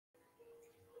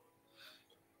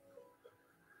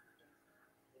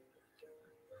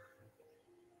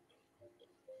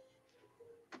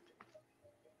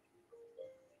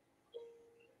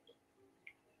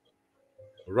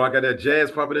Rock got that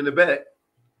jazz popping in the back.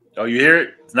 Oh, you hear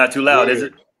it? It's not too loud, yeah. Is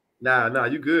it? Nah,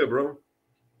 you good, bro.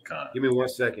 Give me 1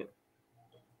 second.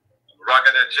 Rock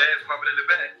got that jazz popping in the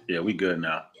back. Yeah, we good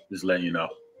now. Just letting you know.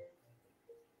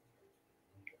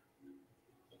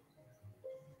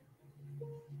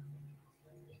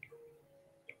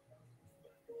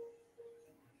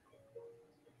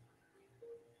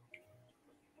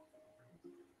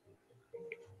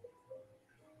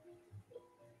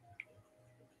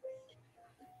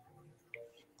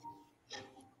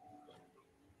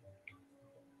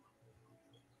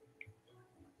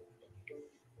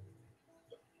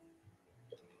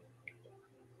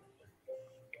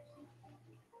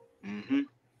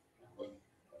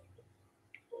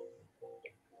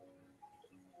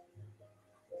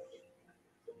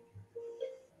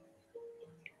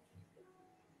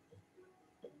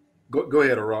 Go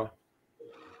ahead, Ra.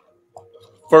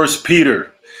 1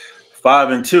 Peter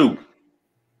 5:2.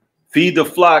 Feed the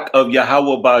flock of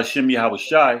Yahweh Ba'ashem Yahweh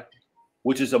Shai,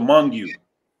 which is among you,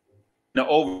 the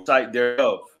oversight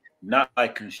thereof, not by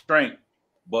constraint,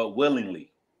 but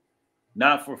willingly,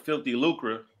 not for filthy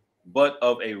lucre, but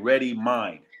of a ready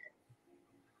mind.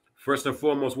 First and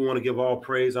foremost, we want to give all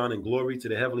praise, honor, and glory to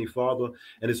the Heavenly Father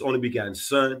and His only begotten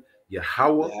Son,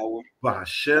 Yahweh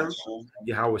Ba'ashem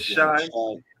Yahweh Shai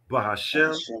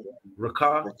Ba'ashem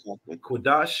Rakah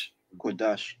Kodash.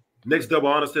 Next, double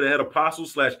honors to the head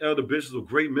apostles / elder bishops of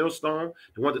Great Millstone,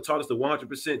 the one that taught us the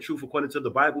 100% truth according to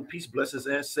the Bible. Peace, blessings,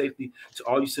 and safety to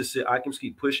all you sincere icons.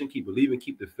 Keep pushing, keep believing,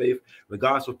 keep the faith.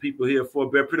 Regardless of people here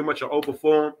for bear, pretty much an open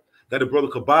forum. Got a brother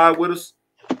Kabad with us.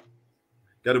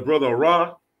 Got a brother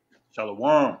Ra.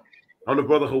 Shalom. I'm the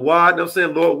brother Hawad. You know what I'm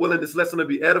saying? Lord willing, this lesson will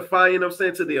be edifying, you know what I'm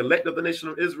saying, to the elect of the nation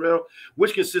of Israel,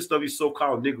 which consists of these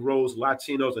so-called Negroes,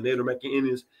 Latinos, and Native American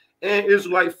Indians, and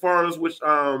Israelite foreigners, which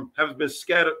have been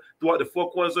scattered throughout the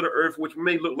 4 corners of the earth, which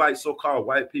may look like so-called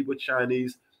white people,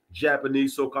 Chinese,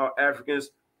 Japanese, so-called Africans,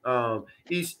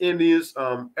 East Indians,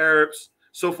 Arabs,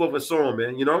 so forth and so on,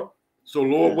 man, you know? So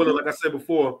Lord willing, like I said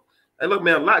before, and look,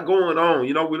 man, a lot going on.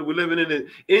 You know, we're living in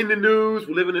the news.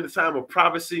 We're living in the time of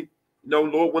prophecy. You know,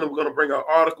 Lord willing, we're going to bring our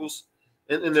articles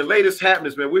and the latest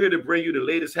happenings, man. We're here to bring you the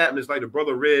latest happenings, like the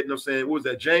brother read, you know what I'm saying? What was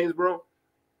that, James, bro?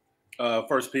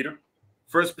 1 Peter.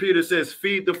 1 Peter says,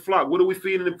 feed the flock. What are we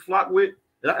feeding the flock with?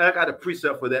 And I got a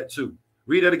precept for that too.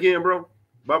 Read that again, bro.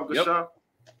 Baba Kasha.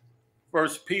 1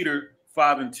 Peter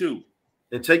 5:2.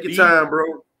 And take your time,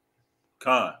 bro.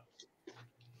 Khan.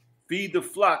 Feed the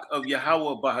flock of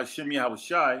Yahweh Ba'ashem Yahweh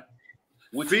Shai,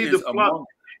 which feed is the flock.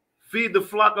 Feed the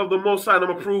flock of the Most High. I'm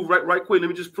gonna prove right quick. Let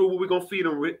me just prove what we're gonna feed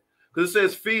them with. Because it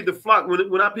says feed the flock.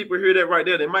 When our people hear that right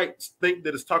there, they might think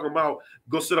that it's talking about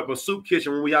go set up a soup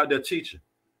kitchen when we out there teaching,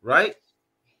 right?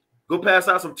 Go pass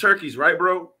out some turkeys, right,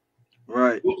 bro?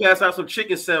 Right. Go pass out some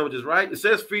chicken sandwiches, right? It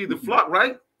says feed the flock,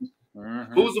 right?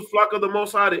 Who's the flock of the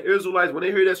Most High? The Israelites. When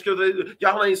they hear that scripture,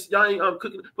 y'all ain't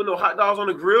cooking, putting no hot dogs on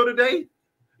the grill today.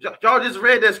 Y'all just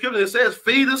read that scripture. It says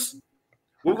feed us.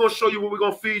 We're gonna show you what we're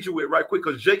gonna feed you with right quick,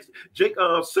 because Jake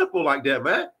simple like that,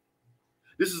 man.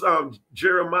 This is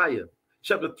Jeremiah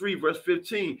chapter 3, verse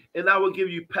 15. And I will give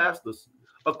you pastors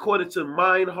according to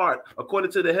mine heart,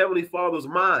 according to the Heavenly Father's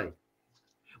mind,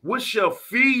 which shall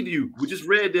feed you. We just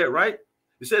read that, right?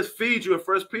 It says feed you in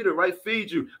 1 Peter, right? Feed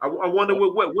you. I wonder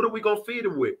what are we gonna feed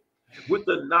them with? With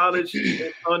the knowledge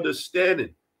and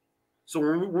understanding. So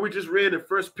when we just read in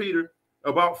 1 Peter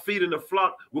about feeding the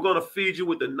flock, we're going to feed you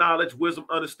with the knowledge, wisdom,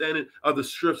 understanding of the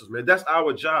scriptures, man. That's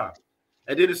our job.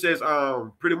 And then it says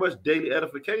pretty much daily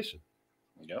edification.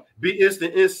 Yep. Be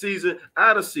instant in season,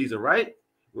 out of season, right?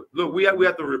 Look, we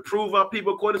have to reprove our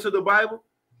people according to the Bible.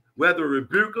 We have to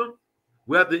rebuke them.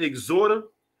 We have to exhort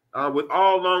them with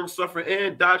all long suffering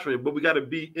and doctrine. But we got to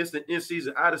be instant in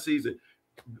season, out of season,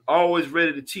 always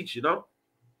ready to teach, you know?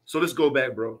 So let's go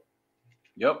back, bro.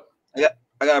 Yep.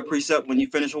 I got a precept when you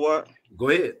finish a word. Go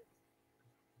ahead.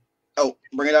 Oh,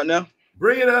 bring it out now.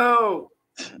 Bring it out.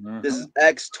 This is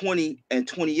Acts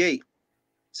 20:28. It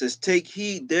says, take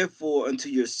heed therefore unto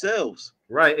yourselves.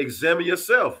 Right. Examine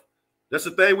yourself. That's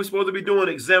the thing we're supposed to be doing.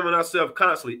 Examine ourselves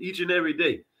constantly, each and every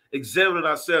day. Examining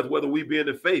ourselves, whether we be in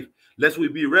the faith, lest we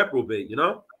be reprobate, you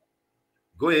know?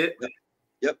 Go ahead.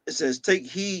 Yep. It says, take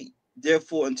heed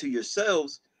therefore unto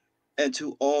yourselves and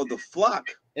to all the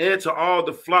flock. And to all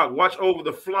the flock. Watch over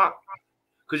the flock.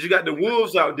 Because you got the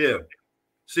wolves out there.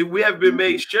 See, we have been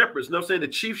made shepherds. You know what I'm saying? The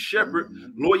chief shepherd,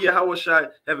 Lord Yahweh Shai,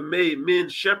 have made men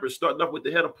shepherds, starting off with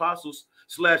the head apostles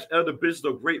 / elder bishops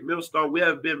of Great Millstone. We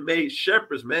have been made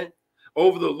shepherds, man,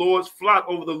 over the Lord's flock,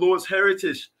 over the Lord's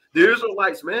heritage. The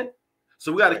Israelites, man.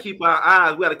 So we got to keep our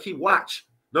eyes. We got to keep watch.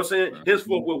 You know what I'm saying?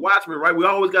 Henceforth, we're watchmen, right? We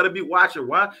always got to be watching.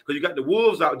 Why? Because you got the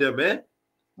wolves out there, man.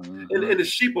 And the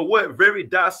sheep are what? Very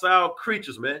docile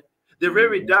creatures, man. They're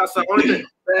very docile. Only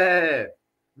thing,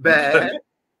 bad.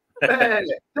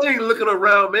 They ain't looking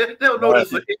around, man. They don't know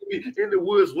there's an enemy in the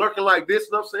woods lurking like this, you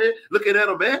know what I'm saying? Looking at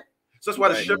them, man. So that's why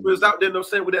the shepherd is out there, you know what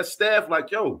I'm saying, with that staff,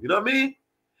 like, yo, you know what I mean?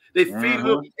 They feed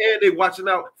them and they watching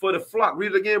out for the flock.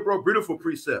 Read it again, bro. Beautiful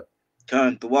precept.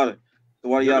 Con, the water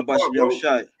y'all about to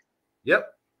shot. Yep.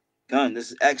 Con,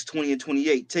 this is Acts 20 and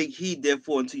 28. Take heed,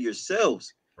 therefore, unto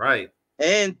yourselves. Right.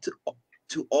 And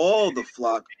to all the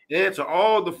flock. And to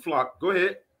all the flock. Go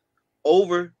ahead.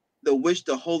 Over the which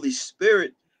the Holy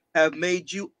Spirit have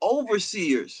made you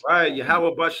overseers. Right.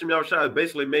 Yahweh Bashem Yahushua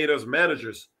basically made us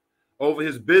managers over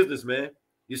his business, man.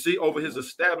 You see, over his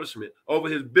establishment, over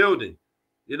his building,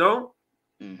 you know?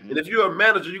 And if you're a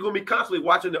manager, you're gonna be constantly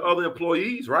watching the other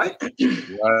employees, right?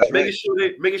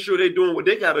 Making sure they're doing what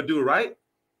they gotta do, right?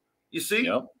 You see?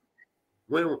 Yep.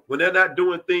 When they're not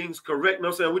doing things correct, you know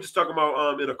what I'm saying? We're just talking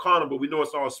about in a carnal, but we know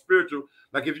it's all spiritual.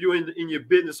 Like if you're in your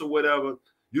business or whatever,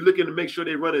 you're looking to make sure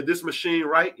they're running this machine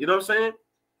right, you know what I'm saying?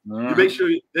 You make sure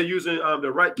they're using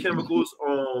the right chemicals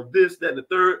on this, that, and the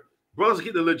third. Brothers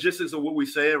get the logistics of what we're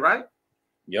saying, right?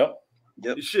 Yep.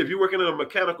 Shit, if you're working in a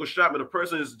mechanical shop and a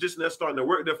person is just now starting to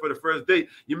work there for the first day,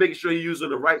 you're making sure he's using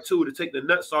the right tool to take the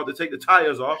nuts off, to take the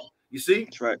tires off. You see?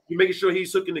 That's right. You're making sure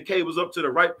he's hooking the cables up to the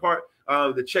right part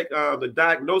to check the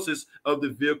diagnosis of the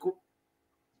vehicle.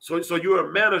 So you're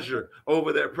a manager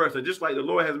over that person, just like the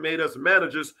Lord has made us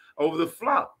managers over the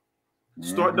flock.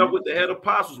 Starting up with the head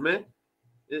apostles, man.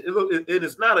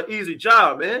 It's not an easy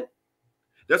job, man.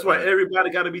 That's why everybody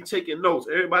got to be taking notes.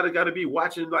 Everybody got to be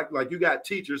watching, like you got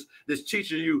teachers that's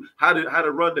teaching you how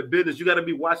to run the business. You got to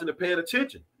be watching and paying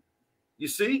attention. You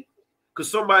see,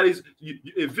 because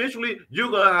eventually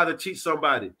you're gonna have to teach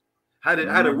somebody how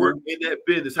to work in that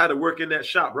business, how to work in that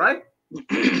shop, right?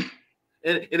 and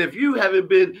if you haven't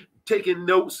been taking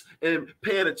notes and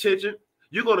paying attention,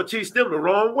 you're gonna teach them the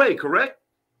wrong way, correct?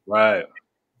 Right.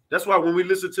 That's why when we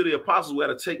listen to the apostles, we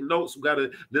got to take notes. We got to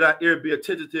let our ear be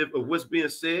attentive of what's being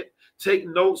said. Take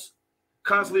notes,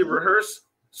 constantly rehearse,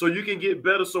 so you can get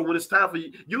better. So when it's time for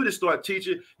you to start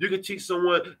teaching, you can teach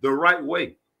someone the right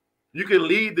way. You can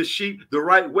lead the sheep the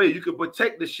right way. You can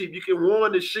protect the sheep. You can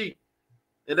warn the sheep.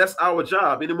 And that's our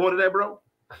job. Any more to that, bro?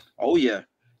 Oh, yeah.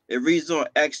 It reads on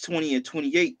Acts 20 and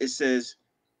 28. It says,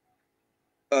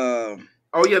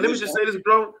 oh, yeah, let me just say this,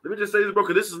 bro.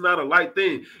 Because this is not a light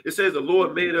thing. It says the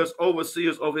Lord made us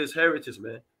overseers over his heritage,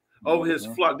 man. Over his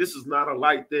flock. This is not a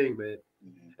light thing, man.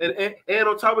 And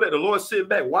on top of that, the Lord sitting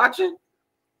back watching.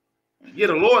 Yeah,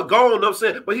 the Lord gone, you know what I'm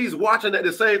saying? But he's watching at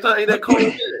the same time. Ain't that cold?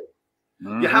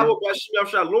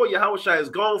 Yahweh Lord Yahweh is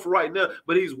gone for right now,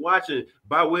 but he's watching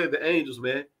by way of the angels,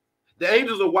 man. The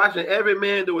angels are watching every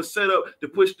man that was set up to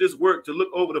push this work, to look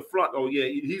over the flock. Oh, yeah,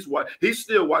 he's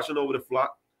still watching over the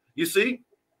flock. You see?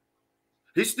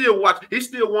 He's still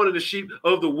wanting the sheep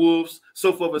of the wolves,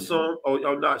 so forth and so on.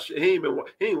 Oh, not he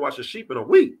ain't watching sheep in a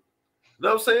week. You know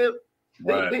what I'm saying?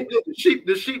 Right. The sheep,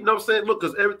 you know what I'm saying? Look,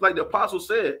 because like the apostle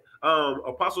said,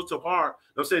 Apostle Tahar, you know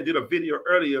what I'm saying, did a video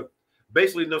earlier,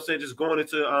 basically, you know what I'm saying, just going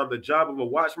into the job of a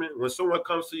watchman. When someone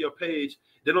comes to your page,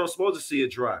 they're not supposed to see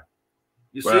it dry.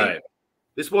 You see? Right.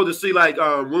 They're supposed to see, like,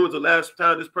 when was the last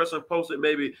time this person posted?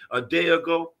 Maybe a day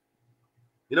ago.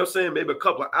 You know what I'm saying? Maybe a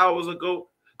couple of hours ago.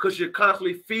 Because you're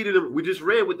constantly feeding them. We just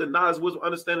read with the knowledge, wisdom,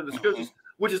 understanding the scriptures,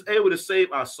 which is able to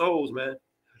save our souls, man.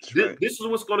 This is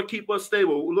what's going to keep us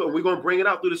stable. Look, we're going to bring it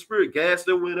out through the spirit. Gas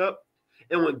that went up.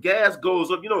 And when gas goes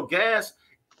up, you know, gas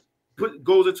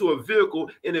goes into a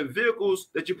vehicle, and the vehicles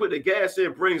that you put the gas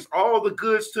in brings all the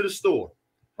goods to the store.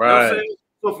 Right. You know what I'm saying?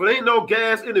 So if there ain't no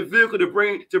gas in the vehicle to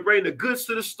bring the goods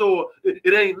to the store,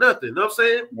 it ain't nothing. You know what I'm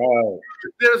saying? Right.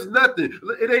 There's nothing.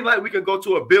 It ain't like we can go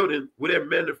to a building where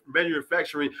they're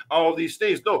manufacturing all these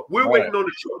things. No, we're waiting on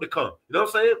the truck to come. You know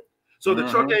what I'm saying? So the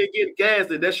truck ain't getting gas,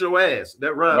 then that's your ass.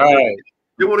 That rhyme. Right.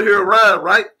 They want to hear a rhyme,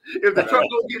 right? If the truck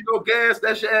don't get no gas,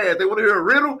 that's your ass. They want to hear a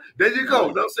riddle, there you go.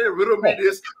 You know what I'm saying? Riddle me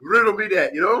this, riddle me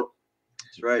that, you know?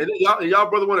 That's right. And then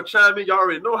y'all brother want to chime in. Y'all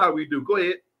already know how we do. Go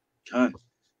ahead.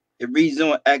 It reads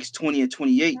on Acts 20 and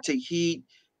 28. Take heed,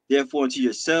 therefore, unto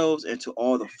yourselves and to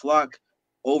all the flock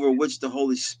over which the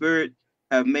Holy Spirit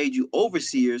have made you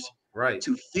overseers. Right.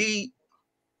 To feed.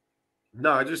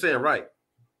 No, I'm just saying right.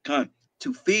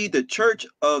 To feed the church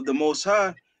of the Most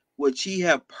High, which he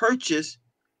have purchased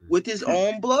with his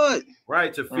own blood.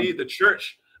 Right. To feed the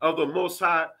church of the Most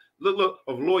High. Look,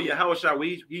 of Lord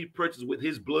Yahweh, he purchased with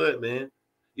his blood, man.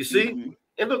 You see?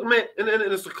 And look, man, and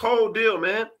it's a cold deal,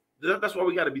 man. That's why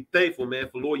we got to be thankful, man,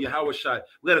 for Lord Yahweh Shai.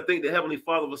 We got to thank the Heavenly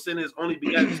Father for sending his only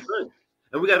begotten Son.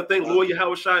 And we got to thank Lord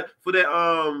Yahweh Shai for that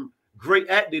great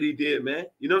act that he did, man.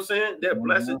 You know what I'm saying? That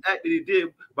blessed act that he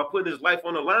did by putting his life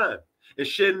on the line and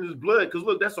shedding his blood. Because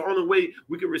look, that's the only way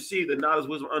we can receive the knowledge,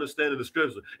 wisdom, understanding of the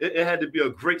scripture. It had to be a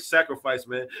great sacrifice,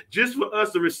 man. Just for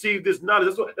us to receive this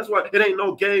knowledge. That's why it ain't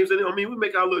no games. I mean, we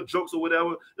make our little jokes or whatever. You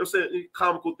know what I'm saying?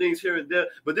 Comical things here and there.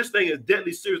 But this thing is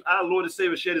deadly serious. Our Lord and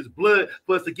Savior shed his blood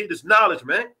for us to get this knowledge,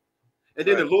 man. And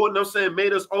then the Lord, you know what I'm saying,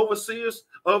 made us overseers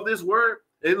of this word.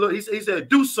 And look, he said,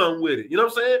 do something with it. You know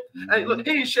what I'm saying? Hey, look,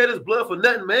 he ain't shed his blood for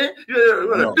nothing, man. You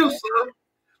gotta do something.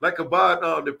 Like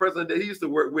Kabod, the president that he used to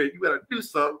work with, you gotta do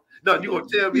something. No, you gonna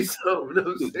tell me something. You know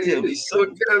what I'm saying?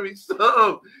 Tell me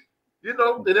something. You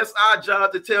know, and that's our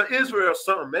job to tell Israel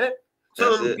something, man.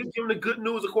 Tell them, give them the good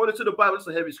news according to the Bible. That's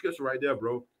a heavy scripture right there,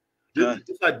 bro. This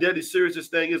is how deadly serious this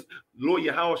thing is. Lord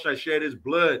Yahweh shall shed his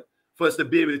blood for us to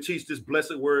be able to teach this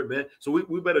blessed word, man. So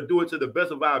we better do it to the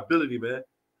best of our ability, man.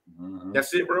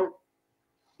 That's it, bro.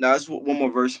 Now, that's one more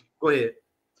verse. Go ahead.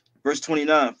 Verse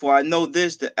 29. For I know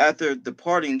this, that after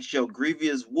departing shall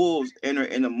grievous wolves enter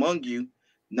in among you,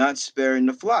 not sparing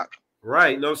the flock.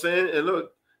 Right. You know what I'm saying? And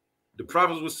look, the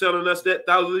prophets was telling us that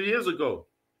thousands of years ago.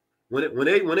 When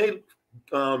they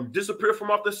disappear from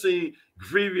off the scene,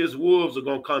 grievous wolves are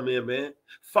gonna come in, man.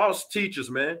 False teachers,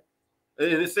 man.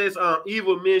 And it says,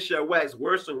 evil men shall wax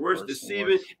worse and worse,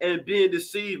 deceiving and being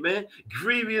deceived, man.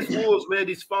 Grievous wolves, man.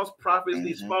 These false prophets,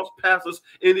 these false pastors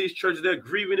in these churches, they're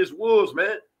grieving as wolves,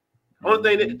 man.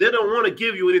 Only thing, they don't want to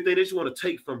give you anything. They just want to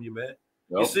take from you, man.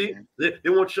 You see, they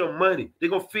want your money. They're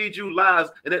going to feed you lies,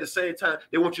 and at the same time,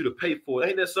 they want you to pay for it.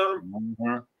 Ain't that something?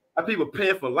 Our people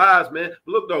paying for lies, man.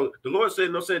 But look, though, the Lord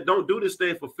said, don't do this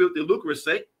thing for filthy lucre's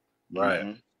sake.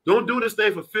 Right. Don't do this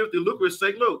thing for filthy lucre's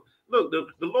sake. Look, the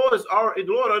Lord has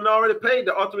already paid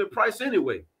the ultimate price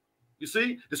anyway. You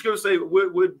see, the scripture say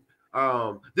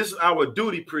this is our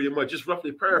duty, pretty much. Just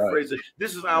roughly paraphrasing,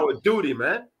 this is our duty,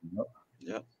 man.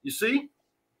 Yep. You see,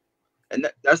 and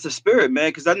that's the spirit, man.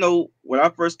 Because I know when I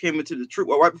first came into the truth,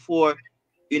 well, right before,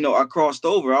 I crossed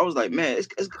over, I was like, man,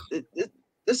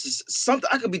 this is something.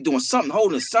 I could be doing something,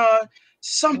 holding a sign,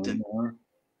 something,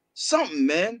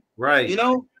 man. Right.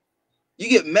 You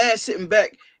get mad sitting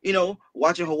back,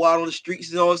 watching Hawaii on the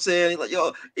streets. You know what I'm saying? Like, I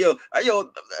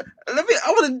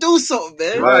want to do something,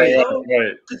 man.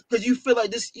 Right. Because you feel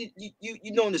like this, you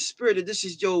know, in the spirit that this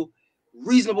is your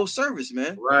reasonable service,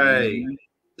 man. Right.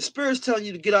 The spirit's telling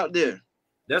you to get out there.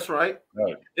 That's right.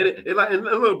 And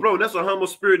look, bro, that's a humble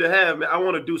spirit to have, man. I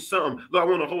want to do something. Look, I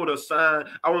want to hold a sign.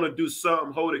 I want to do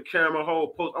something. Hold a camera, hold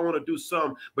a post. I want to do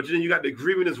something. But then you got the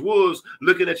grievous wolves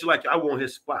looking at you like, I want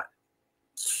his spot.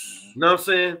 You know what I'm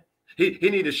saying? He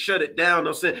need to shut it down, you know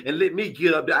what I'm saying? And let me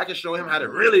get up there. I can show him how to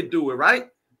really do it, right?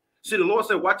 See, the Lord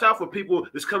said, watch out for people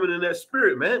that's coming in that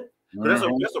spirit, man. But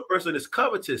that's a person that's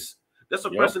covetous. That's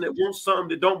a person that wants something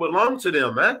that don't belong to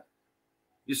them, man.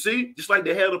 You see, just like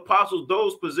they had apostles,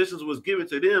 those positions was given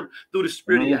to them through the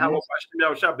spirit of Yahweh.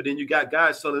 But then you got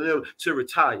guys telling them to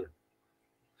retire.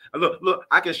 And look,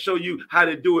 I can show you how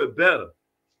to do it better.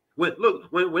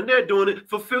 When they're doing it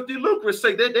for filthy lucre's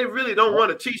sake, they really don't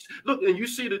want to teach. Look, and you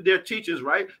see that their teachings,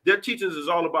 right? Their teachings is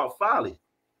all about folly.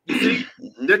 You see,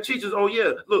 their teachings,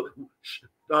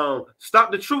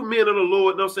 stop the true men of the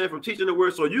Lord, you know what I'm saying, from teaching the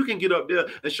word, so you can get up there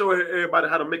and show everybody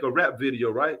how to make a rap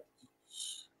video, right?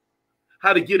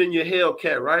 How to get in your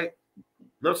Hellcat, right? You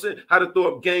know what I'm saying? How to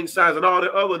throw up gang signs and all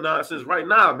that other nonsense right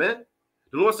now, man.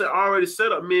 The Lord said, I already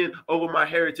set up men over my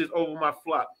heritage, over my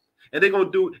flock. And they're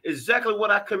going to do exactly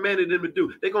what I commanded them to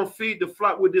do. They're going to feed the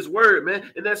flock with this word,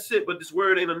 man. And that's it. But this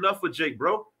word ain't enough for Jake,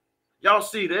 bro. Y'all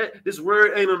see that? This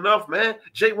word ain't enough, man.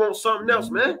 Jake wants something else,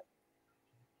 man.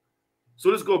 So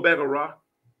let's go back, Ara.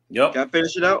 Yep. Can I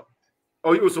finish it out?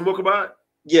 Oh, you want some more about it?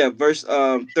 Yeah, verse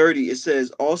 30. It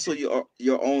says, also of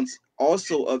your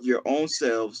own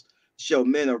selves shall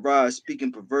men arise,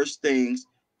 speaking perverse things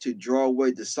to draw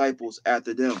away disciples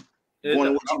after them.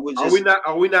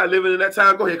 Are we not living in that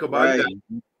time? Go ahead, Kabod. Right.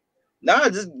 Nah,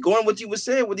 just going what you were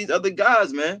saying with these other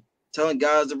guys, man. Telling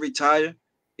guys to retire,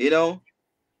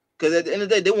 because at the end of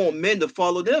the day, they want men to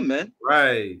follow them, man.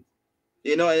 Right.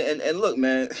 And look,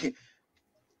 man,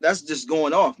 that's just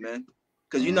going off, man.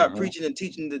 Because you're not preaching and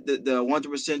teaching the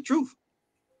 100% truth.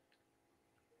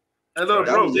 And look,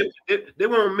 bro, they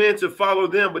want men to follow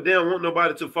them, but they don't want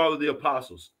nobody to follow the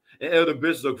apostles. And elder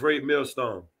bishops are great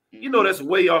millstone. You know that's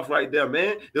way off right there,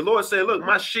 man. The Lord said, look,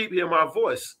 my sheep hear my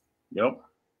voice. Yep.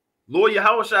 Lord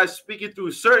Yahweh is speaking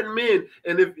through certain men.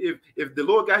 And if the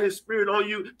Lord got his spirit on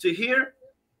you to hear,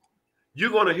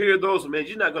 you're going to hear those, man.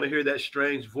 You're not going to hear that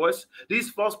strange voice. These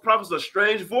false prophets are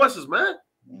strange voices, man.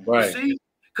 Right. You see?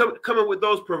 Coming with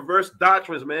those perverse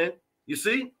doctrines, man. You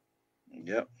see?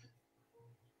 Yep.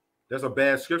 That's a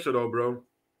bad scripture, though, bro.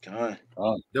 God.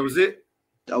 That was it?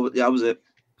 That was it.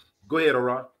 Go ahead,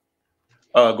 Arak.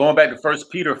 Going back to 1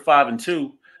 Peter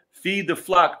 5:2, feed the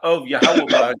flock of Yahweh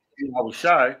by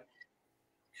Yahushai,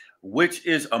 which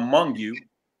is among you,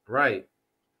 Right.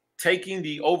 taking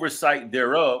the oversight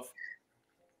thereof,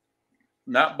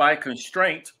 not by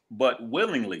constraint, but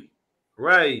willingly.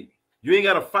 Right. You ain't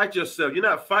got to fight yourself. You're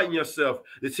not fighting yourself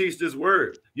to teach this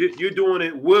word. You're doing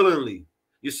it willingly.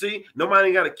 You see, nobody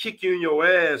ain't got to kick you in your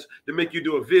ass to make you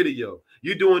do a video.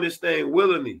 You're doing this thing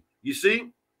willingly. You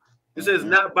see? It says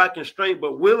not by constraint,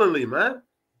 but willingly, man.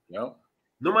 Yep.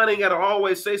 Nobody ain't got to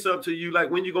always say something to you like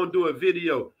when you're going to do a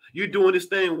video. You're doing this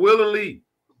thing willingly.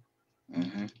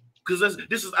 Because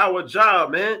this is our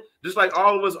job, man. Just like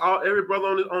all of us, every brother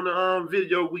on the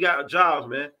video, we got jobs,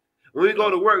 man. When we go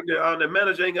to work, the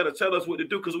manager ain't got to tell us what to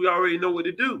do because we already know what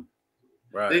to do.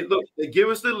 Right. They give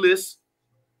us the list.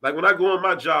 Like when I go on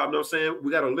my job, you know what I'm saying?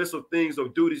 We got a list of things,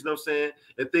 of duties, you know what I'm saying?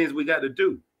 And things we got to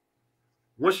do.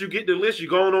 Once you get the list, you're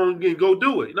going on and go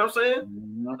do it. You know what I'm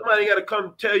saying? Somebody got to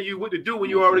come tell you what to do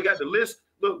when you already got the list.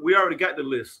 Look, we already got the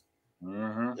list.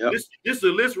 Yep. This is the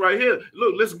list right here.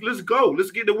 Look, let's go.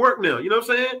 Let's get to work now. You know what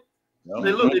I'm saying?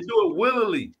 And look, they do it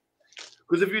willingly.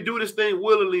 Because if you do this thing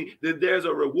willingly, then there's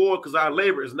a reward because our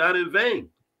labor is not in vain.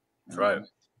 That's right.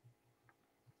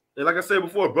 And like I said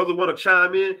before, brother want to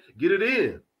chime in, get it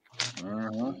in.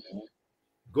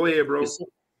 Go ahead, bro.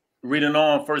 Reading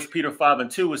on 1 Peter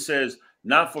 5:2, it says,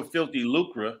 not for filthy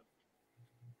lucre,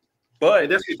 but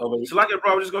and that's so like it,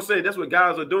 bro. I was just gonna say that's what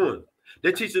guys are doing.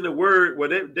 They're teaching the word. Well,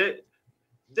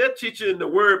 they're teaching the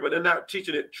word, but they're not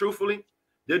teaching it truthfully.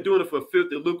 They're doing it for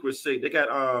filthy lucre's sake. They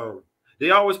got they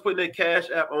always putting their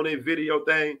Cash App on their video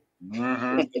thing.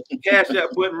 Cash App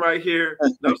button right here. You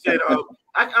know what I'm saying?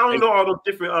 I don't know all those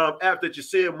different apps that you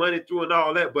send money through and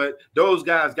all that, but those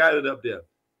guys got it up there.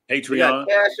 Patreon. They got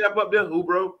Cash App up there. Who,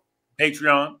 bro?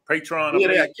 Patreon. Yeah,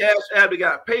 they got Cash App. They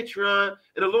got Patreon.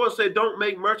 And the Lord said, don't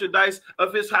make merchandise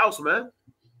of his house, man.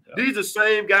 Yeah. These are the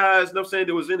same guys, you know what I'm saying,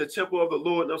 that was in the temple of the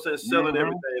Lord, you know what I'm saying, selling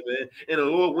everything, man. And the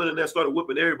Lord went in there and started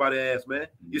whipping everybody's ass, man.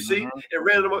 You see? And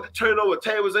ran them up, turning over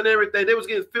tables and everything. They was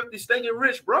getting 50 stinking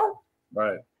rich, bro.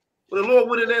 Right. When the Lord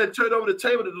went in there and turned over the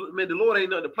table, man, the Lord ain't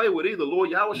nothing to play with either.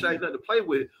 Lord Yahushua ain't nothing to play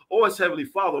with, or his heavenly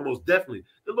Father, most definitely.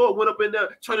 The Lord went up in there,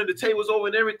 turning the tables over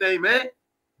and everything, man.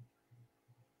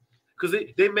 Because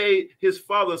they made his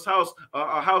father's house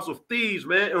a house of thieves,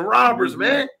 man, and robbers,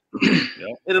 man.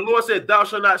 And the Lord said, thou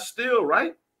shalt not steal,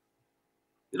 right?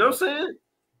 You know what I'm saying?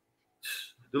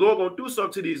 The Lord gonna do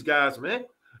something to these guys, man.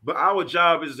 But our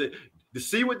job is to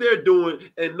see what they're doing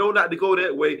and know not to go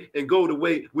that way and go the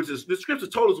way, which is the scripture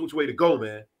told us which way to go,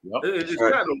 man. It's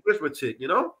not no arithmetic, you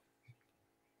know?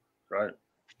 Right.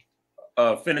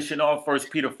 Finishing off 1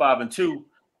 Peter 5:2,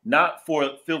 not for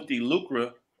filthy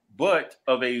lucre, but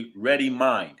of a ready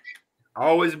mind.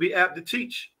 Always be apt to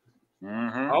teach.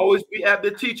 Always be apt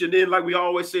to teach. And then, like we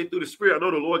always say through the Spirit, I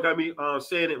know the Lord got me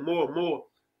saying it more and more.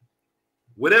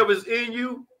 Whatever's in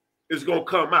you is going to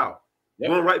come out.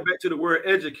 Going right back to the word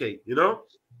educate, you know,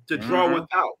 to draw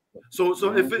without. So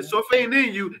if it ain't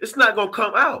in you, it's not going to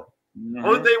come out.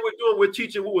 Only thing we're doing, we're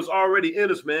teaching what was already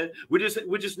in us, man. We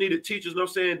just needed teachers, you know what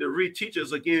I'm saying, to reteach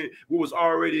us again what was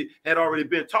had already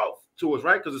been taught to us,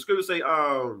 right? Because the scriptures say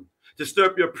to stir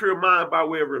up your pure mind by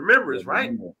way of remembrance,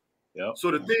 right? Yeah.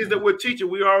 So the things that we're teaching,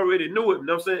 we already knew it. You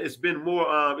know what I'm saying? It's been more,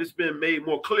 it's been made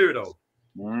more clear though.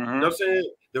 You know what I'm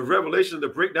saying? The revelation, the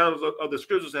breakdowns of the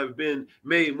scriptures have been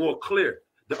made more clear.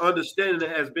 The understanding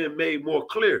has been made more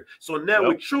clear. So now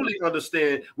we truly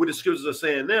understand what the scriptures are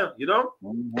saying now, you know?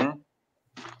 Can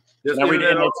I read the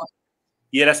NLT?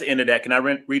 Yeah, that's the end of that. Can I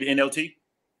read the NLT?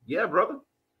 Yeah, brother.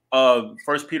 1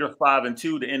 Peter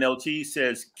 5:2, the NLT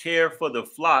says, care for the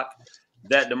flock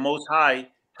that the Most High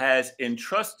has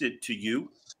entrusted to you.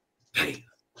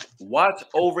 Watch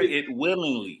over it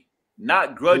willingly,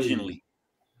 not grudgingly.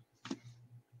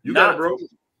 You got it, bro.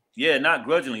 Yeah, not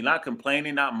grudgingly, not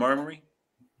complaining, not murmuring.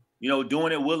 You know,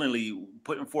 doing it willingly,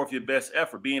 putting forth your best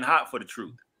effort, being hot for the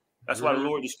truth. That's why the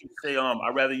Lord just say,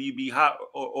 I'd rather you be hot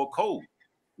or cold.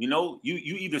 You know, you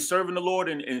either serving the Lord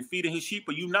and feeding his sheep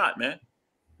or you not, man.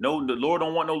 No, the Lord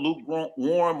don't want no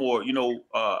lukewarm or, you know,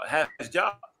 half his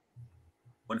job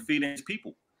when feeding his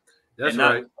people. That's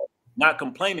right. Not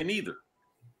complaining either.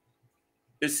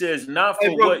 It says not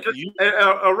for what you.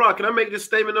 Rock, can I make this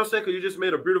statement? No, because you just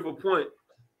made a beautiful point.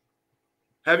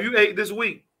 Have you ate this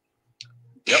week?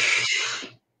 Yep.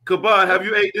 Kabah, have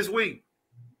you ate this week?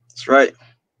 That's right.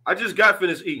 I just got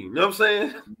finished eating. You know what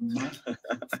I'm saying?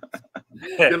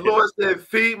 The Lord said,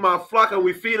 feed my flock, and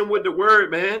we feed them with the word,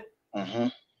 man.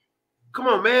 Come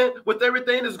on, man. With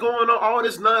everything that's going on, all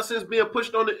this nonsense being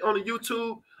pushed on the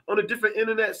YouTube, on the different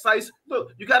internet sites.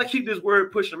 Look, you got to keep this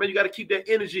word pushing, man. You got to keep that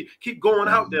energy, keep going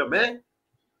out there, man.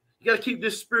 You got to keep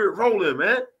this spirit rolling,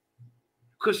 man.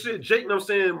 Because shit, Jake, you know what I'm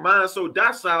saying, mine's so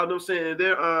docile, you know what I'm saying,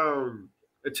 their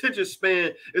attention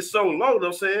span is so low, you know what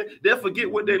I'm saying, they'll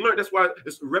forget what they learned. That's why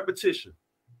it's repetition.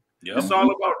 Yep. It's all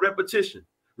about repetition.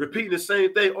 Repeating the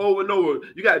same thing over and over.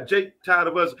 You got Jake tired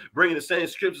of us bringing the same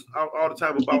scriptures all the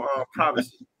time about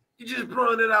prophecy. You just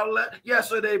brought it out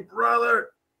yesterday, brother.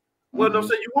 Well, you know what I'm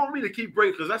saying, you want me to keep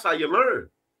bringing, because that's how you learn.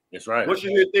 That's right. Once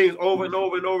you hear things over and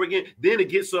over and over again, then it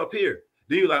gets up here.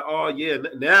 Then you're like, oh yeah,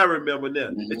 now I remember now.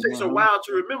 It takes a while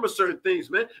to remember certain things,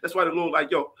 man. That's why the Lord, like,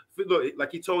 yo, look,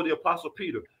 like he told the Apostle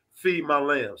Peter, feed my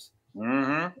lambs.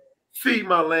 Feed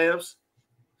my lambs.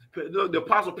 The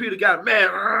Apostle Peter got mad.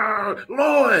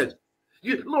 Lord,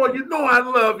 you know I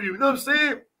love you. You know what I'm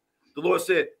saying? The Lord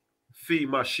said, feed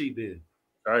my sheep then.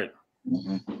 All right.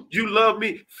 You love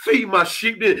me, feed my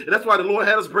sheep then. And that's why the Lord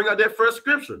had us bring out that first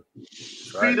scripture.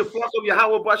 Right. Feed the flock of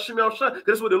Yahweh by Shem Shah.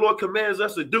 That's what the Lord commands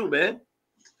us to do, man.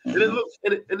 And then look,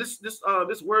 and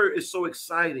this word is so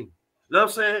exciting. You know what I'm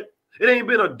saying? It ain't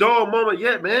been a dull moment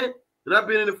yet, man. And I've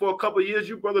been in it for a couple of years.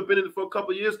 You brother been in it for a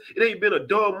couple of years. It ain't been a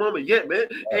dull moment yet, man.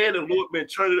 And the Lord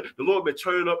been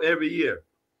turning up every year.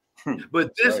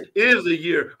 But this is a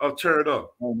year of turn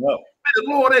up. And the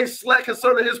Lord ain't slack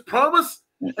concerning his promise.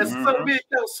 And some being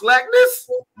slackness.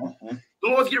 The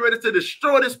Lord's getting ready to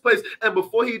destroy this place. And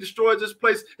before he destroys this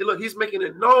place, look, he's making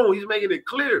it known. He's making it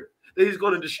clear that he's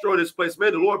going to destroy this place.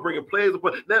 Man, the Lord bringing plagues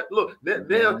upon. Now, look,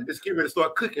 now it's getting ready to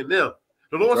start cooking now.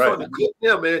 The Lord's starting to cook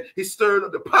now, man. He's stirring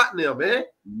up the pot now, man.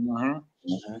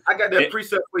 I got that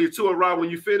precept for you too, around when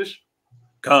you finish.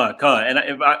 Con. And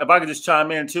if I could just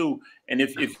chime in too, and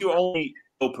if you only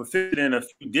proficient in a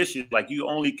few dishes, like you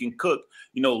only can cook,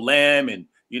 lamb and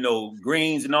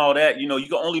greens and all that, you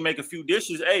can only make a few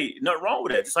dishes. Hey, nothing wrong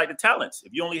with that. It's like the talents.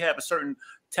 If you only have a certain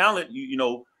talent,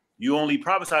 you only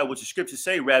prophesy what the scriptures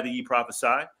say, rather ye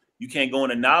prophesy. You can't go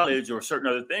into knowledge or certain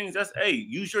other things. That's, hey,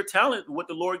 use your talent, what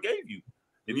the Lord gave you.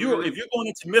 If you're going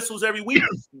into missiles every week,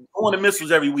 go into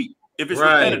missiles every week. If it's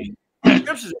repetitive,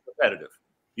 scriptures are repetitive.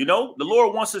 The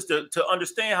Lord wants us to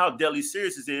understand how deadly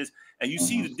serious this is. And you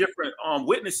see the different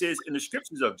witnesses in the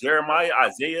scriptures of Jeremiah,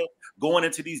 Isaiah, going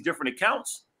into these different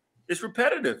accounts. It's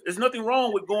repetitive. There's nothing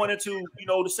wrong with going into,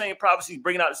 the same prophecies,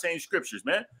 bringing out the same scriptures,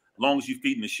 man. As long as you're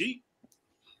feeding the sheep.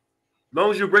 As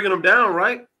long as you're breaking them down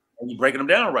right. And you're breaking them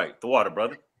down right. The water,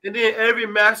 brother. And then every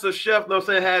master chef,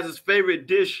 has his favorite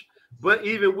dish. But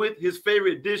even with his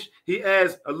favorite dish, he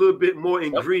adds a little bit more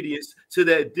ingredients to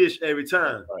that dish every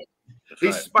time.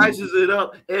 He spices it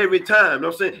up every time. You know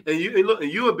what I'm saying? And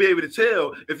you will be able to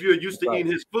tell if you're used to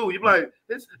eating his food. You're like,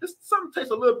 it's something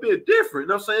tastes a little bit different. You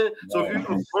know what I'm saying? So if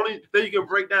you only thing you can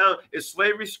break down is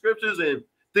slavery scriptures and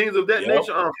things of that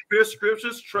nature, fear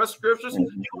scriptures, trust scriptures.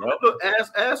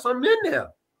 Add something in there.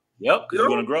 Yep, because you're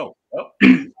gonna grow.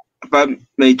 If I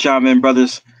may chime in,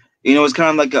 brothers, it's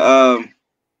kind of like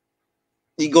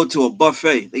you go to a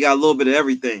buffet. They got a little bit of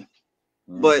everything,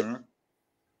 but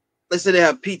let's say they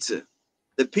have pizza.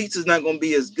 The pizza's not going to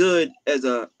be as good as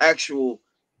a actual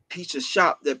pizza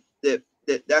shop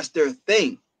that's their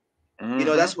thing.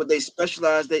 That's what they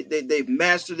specialize. They've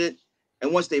mastered it,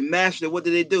 and once they mastered it, what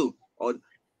do? Oh,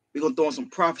 we're gonna throw in some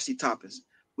prophecy toppings.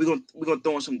 We're gonna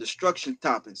throw in some destruction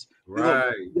toppings.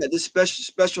 Right. This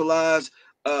specialized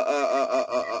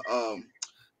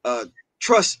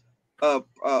trust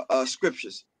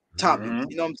scriptures toppings.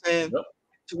 You know what I'm saying? Yep.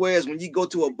 To whereas when you go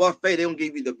to a buffet, they don't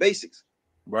give you the basics.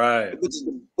 Right.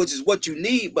 Which is what you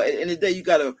need, but at the end of the day, you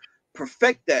gotta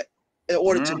perfect that in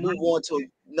order to move on to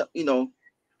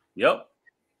Yep.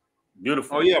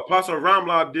 Beautiful. Oh yeah, Apostle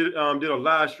Ramlab did a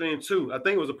live stream too. I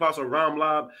think it was Apostle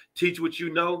Ramlab, teach what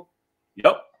you know.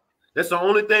 Yep. That's the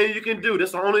only thing you can do.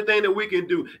 That's the only thing that we can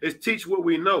do is teach what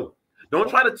we know. Don't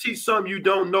try to teach something you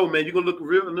don't know, man. You're gonna look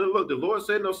real. Look, the Lord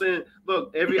said, saying,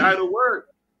 look, every idle word.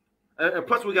 And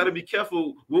plus, we got to be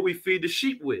careful what we feed the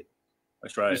sheep with.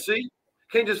 That's right. You see,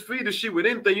 can't just feed the sheep with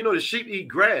anything. The sheep eat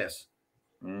grass.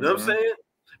 You know what I'm saying?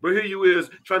 But here you is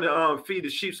trying to feed the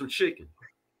sheep some chicken.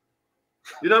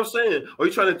 You know what I'm saying? Or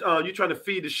you trying to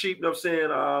feed the sheep. You know what I'm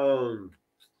saying?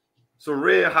 Some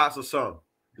Red Hots or something.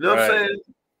 You know what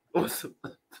I'm saying?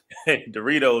 Hey,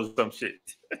 Doritos, some shit.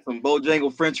 Some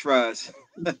Bojangle French fries.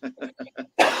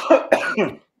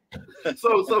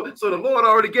 So the Lord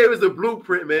already gave us the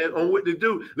blueprint, man, on what to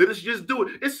do. Let us just do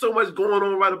it. It's so much going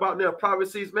on right about now.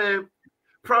 Prophecies, man.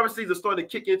 Prophecies are starting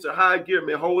to kick into high gear,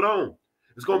 man. Hold on.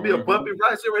 It's going to be a bumpy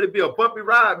ride. It's ready to be a bumpy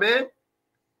ride, man.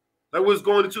 Like what's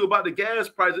going into about the gas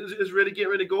prices. It's really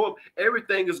getting ready to go up.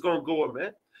 Everything is going to go up,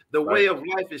 man. The way of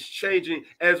life is changing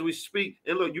as we speak.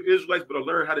 And look, you Israelites better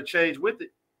learn how to change with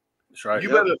it. That's right. You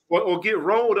better or get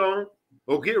rolled on,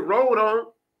 or get rolled on.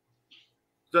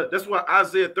 So that's why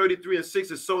Isaiah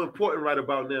 33:6 is so important right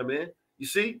about now, man. You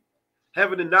see,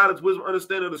 having the knowledge, wisdom,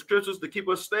 understanding of the scriptures to keep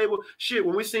us stable. Shit,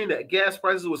 when we seen that gas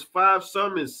prices was 5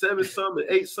 something and 7 something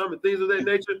and 8 something, things of that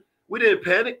nature, we didn't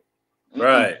panic.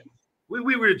 Right.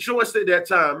 We rejoiced at that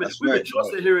time, man. We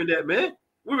rejoiced at hearing that, man.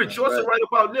 We're rejoicing right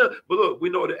about now. But look, we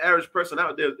know the average person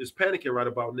out there is panicking right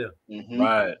about now.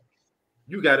 Right.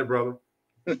 You got it, brother.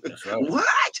 That's right.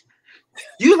 What?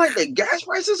 You like the gas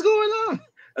prices going on?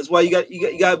 That's why you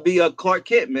got to be a Clark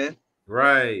Kent, man.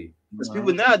 Right. Because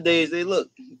people nowadays, they look,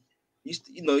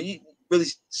 you know, you really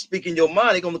speaking your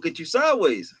mind, they're gonna look at you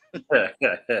sideways.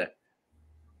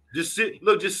 Just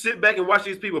sit back and watch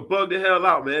these people bug the hell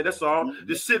out, man. That's all.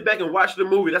 Just sit back and watch the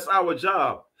movie. That's our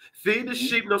job. Feed the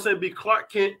sheep, you know what I'm saying? Be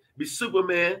Clark Kent, be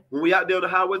Superman when we out there on the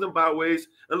highways and byways,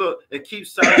 and look, and keep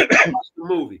silent and watch the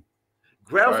movie.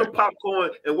 Grab some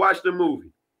popcorn and watch the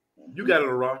movie. You got it,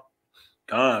 Ron.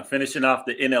 Finishing off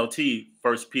the NLT,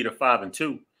 1 Peter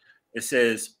 5:2, it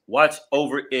says, watch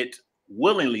over it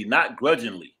willingly, not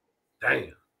grudgingly.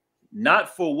 Damn.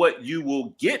 Not for what you will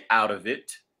get out of it.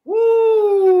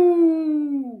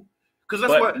 Woo! Because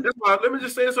that's why, let me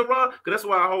just say this, Ron, because that's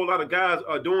why a whole lot of guys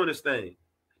are doing this thing.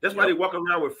 That's why they walk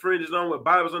around with fringes on, with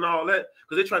Bibles and all that,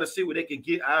 because they're trying to see what they can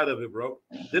get out of it, bro.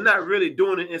 They're not really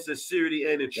doing it in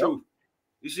sincerity and in truth.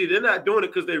 You see, they're not doing it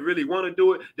because they really want to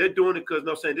do it. They're doing it because, you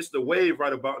know what I'm saying, this is the wave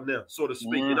right about now, so to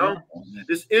speak, you know?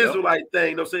 This Israelite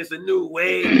thing, you know what I'm saying, it's a new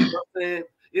wave, you know what I'm saying?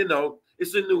 You know,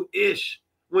 it's a new ish.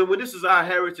 When this is our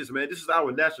heritage, man, this is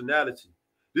our nationality.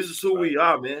 This is who we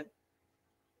are, man.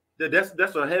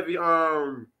 That's a heavy,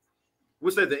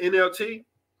 what's that, the NLT?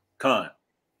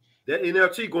 That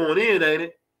NLT going in, ain't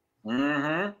it?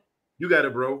 You got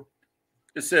it, bro.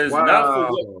 It says, not for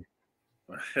what.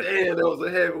 Damn, that was a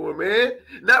heavy one, man.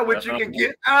 Not what you can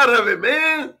get out of it,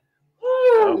 man.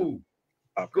 Ooh.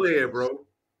 Go ahead, bro.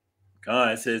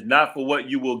 It says, not for what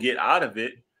you will get out of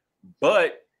it,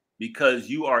 but because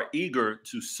you are eager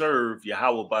to serve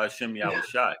Yahweh Ba'ashem Yahweh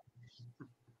Shai.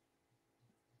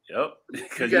 Yep.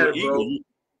 Because you're eager.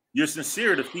 You're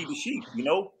sincere to feed the sheep, you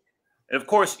know? And of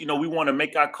course, you know, we want to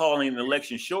make our calling and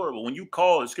election sure, but when you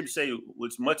call, the scripture say,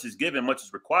 "Which much is given, much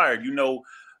is required." You know,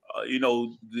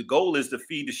 the goal is to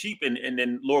feed the sheep, and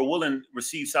then, Lord willing,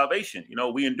 receive salvation. You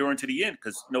know, we enduring to the end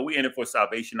because, you know, we in it for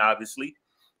salvation, obviously,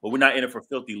 but we're not in it for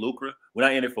filthy lucre. We're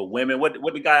not in it for women. What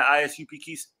the guy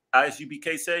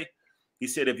ISUPK say? He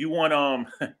said, if you want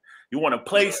you want a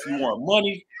place, you want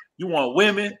money, you want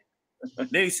women.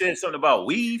 Then he said something about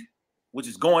weed, which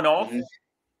is going off.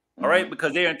 All right,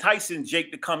 because they're enticing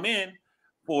Jake to come in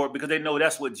because they know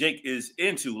that's what Jake is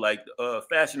into, like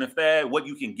fashion and fad, what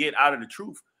you can get out of the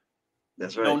truth.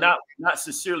 That's right. You know, not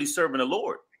sincerely serving the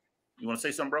Lord. You want to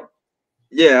say something, bro?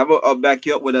 Yeah, I'll back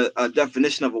you up with a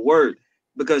definition of a word,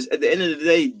 because at the end of the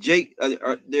day, Jake,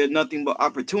 they're nothing but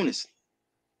opportunists.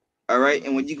 All right,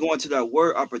 and when you go into that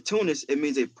word opportunist, it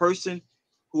means a person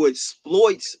who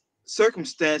exploits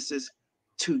circumstances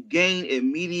to gain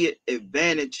immediate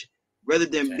advantage rather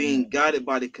than being guided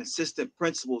by the consistent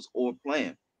principles or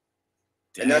plan.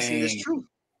 And that's in this truth.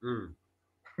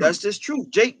 That's just true.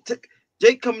 Jake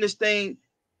coming this thing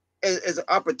as an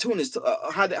opportunist,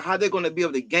 how they're going to be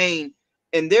able to gain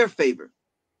in their favor,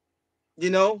 you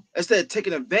know, instead of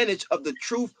taking advantage of the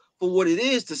truth for what it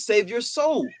is to save your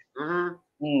soul.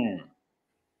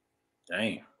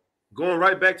 Dang. Going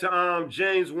right back to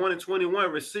James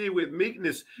 1:21, receive with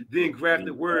meekness the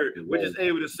engrafted word, which is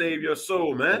able to save your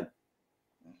soul, man.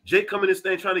 Jake coming this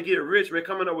thing trying to get rich, man,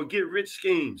 coming up with get rich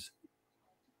schemes.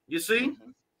 You see?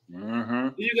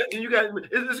 You got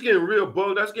it's getting real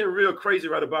bold. That's getting real crazy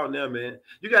right about now, man.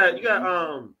 You got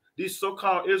these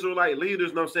so-called Israelite leaders,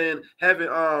 you know what I'm saying, having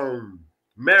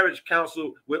marriage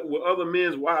counsel with other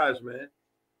men's wives, man.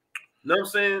 You know what I'm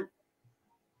saying?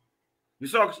 You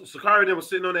saw Sakari them was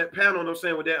sitting on that panel, you know what I'm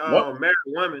saying, with that married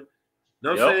woman. You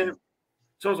know what I'm saying?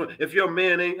 So if your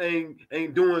man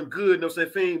ain't doing good, you know what I'm saying,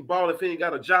 if he ain't balling, if he ain't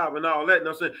got a job and all that, you know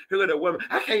what I'm saying, here that woman,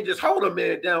 I can't just hold a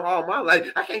man down all my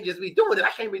life. I can't just be doing it. I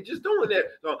can't be just doing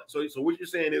that. So what you're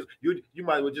saying is you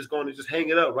might well just go and just hang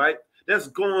it up, right? That's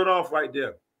going off right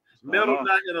there. Meddle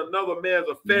not in another man's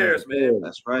affairs, man.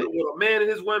 That's right. What a man and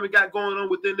his woman got going on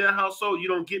within their household, you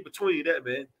don't get between that,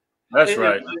 man. That's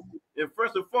right. And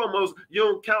first and foremost, you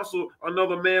don't counsel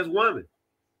another man's woman.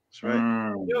 That's right.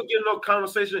 You don't get no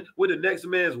conversation with the next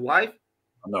man's wife.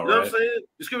 I know, You know right? what I'm saying?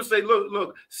 The scripture say,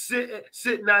 look,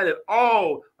 sit not at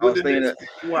all I with was the thinking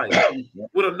next wife,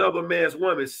 with another man's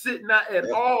woman. Sit not at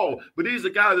all. But these are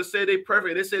guys that say they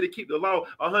perfect. They say they keep the law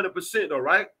 100%, all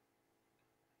right?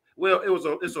 Well,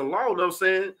 it's a law, you know what I'm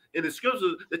saying, in the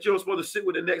scriptures that you're supposed to sit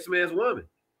with the next man's woman.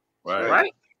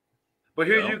 Right? But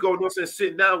here you go, you know what I'm saying,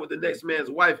 sitting down with the next man's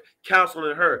wife,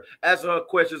 counseling her, asking her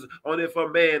questions on if her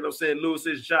man, you know what I'm saying, lose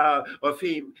his job, or if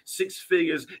he 6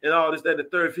 figures and all this, that, and the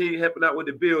third, if he ain't helping out with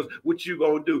the bills, what you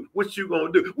gonna do? What you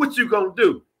gonna do? What you gonna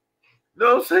do? You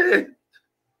know what I'm saying?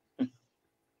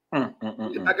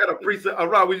 I got a preset.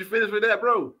 Rob, will you finish with that,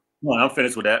 bro? No, I'm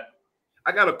finished with that.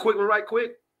 I got a quick one right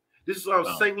quick. This is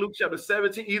St. Luke chapter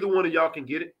 17. Either one of y'all can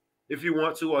get it if you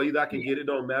want to, or either I can get it,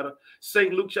 don't matter.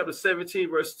 St. Luke chapter 17,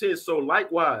 verse 10. So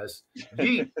likewise,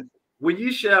 when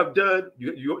ye shall have done,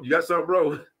 you got something,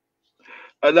 bro?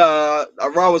 And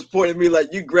Ron was pointing at me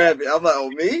like, you grab it. I'm like, oh,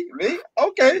 me?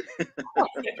 Okay.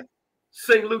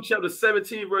 St. Luke chapter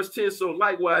 17, verse 10. So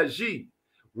likewise,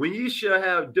 when ye shall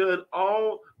have done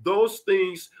all those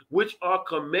things which are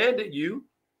commanded you.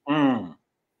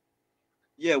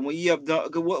 Yeah, when you have done,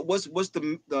 what's the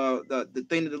thing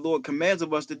that the Lord commands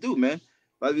of us to do, man?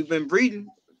 Like we've been reading,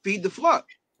 feed the flock.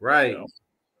 Right.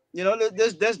 You know,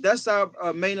 that's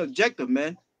our main objective,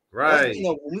 man. Right. That's, you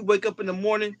know, when we wake up in the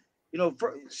morning, you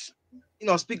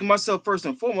know, speaking myself first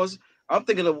and foremost, I'm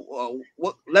thinking of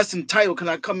what lesson title can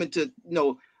I come into, you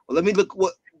know, let me look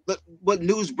what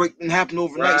news breaking happened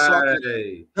overnight so I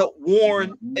can help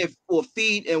warn or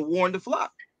feed and warn the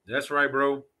flock. That's right,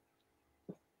 bro.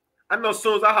 I know as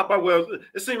soon as I hop out, well,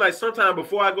 it seems like sometime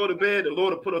before I go to bed, the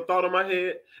Lord will put a thought on my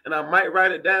head, and I might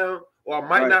write it down, or I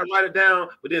might not write it down.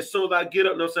 But then as soon as I get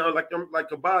up, you know what I'm saying, like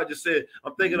Kabbalah just said,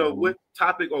 I'm thinking of what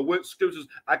topic or what scriptures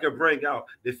I can bring out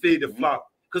to feed the flock.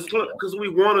 Because we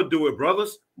want to do it,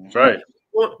 brothers. That's right.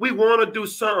 We want to do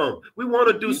something. We want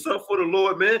to do something for the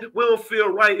Lord, man. We don't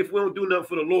feel right if we don't do nothing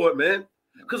for the Lord, man.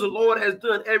 Because the Lord has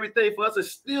done everything for us and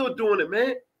still doing it,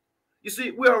 man. You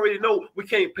see, we already know we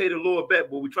can't pay the Lord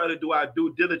back, but we try to do our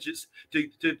due diligence to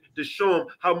show them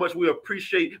how much we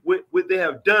appreciate what they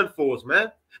have done for us,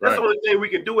 man. That's the only thing we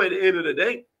can do at the end of the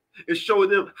day is show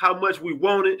them how much we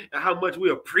want it and how much we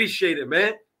appreciate it,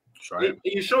 man. That's right. And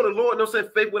you show the Lord, no saying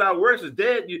faith without works is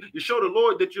dead. You show the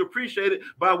Lord that you appreciate it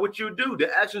by what you do,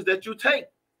 the actions that you take.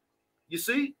 You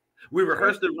see, we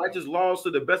rehearse the righteous laws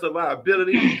to the best of our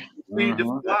ability. Feed the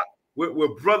flock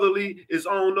where brotherly is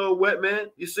on no wet, man.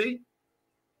 You see?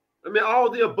 I mean, all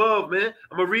the above, man.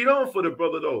 I'm gonna read on for the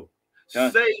brother though.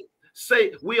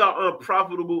 Say we are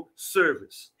unprofitable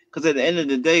servants. Because at the end of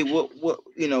the day, what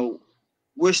you know,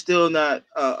 we're still not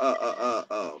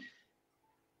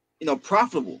you know,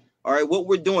 profitable. All right, what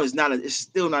we're doing is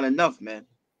still not enough, man,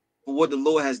 for what the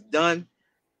Lord has done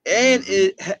and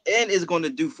is going to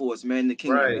do for us, man, in the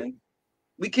kingdom, man.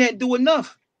 We can't do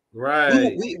enough.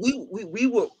 Right. We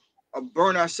will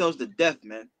burn ourselves to death,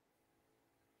 man.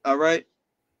 All right.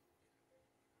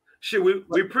 Shit,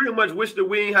 we pretty much wish that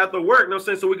we ain't have to work, no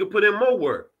sense, so we could put in more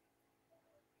work.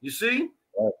 You see?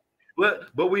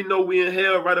 But we know we in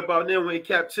hell right about now. We're in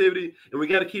captivity, and we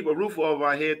got to keep a roof over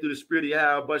our head through the spirit of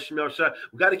Yahweh.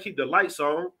 We got to keep the lights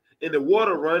on and the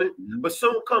water running. But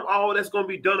soon come all that's going to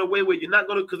be done away with. You're not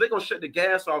going to, because they're going to shut the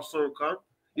gas off soon come.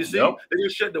 You see? They're going to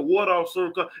shut the water off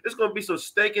soon come. It's going to be some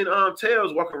stinking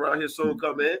tails walking around here soon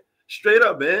come, man. Straight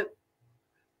up, man.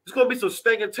 There's going to be some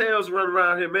stinking tails running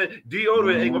around here, man.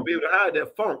 Deodorant ain't going to be able to hide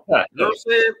that funk. You know what I'm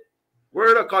saying?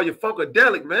 Word up, call you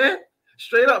funkadelic, man.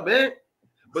 Straight up, man.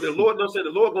 But the Lord,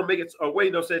 the Lord gonna make it a way,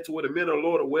 to where the men of the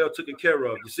Lord are well taken care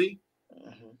of. You see,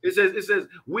 it says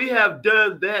we have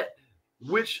done that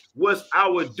which was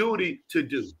our duty to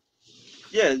do.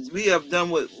 Yeah, we have done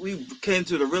what we came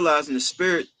to realize in the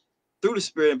spirit, through the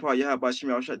spirit and part Yahweh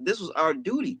Shema. This was our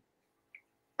duty.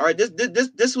 All right,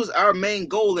 this was our main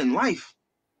goal in life.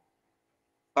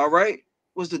 All right,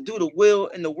 was to do the will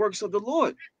and the works of the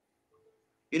Lord.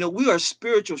 You know, we are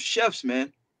spiritual chefs,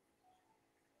 man.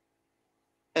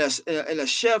 And a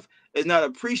chef is not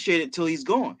appreciated till he's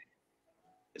gone.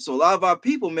 So a lot of our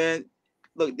people, man,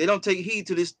 look, they don't take heed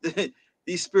to this.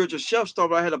 These spiritual chefs,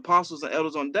 start right here, apostles and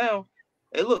elders on down.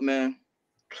 Hey, look, man,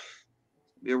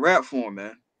 be a rap for him,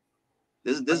 man.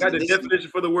 I got the definition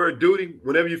for the word duty.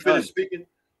 Whenever you finish speaking,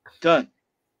 done.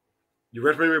 You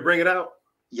ready for me to bring it out?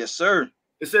 Yes, sir.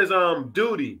 It says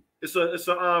duty. It's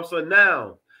a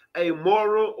noun, a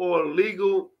moral or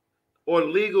legal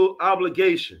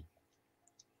obligation.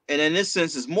 And in this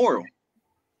sense, it's moral.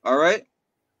 All right?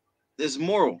 It's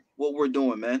moral, what we're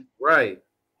doing, man. Right.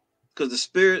 Because the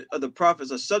spirit of the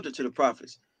prophets are subject to the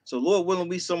prophets. So Lord willing,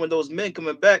 we some of those men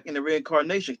coming back in the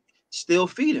reincarnation, still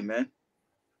feeding, man.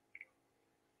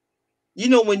 You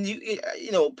know, when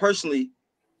personally,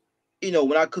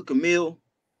 when I cook a meal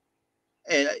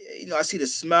and I see the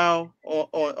smile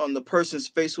on the person's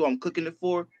face who I'm cooking it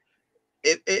for,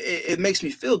 it makes me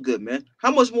feel good, man.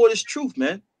 How much more this truth,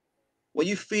 man? When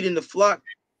you feed in the flock,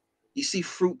 you see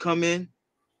fruit come in,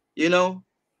 the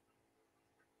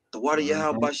water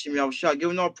Yahweh Bashim Yahushua,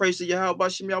 giving all praise to Yahweh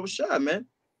Bashim Yahushua, man.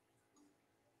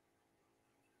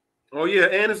 Oh yeah,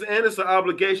 and it's an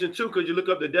obligation too, because you look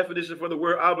up the definition for the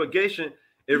word obligation,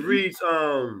 it reads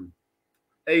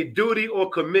a duty or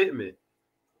commitment.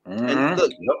 And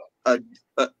look,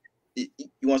 you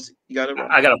got it.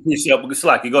 I got a precept.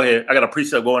 Slacky, go ahead. I got a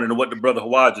precept going into what the brother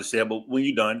Hawaj just said, but when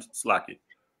you done, Slacky.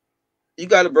 You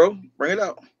got it, bro. Bring it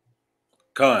out.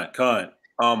 Con.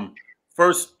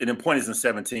 First, and then point is in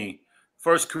 17.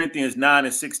 1 Corinthians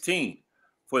 9:16.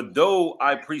 For though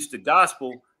I preach the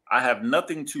gospel, I have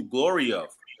nothing to glory of,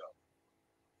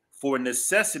 for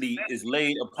necessity is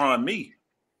laid upon me.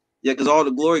 Yeah, because all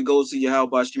the glory goes to Yahweh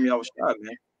Bashim Yahushua,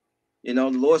 man. The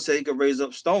Lord said he could raise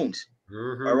up stones.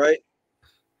 All right.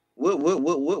 We're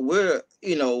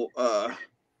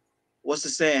what's the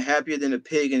saying? Happier than a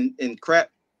pig in crap.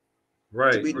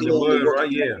 Right. To be doing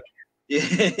right. Yeah.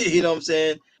 Yeah. You know what I'm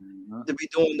saying? To be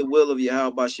doing the will of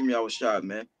Yahweh Bashim Yahushua,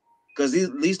 man. Because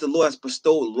at least the Lord has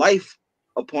bestowed life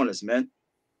upon us, man.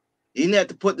 He didn't have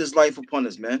to put this life upon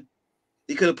us, man.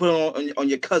 He could have put it on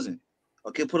your cousin.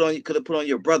 Okay, could have put on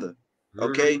your brother.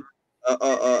 Okay.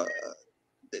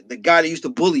 The guy that used to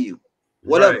bully you.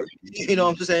 Whatever. Right. You know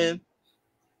what I'm saying?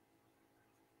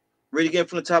 Read again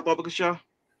from the top, Abba Kashah.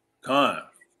 Con.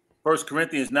 1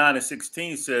 Corinthians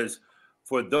 9:16 says,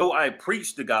 for though I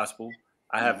preach the gospel,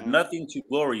 I have nothing to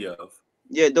glory of.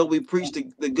 Yeah, though we preach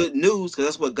the good news, because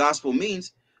that's what gospel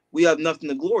means, we have nothing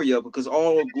to glory of, because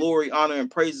all glory, honor,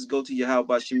 and praises go to Yahweh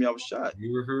Bashim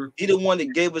Yahushua. He the one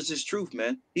that gave us this truth,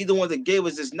 man. He the one that gave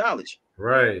us this knowledge.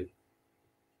 Right.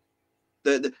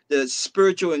 The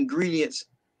spiritual ingredients,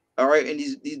 all right, and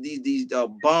these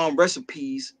bomb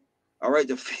recipes, all right,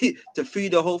 to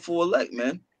feed the hopeful elect,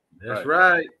 man. That's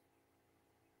right.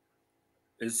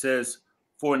 It says,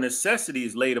 for necessity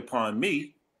is laid upon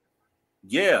me.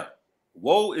 Yeah,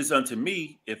 woe is unto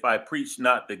me if I preach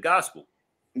not the gospel.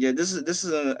 Yeah, this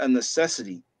is a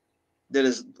necessity that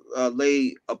is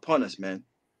laid upon us, man.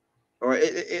 All right,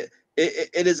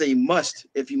 it is a must,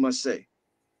 if you must say.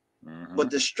 But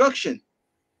the scripture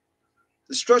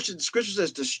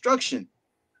says destruction,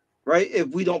 right? If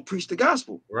we don't preach the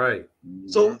gospel, right?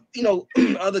 So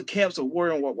other camps are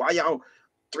worrying, well, why y'all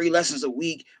 3 lessons a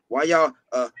week? Why y'all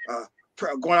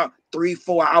going out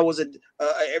 3-4 hours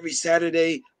every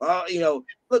Saturday?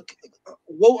 Look,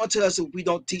 woe unto us if we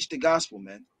don't teach the gospel,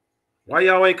 man. Why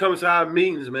y'all ain't coming to our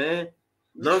meetings, man?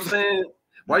 You know what I'm saying?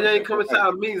 Why y'all ain't coming to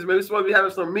our meetings, man? We're supposed to be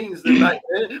having some meetings tonight,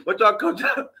 man. But y'all come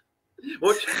to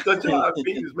our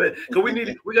meetings, man? Because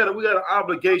we got an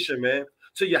obligation, man,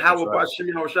 to Yahweh Bashim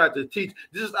Yahushua to teach.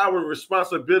 This is our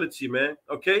responsibility, man.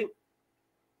 Okay?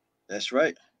 That's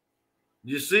right.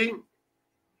 You see?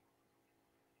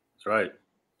 That's right.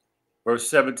 Verse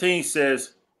 17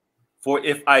 says, for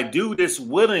if I do this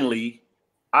willingly,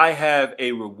 I have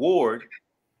a reward.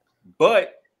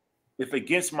 But if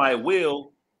against my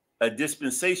will, a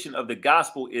dispensation of the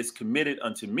gospel is committed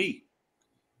unto me.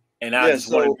 And I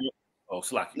just want to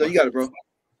Slacky. No, you got it, bro.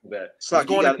 Slacky,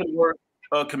 going into the word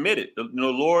committed. The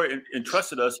Lord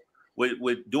entrusted us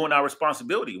with doing our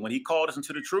responsibility when he called us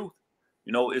into the truth.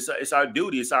 It's our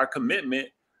duty, it's our commitment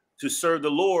to serve the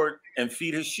Lord and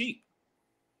feed his sheep.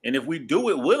 And if we do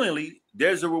it willingly,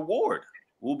 there's a reward.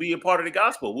 We'll be a part of the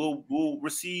gospel. We'll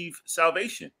receive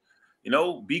salvation.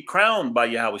 Be crowned by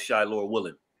Yahweh Shai, Lord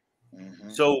willing.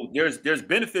 So there's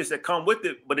benefits that come with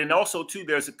it, but then also too,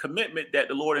 there's a commitment that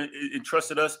the Lord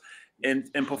entrusted us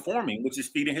in performing, which is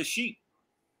feeding his sheep.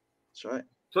 That's right.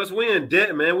 Plus, we in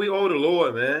debt, man. We owe the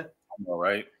Lord, man. All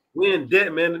right. We in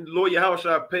debt, man. The Lord Yahweh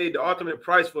Shai paid the ultimate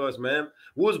price for us, man.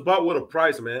 We was bought with a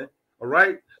price, man. All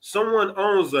right. Someone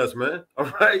owns us, man.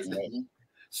 All right.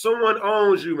 Someone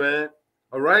owns you, man.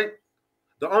 All right.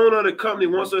 The owner of the company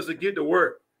wants us to get to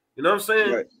work. You know what I'm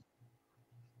saying? Right.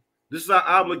 This is our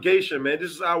obligation, man.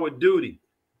 This is our duty.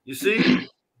 You see?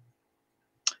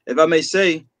 If I may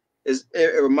say,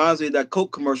 it reminds me of that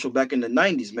Coke commercial back in the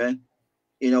 90s, man.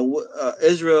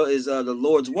 Israel is the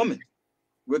Lord's woman.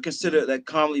 We're considered that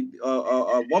commonly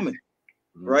a woman,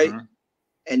 right?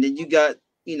 And then you got,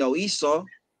 Esau,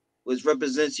 which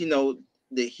represents,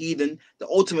 the heathen, the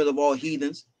ultimate of all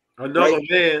heathens.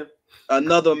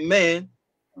 Another man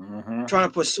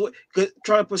trying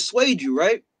to persuade you,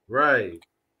 right? Right.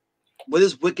 With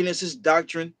his wickedness, his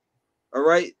doctrine, all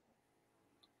right.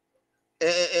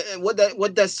 And what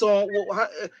that song?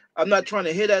 I'm not trying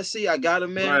to hear that. See, I got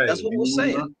him, man. Right. That's what we're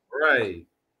saying. Right.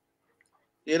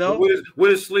 You know,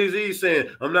 what is Sleazy saying?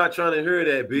 I'm not trying to hear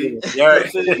that, B. Yeah.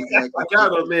 I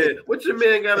got him, man. What your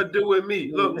man got to do with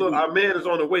me? Look, our man is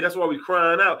on the way. That's why we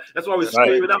crying out. That's why we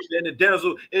screaming out, man. The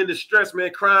damsel in distress,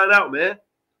 man, crying out, man.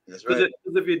 That's right.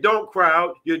 Because if you don't cry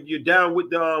out, you're down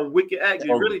with the wicked act.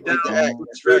 You're really down with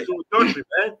spiritual adultery,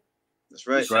 man. That's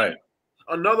right. That's right.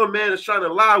 Another man is trying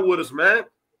to lie with us, man.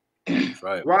 That's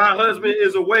right. While our husband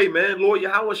is away, man. Lord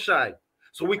Yahweh Shai.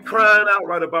 So we crying out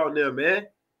right about now, man.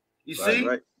 You see?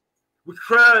 Right. We're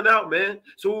crying out, man,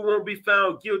 so we won't be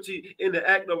found guilty in the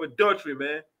act of adultery,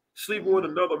 man. Sleeping with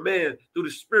another man through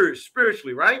the spirit,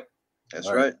 spiritually, right? That's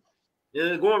right.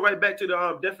 And going right back to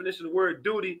the definition of the word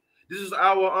duty, this is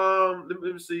our let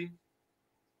me see.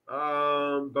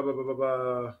 Our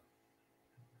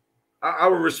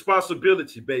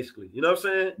responsibility, basically. You know what I'm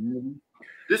saying? Mm-hmm.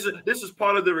 This is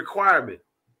part of the requirement.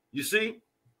 You see?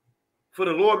 For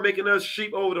the Lord making us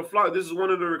sheep over the flock, this is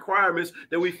one of the requirements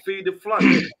that we feed the flock.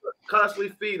 Constantly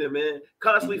feeding, man.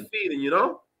 Constantly feeding, you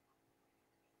know?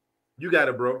 You got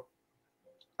it, bro.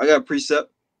 I got a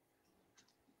precept.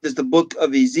 This is the book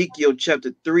of Ezekiel,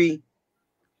 chapter 3.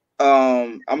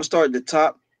 I'm going to start at the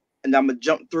top, and I'm going to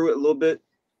jump through it a little bit.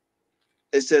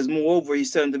 It says, moreover, he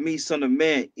said unto me, son of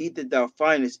man, eat that thou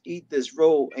findest, eat this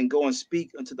roll, and go and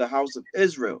speak unto the house of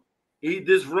Israel. Eat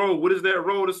this roll. What is that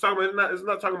roll? It's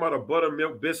not talking about a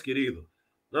buttermilk biscuit either. You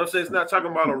know what I'm saying? It's not talking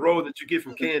about a roll that you get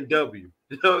from KNW.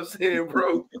 You know what I'm saying,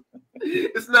 bro?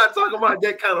 It's not talking about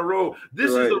that kind of roll. This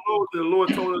is the roll that the Lord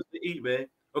told us to eat, man.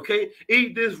 Okay?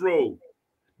 Eat this roll.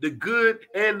 The good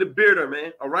and the bitter,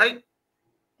 man. All right?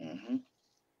 Mm-hmm.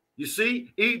 You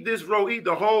see? Eat this roll. Eat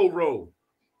the whole roll.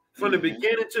 From the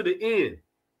beginning to the end.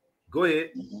 Go ahead.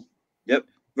 Yep.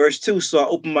 Verse 2, so I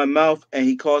opened my mouth, and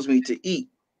he caused me to eat.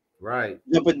 Right.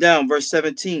 Jumping down, verse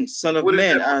 17. Son of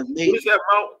man, I have made. What is that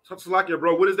mouth? Like it,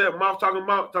 bro. What is that mouth talking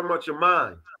about? Talking about your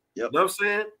mind. Yep. You know what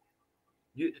I'm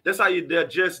saying? That's how you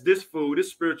digest this food, this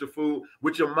spiritual food,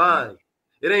 with your mind.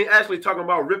 It ain't actually talking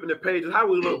about ripping the pages. How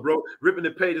we look, bro? Ripping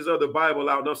the pages of the Bible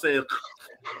out. You know what I'm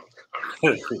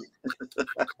saying?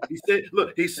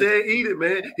 He said, eat it,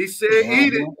 man. He said,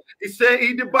 eat it. He said,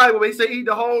 eat the Bible, man. He said, eat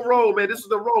the whole roll, man. This is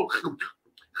the roll.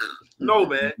 No,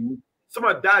 man.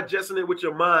 Somebody digesting it with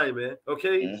your mind, man.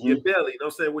 Okay? Your belly, you know what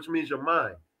I'm saying? Which means your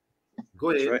mind. Go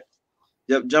ahead. Right.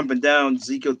 Yep, jumping down,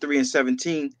 Ezekiel 3 and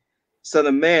 17. Son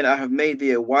of man, I have made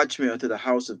thee a watchman unto the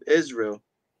house of Israel.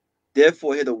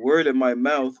 Therefore, hear the word of my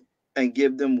mouth and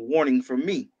give them warning from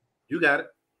me. You got it.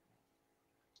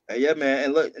 Yeah, man.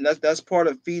 And look, and that's part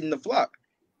of feeding the flock.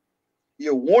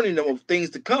 You're warning them of things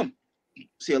to come.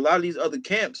 See, a lot of these other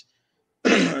camps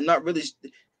are not really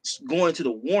going to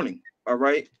the warning, all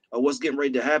right, of what's getting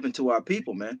ready to happen to our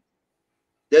people, man.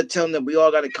 They're telling them we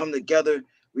all got to come together.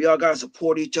 We all got to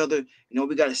support each other. You know,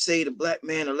 we got to save the black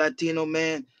man, the Latino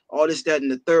man, all this, that,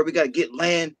 and the third. We got to get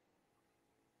land.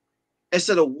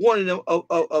 Instead of warning them of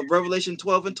Revelation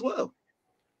 12 and 12,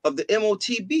 of the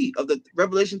MOTB, of the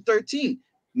Revelation 13,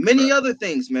 many other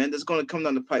things, man, that's going to come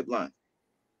down the pipeline.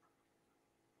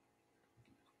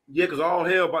 Yeah, because all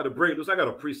hell about to break loose. I got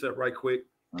a precept right quick.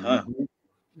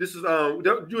 This is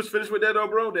you was finished with that though,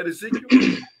 bro? That is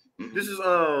Ezekiel. This is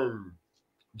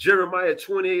Jeremiah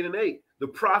 28 and 8. The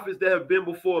prophets that have been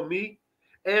before me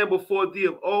and before thee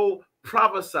of old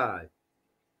prophesied.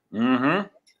 The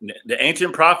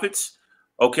ancient prophets,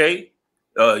 okay.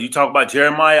 You talk about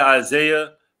Jeremiah,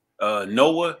 Isaiah,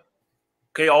 Noah,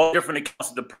 okay, all different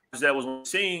accounts of the prophets that was on the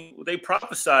scene. They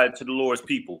prophesied to the Lord's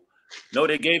people. No,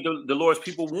 they gave the Lord's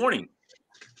people warning.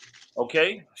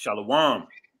 Okay, Shalom.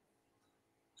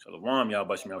 Shalom,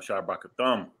 Yahbashim Al-Shai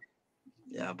Barakathum.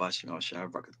 Yahbashim Al-Shai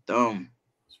Barakathum.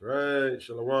 That's right.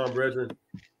 Shalom, brethren.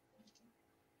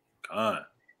 God.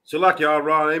 Shalak, y'all,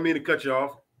 Rod. I ain't mean to cut you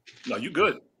off. No, you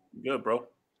good. You good, bro.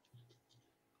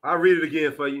 I'll read it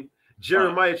again for you.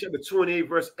 Jeremiah chapter 28,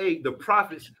 verse 8. The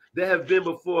prophets that have been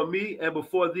before me and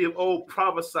before thee of old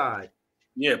prophesied.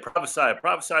 Yeah, prophesy.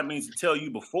 Prophesy means to tell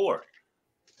you before.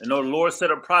 And the Lord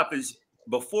set up prophets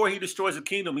before he destroys the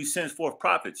kingdom. He sends forth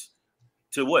prophets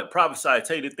to what? Prophesy,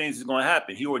 tell you the things that's going to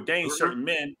happen. He ordained certain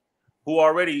men who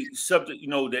already subject, you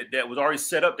know, that was already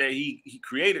set up, that he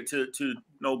created to you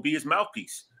know, be his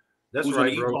mouthpiece. That's who's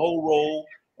right, bro. Eat the whole role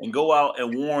and go out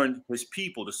and warn his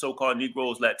people, the so-called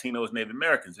Negroes, Latinos, Native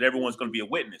Americans, and everyone's going to be a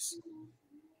witness.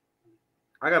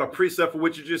 I got a precept for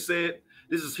what you just said.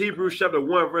 This is Hebrews chapter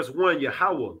 1, verse 1.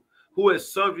 Yahweh, who at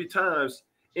sundry times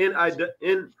in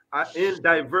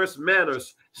diverse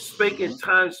manners spake in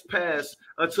times past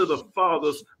unto the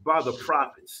fathers by the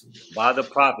prophets. By the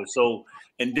prophets. So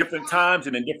in different times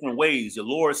and in different ways, the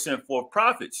Lord sent forth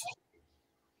prophets.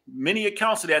 many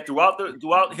accounts of that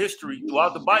throughout history,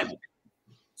 throughout the Bible.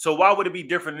 So why would it be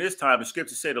different this time? The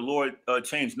scripture said the Lord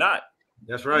changed not.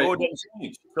 That's right. The Lord doesn't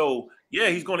change. So yeah,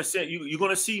 he's going to send you. You're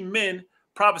going to see men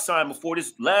prophesying before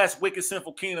this last wicked,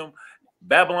 sinful kingdom,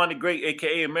 Babylon the Great,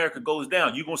 aka America, goes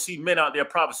down. You're going to see men out there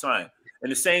prophesying in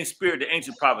the same spirit the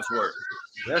ancient prophets were.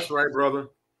 That's right, brother.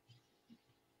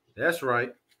 That's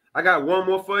right. I got one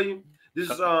more for you. This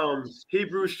is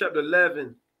Hebrews chapter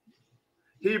 11.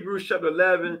 Hebrews chapter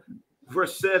 11,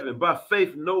 verse 7. By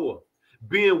faith, Noah,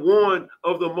 being warned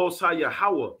of the Most High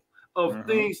Yahweh, of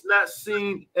things not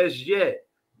seen as yet,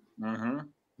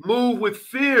 move with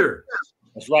fear.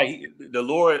 That's right. The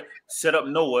Lord set up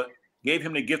Noah, gave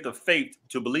him the gift of faith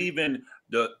to believe in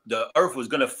the earth was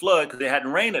going to flood because it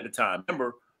hadn't rained at the time.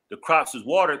 Remember, the crops was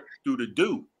watered through the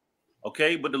dew.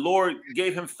 Okay, but the Lord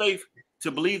gave him faith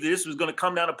to believe that this was going to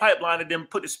come down the pipeline, and then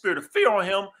put the spirit of fear on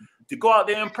him to go out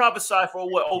there and prophesy for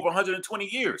what, over 120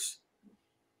 years.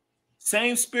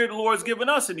 Same spirit the Lord's given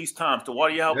us in these times to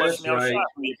water Yahweh, right,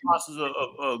 from the apostles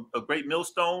of a great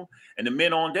millstone and the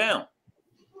men on down.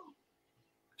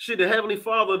 Shit, the Heavenly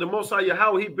Father, the Most High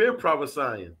Yahweh, he been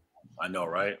prophesying. I know,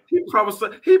 right? He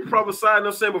prophesied,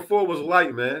 I'm saying, before it was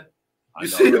light, man. You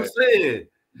see what I'm saying?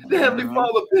 The Heavenly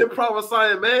Father been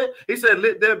prophesying, man. He said,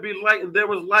 let there be light, and there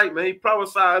was light, man. He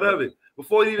prophesied of it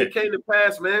before it even came to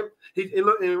pass, man.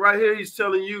 And right here, he's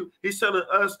telling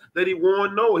us that he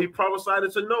warned Noah. He prophesied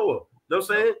it to Noah. You know what I'm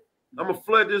saying? I'm going to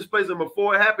flood this place. And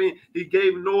before it happened, he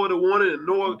gave Noah the warning, and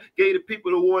Noah gave the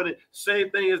people the warning. Same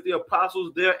thing as the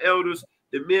apostles, their elders,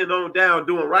 the men on down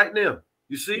doing right now.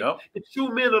 You see, the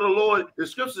true men of the Lord, the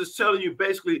scriptures is telling you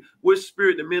basically which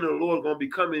spirit the men of the Lord are going to be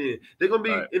coming in. They're going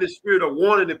to be in the spirit of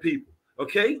warning the people.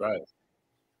 Okay? Right.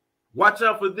 Watch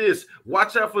out for this.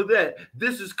 Watch out for that.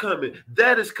 This is coming.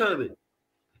 That is coming.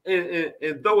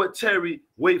 And though it tarry,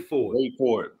 wait for it. Wait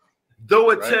for it. Though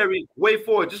it tarry, wait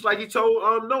for it. Just like he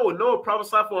told Noah. Noah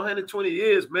prophesied for 120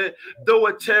 years, man. Though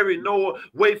it tarry, Noah,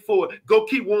 wait for it. Go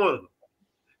keep warning them.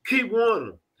 Keep warning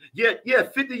them. Yeah,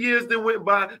 50 years then went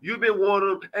by. You've been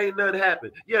warning them. Ain't nothing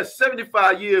happened. Yeah,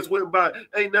 75 years went by.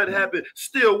 Ain't nothing happened.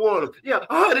 Still warning them. Yeah,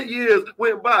 100 years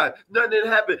went by. Nothing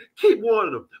didn't happen. Keep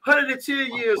warning them.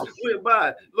 110 years went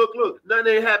by. Look, nothing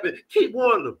ain't happened. Keep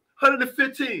warning them.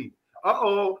 115.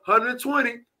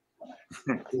 120.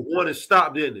 The warning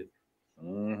stopped, didn't it?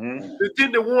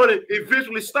 Then the warning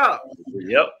eventually stopped.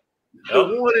 Yep. The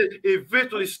warning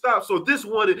eventually stopped. So this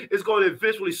warning is going to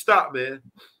eventually stop, man.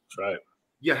 That's right.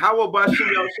 Yahweh Bashim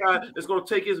Yahushai is going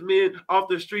to take his men off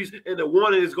the streets, and the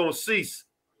warning is going to cease.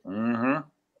 You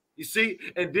see?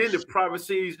 And then the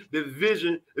prophecies, the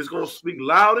vision is going to speak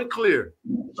loud and clear.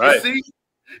 Right. You see?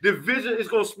 The vision is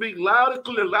going to speak loud and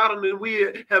clear, louder than we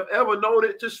have ever known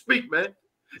it to speak, man.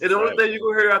 And the only thing you're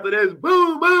going to hear after that is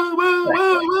boom, boom, boom,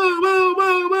 boom, boom, boom,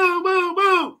 boom, boom, boom,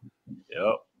 boom.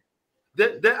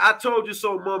 Yep. That I told you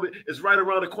so moment is right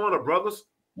around the corner, brothers.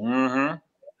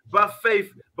 By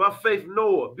faith,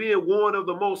 Noah, being warned of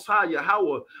the Most High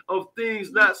Yahweh, of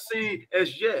things not seen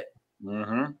as yet.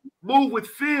 Move with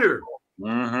fear.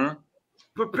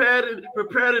 Prepared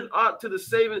an ark to the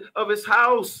saving of his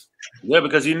house. Yeah,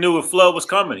 because he knew a flood was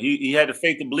coming. He had the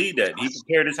faith to believe that. He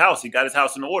prepared his house. He got his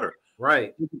house in order.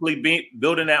 Right. Typically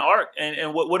building that ark.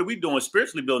 And what are we doing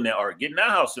spiritually building that ark? Getting our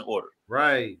house in order.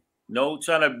 Right. No,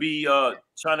 trying to be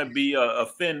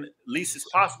offend least as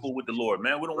possible with the Lord,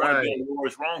 man. We don't want to be on the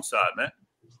Lord's wrong side, man.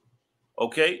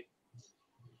 Okay.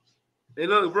 And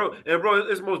look, bro,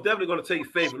 it's most definitely going to take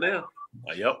faith now.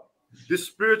 Yep. This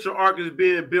spiritual ark is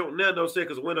being built now, don't say,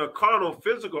 because when a carnal,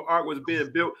 physical ark was being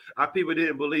built, our people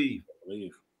didn't believe.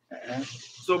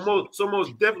 So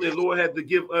most definitely, the Lord had to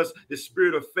give us the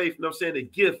spirit of faith. You know what I'm saying? The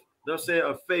gift, you know what I'm saying,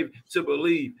 of faith to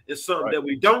believe in something that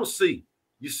we don't see.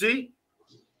 You see?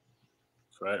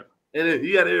 Right. And then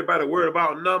you got everybody worried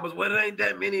about numbers. Well, there ain't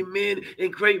that many men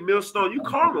in Great Millstone. You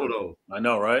carnal, though. I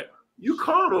know, right? You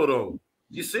carnal, though.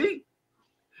 You see?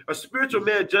 A spiritual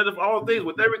man judging for all things.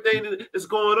 With everything that's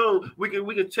going on, we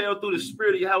can tell through the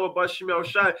spirit of Yahweh Bashim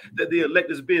Yahushai that the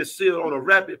elect is being sealed on a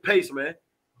rapid pace, man.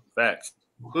 Facts.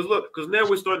 Because now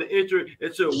we're starting to enter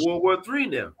into World War III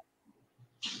now.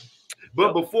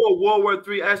 But before World War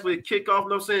III actually kick off, you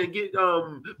know what I'm saying, get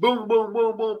boom, boom,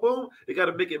 boom, boom, boom, they got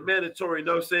to make it mandatory, you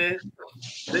know what I'm saying?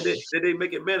 They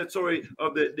make it mandatory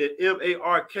of the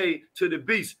M-A-R-K to the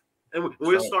beast. And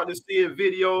we're starting to see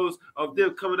videos of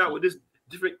them coming out with this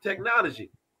different technology.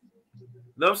 You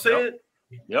know what I'm saying?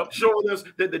 Yep. Showing us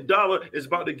that the dollar is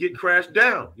about to get crashed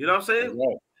down. You know what I'm saying?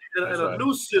 Right. And a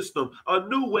new system, a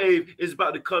new wave is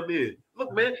about to come in.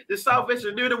 Look, man, the salvation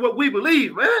is nearer than what we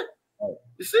believe, man.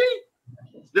 You see?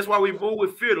 That's why we move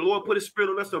with fear. The Lord put his spirit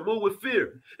on us to move with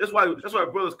fear. That's why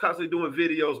brothers constantly doing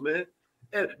videos, man.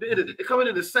 And they're coming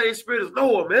in the same spirit as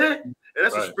Noah, man. And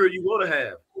that's the spirit you want to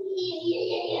have.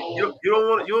 You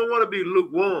don't want to be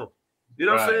lukewarm. You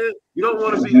know what I'm saying? You don't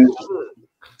want to be lukewarm.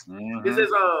 It says,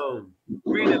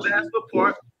 read the last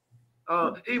part.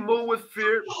 He moved with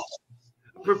fear,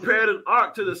 prepared an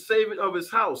ark to the saving of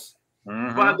his house,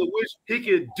 by the which he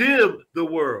condemned the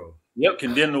world. Yep,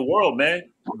 condemn the world, man.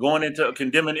 Going into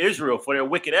condemning Israel for their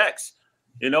wicked acts,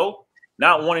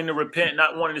 not wanting to repent,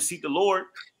 not wanting to seek the Lord.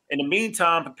 In the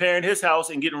meantime, preparing his house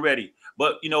and getting ready.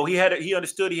 But he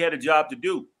understood he had a job to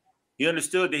do. He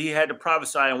understood that he had to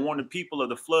prophesy and warn the people of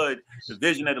the flood, the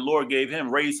vision that the Lord gave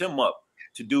him, raise him up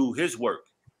to do his work.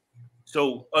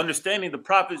 So understanding the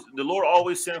prophets, the Lord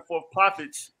always sent forth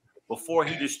prophets before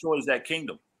he destroys that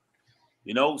kingdom.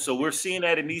 So we're seeing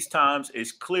that in these times.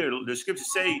 It's clear. The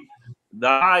scriptures say, the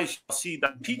eyes shall see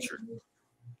the teacher.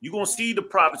 You're going to see the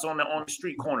prophets on the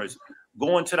street corners,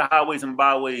 going to the highways and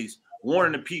byways,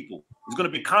 warning the people. There's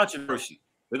going to be controversy.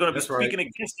 They're going to be speaking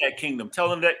against that kingdom,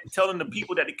 telling the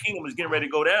people that the kingdom is getting ready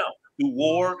to go down through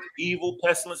war, evil,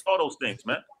 pestilence, all those things,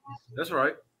 man. That's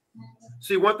right.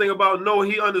 See, one thing about Noah,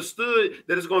 he understood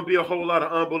that it's going to be a whole lot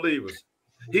of unbelievers.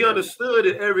 He understood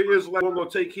that every Israelite was going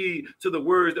to take heed to the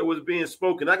words that was being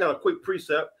spoken. I got a quick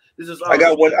precept. This is I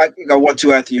got one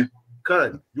too after you.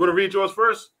 Cut. You want to read yours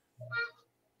first?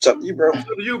 It's up to you, bro. It's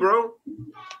up to you, bro.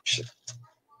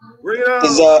 Bring it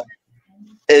out.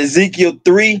 Is Ezekiel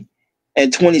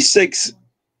 3:26,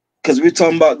 because we're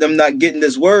talking about them not getting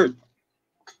this word.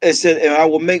 It said, and I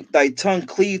will make thy tongue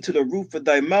cleave to the roof of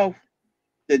thy mouth,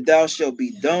 that thou shalt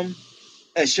be dumb,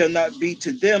 and shall not be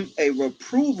to them a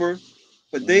reprover,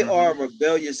 for they are a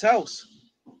rebellious house.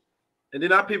 And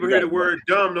then our people hear the word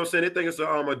dumb, no saying they think it's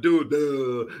a dude,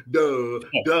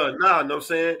 duh. Nah, no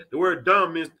saying the word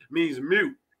dumb means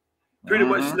mute. Pretty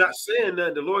much he's not saying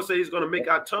that. The Lord says he's going to make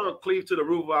our tongue cleave to the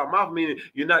roof of our mouth, meaning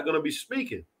you're not going to be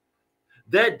speaking.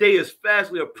 That day is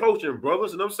fastly approaching,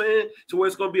 brothers. You know what I'm saying? To where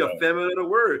it's going to be a famine of the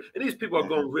word. And these people are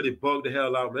going to really bug the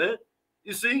hell out, man.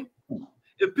 You see?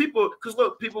 If people, because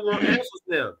look, people want answers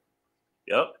now.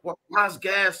 Yep. Why is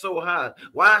gas so high?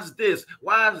 Why is this?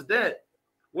 Why is that?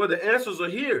 Well, the answers are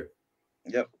here.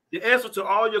 Yep. The answer to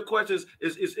all your questions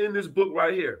is in this book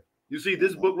right here. You see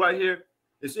this book right here?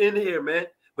 It's in here, man.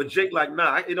 But Jake, like,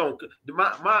 nah, it don't.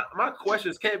 My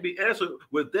questions can't be answered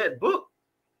with that book.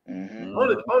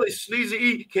 Only Sleazy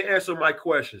E can answer my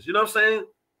questions. You know what I'm saying?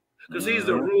 Because he's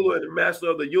the ruler and the master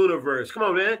of the universe. Come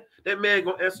on, man. That man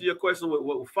gonna answer your question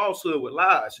with falsehood, with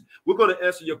lies. We're gonna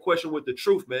answer your question with the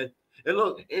truth, man. And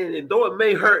look, and though it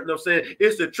may hurt, you know what I'm saying,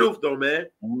 it's the truth, though, man.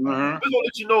 We're gonna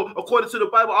let you know, according to the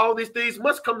Bible, all these things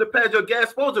must come to pass. Your gas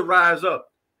supposed to rise up.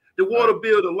 The water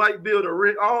bill, the light bill, the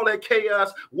rent, all that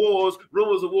chaos, wars,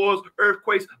 rumors of wars,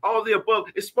 earthquakes, all the above,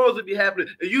 it's supposed to be happening.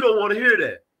 And you don't want to hear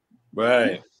that.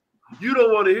 Right. You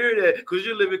don't want to hear that because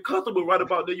you're living comfortable right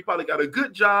about there. You probably got a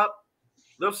good job. You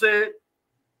know what I'm saying?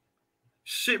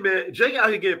 Shit, man. Jake out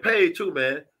here getting paid too,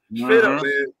 man. Straight up,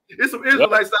 man. There's some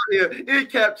Israelites out here in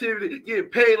captivity getting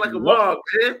paid like a mug,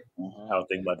 man. I don't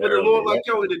think about that. But the Lord, like,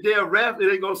 yo, in the day of wrath,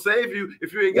 it ain't going to save you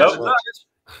if you ain't got the knowledge.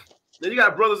 Then you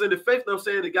got brothers in the faith, you know what I'm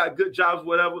saying, they got good jobs,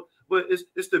 whatever, but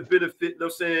it's the benefit, you know what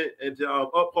I'm saying, and to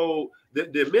uphold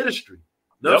the ministry. You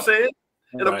know what I'm saying?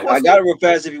 And of course, I got it real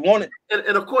fast if you want it.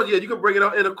 And of course, yeah, you can bring it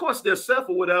out. And of course, they're self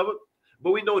or whatever.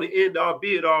 But we know the end all be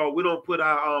it all. We don't put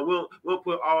our we don't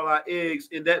put all our eggs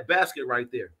in that basket right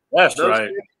there. That's right.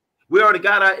 We already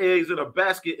got our eggs in a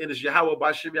basket, and it's Yahweh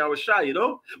by Shem Yahweh Shai, you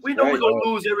know? We know we're going to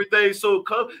lose everything. So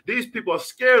these people are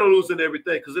scared of losing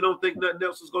everything because they don't think nothing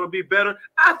else is going to be better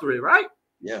after it, right?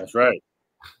 Yeah, that's right.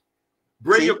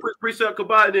 Bring your quick precept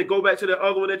combined and then go back to the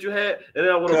other one that you had, and then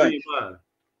I want to read mine.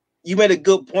 You made a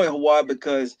good point, Hawaii,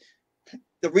 because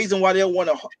the reason why they don't want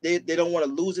to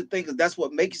lose the thing because that's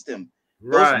what makes them.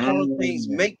 Those kind of things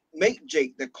make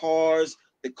Jake, the cars,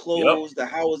 the clothes, the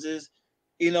houses,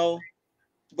 you know.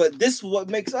 But this is what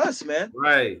makes us, man.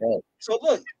 Right. So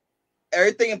look,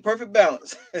 everything in perfect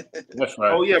balance. That's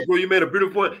right. Oh yeah, bro, you made a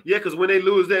beautiful point. Yeah, because when they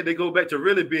lose that, they go back to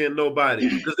really being nobody.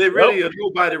 Because they really are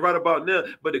nobody right about now.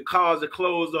 But the cars, the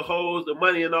clothes, the hoes, the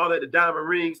money, and all that, the diamond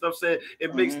rings, you know what I'm saying,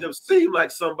 it makes them seem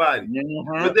like somebody.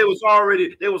 But there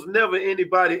was never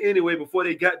anybody anyway before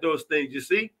they got those things. You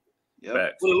see? Yeah.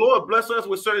 When the Lord bless us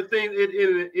with certain things,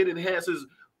 it enhances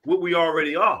what we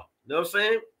already are. You know what I'm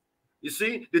saying? You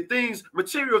see, the things,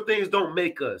 material things don't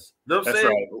make us. You know what I'm saying?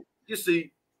 Right. You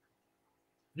see,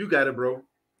 you got it, bro.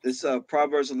 It's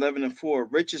Proverbs 11:4.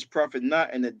 Riches profit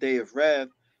not in the day of wrath,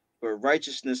 but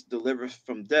righteousness delivers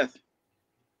from death.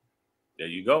 There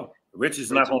you go. Riches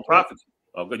is not going to profit.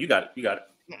 Oh, good. You got it. You got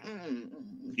it.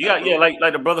 You got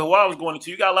like the brother who I was going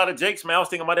to. You got a lot of Jakes, man. I was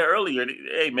thinking about that earlier.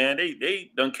 Hey, man,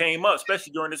 they done came up,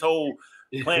 especially during this whole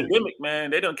pandemic,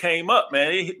 man. They done came up,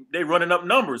 man. They running up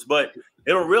numbers, but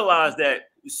they don't realize that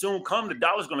soon come the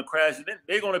dollar's going to crash, and then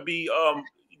they're going to be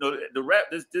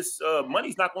this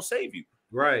money's not going to save you.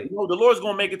 Right. You know, the Lord's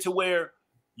going to make it to where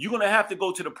you're going to have to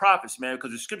go to the prophets, man,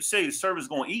 because the scripture say the servant's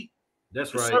going to eat.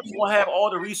 That's the right. servant's going to have all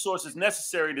the resources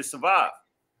necessary to survive.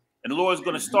 And the Lord's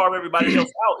going to starve everybody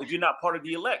else out if you're not part of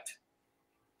the elect.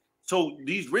 So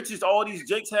these riches, all these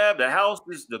Jakes have, the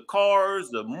houses, the cars,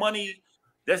 the money,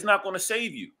 that's not going to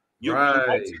save you.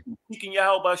 You're seeking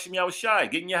Yahweh Shem Yahweh Shai,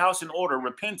 getting your house in order,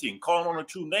 repenting, calling on the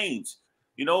true names,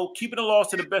 you know, keeping the laws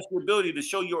to the best of your ability to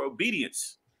show your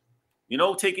obedience, you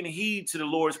know, taking heed to the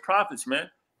Lord's prophets, man,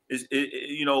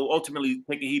 you know, ultimately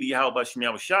taking heed to Yahweh Shem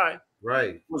Yahweh Shai.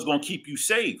 Right. What's going to keep you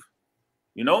safe,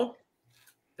 you know?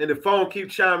 And the phone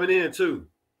keeps chiming in too.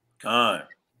 God.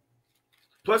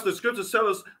 Plus, the scriptures tell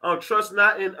us, trust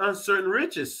not in uncertain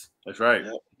riches. That's right.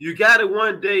 You got it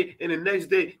one day, and the next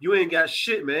day you ain't got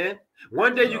shit, man.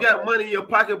 One day you got money in your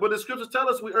pocket, but the scriptures tell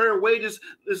us we earn wages.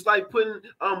 It's like putting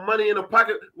money in a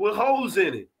pocket with holes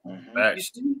in it. You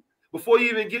see? Before you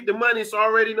even get the money, it's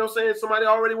already, you know what I'm saying? Somebody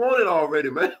already want it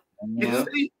already, man. You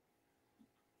see?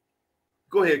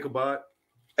 Go ahead, Kabad.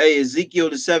 Hey, Ezekiel,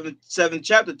 the seventh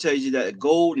chapter tells you that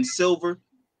gold and silver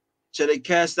shall they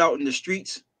cast out in the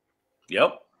streets.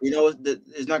 Yep. You know,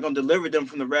 it's not going to deliver them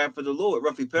from the wrath of the Lord,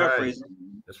 roughly paraphrasing.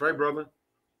 Right. That's right, brother.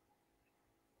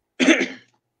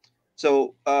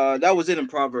 So that was it in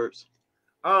Proverbs.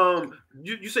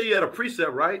 You say you had a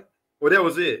precept, right? Or that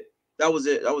was it? That was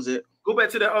it. That was it. Go back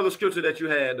to that other scripture that you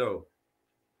had, though.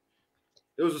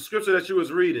 It was a scripture that you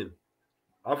was reading.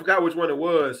 I forgot which one it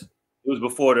was. It was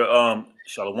before the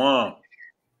Shalom.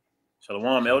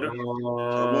 Shalom, elder. He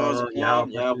was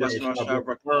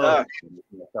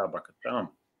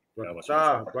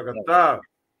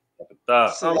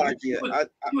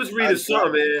reading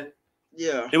something, man.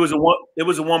 Yeah. It was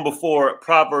a one before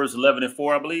Proverbs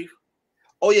 11:4, I believe.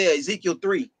 Oh yeah, Ezekiel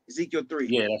 3. Ezekiel 3.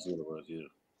 Yeah, that's what it was. Yeah.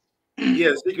 Yeah,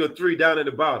 Ezekiel 3 down at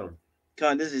the bottom.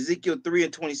 This is Ezekiel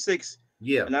 3:26.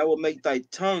 Yeah. And I will make thy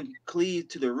tongue cleave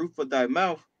to the roof of thy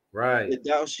mouth. Right. That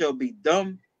thou shalt be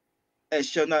dumb, and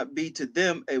shall not be to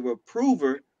them a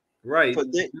reprover. Right.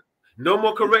 No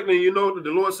more correcting. You know, the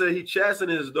Lord said he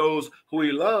chastens those who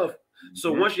he loves.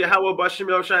 So once Yahweh Bashem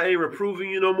Yahushua ain't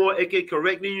reproving you no more, aka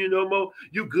correcting you no more,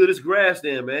 you good as grass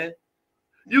then, man.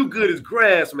 You good as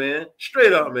grass, man.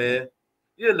 Straight up, man.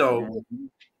 You know.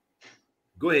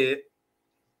 Go ahead.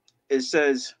 It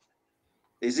says,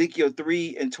 Ezekiel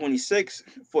 3:26,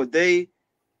 for they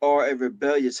are a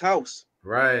rebellious house.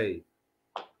 Right.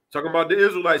 Talking about the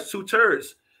Israelites,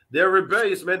 2/3. They're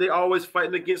rebellious, man. They always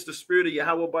fighting against the spirit of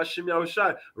Yahweh Bashem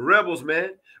Yahushua. Rebels,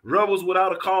 man. Rebels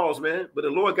without a cause, man. But the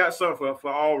Lord got something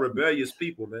for all rebellious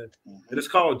people, man. And it's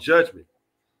called judgment.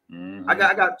 I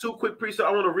got two quick precepts.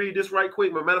 I want to read this right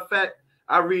quick. Matter of fact,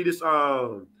 I read this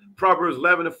Proverbs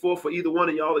 11:4 for either one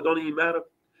of y'all. It don't even matter.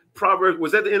 Proverbs,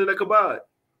 was that the end of the Kabad?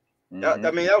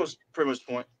 I mean, that was pretty much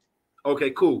the point.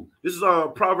 Okay, cool. This is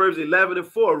Proverbs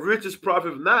 11:4. Riches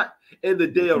profit not in the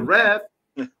day of wrath.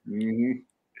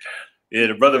 Yeah,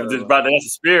 the brother just brought that's the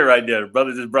spirit right there. The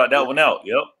brother just brought that one out.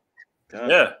 Yep.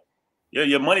 Yeah.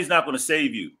 Your money's not going to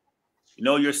save you. You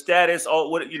know, your status,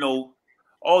 all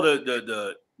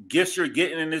the gifts you're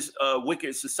getting in this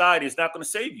wicked society is not going to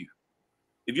save you.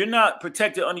 If you're not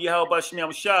protected under Yahweh Shem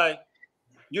Yahweh Shai,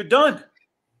 you're done.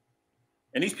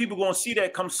 And these people are going to see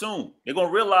that come soon. They're going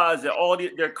to realize that all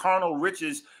their carnal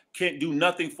riches can't do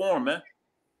nothing for them, man.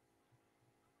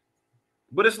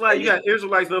 But it's like you got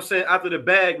Israelites, you know what I'm saying, after the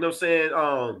bag, you know what I'm saying,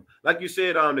 like you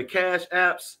said, the cash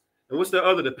apps, and what's the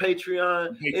other, the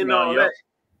Patreon and all that.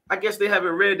 I guess they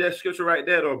haven't read that scripture right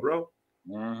there, though, bro.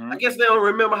 I guess they don't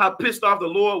remember how pissed off the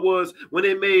Lord was when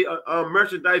they made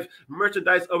merchandise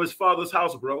of his father's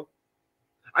house, bro.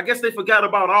 I guess they forgot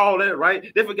about all that, right?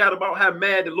 They forgot about how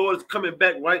mad the Lord is coming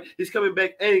back, right? He's coming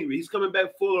back angry. He's coming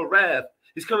back full of wrath.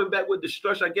 He's coming back with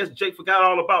destruction. I guess Jake forgot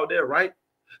all about that, right?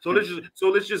 So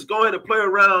let's just go ahead and play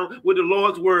around with the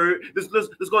Lord's word.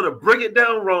 Let's go to break it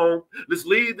down wrong. Let's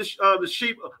lead the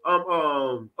sheep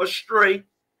astray.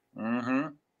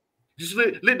 Just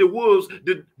let the wolves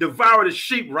devour the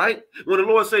sheep, right? When the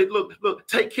Lord says, look,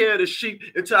 take care of the sheep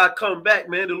until I come back,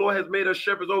 man. The Lord has made us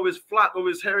shepherds over his flock, over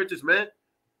his heritage, man.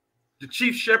 The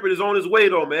chief shepherd is on his way,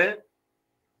 though, man.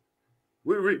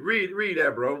 We read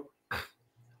that, bro.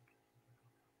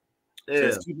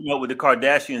 Yeah. Keeping up with the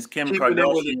Kardashians, Keeping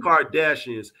up with the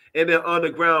Kardashians and their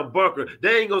underground bunker.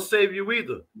 They ain't gonna save you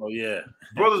either. Oh yeah,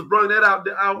 brothers brought that out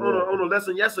on a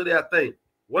lesson yesterday, I think.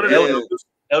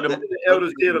 The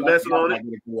elders did a lesson on it.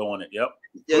 On it. Yep.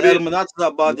 Yeah, the Illuminati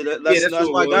about it. That's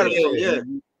why I got it from. Yeah.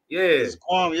 Yeah. It's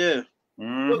calm. Yeah.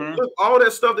 Look, all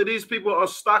that stuff that these people are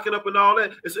stocking up and all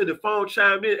that, it's in the phone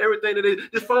chiming in, everything that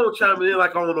this phone chiming in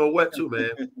like I don't know what to,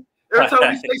 man. Every time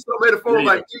we say something at the phone,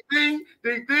 like ding,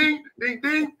 ding, ding, ding,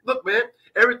 ding. Look, man,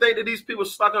 everything that these people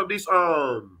stocking up, these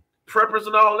preppers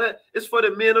and all that, it's for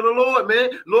the men of the Lord, man.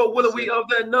 Lord willing, we of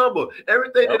that number.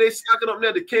 Everything that they stocking up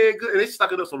there, the canned good, and they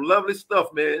stocking up some lovely stuff,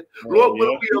 man. Lord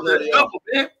willing, we of that number,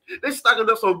 man. They stocking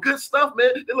up some good stuff,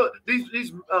 man. And look,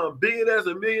 these billionaires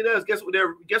and millionaires, guess what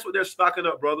they're stocking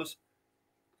up, brothers?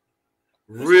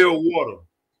 Real water.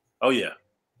 Oh yeah.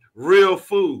 Real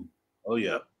food. Oh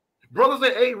yeah. Brothers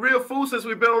that ate real food since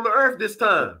we've been on the earth this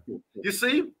time. You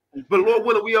see? But Lord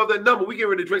willing, we of that number. We get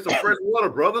ready to drink some fresh water,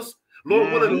 brothers.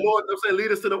 Lord willing, the Lord, I'm saying,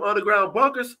 lead us to the underground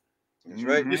bunkers. That's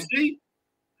right. You see?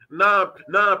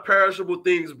 Non-perishable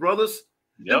things, brothers.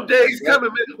 Yep. Them days coming,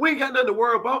 man. We ain't got nothing to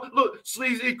worry about. Look,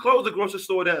 Sleazy, close the grocery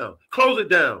store down. Close it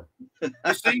down.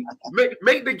 You see?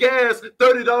 Make the gas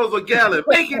 $30 a gallon.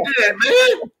 Make it that,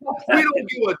 man. We don't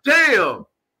give a damn.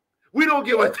 We don't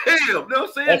give a damn. You know what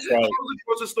I'm saying? That's right. Close the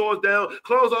grocery stores down.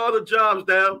 Close all the jobs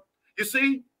down. You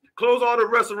see? Close all the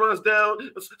restaurants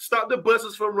down. Stop the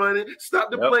buses from running.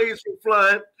 Stop the planes from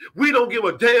flying. We don't give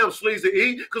a damn, Sleazy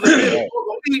eat, because the people don't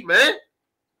go eat, man.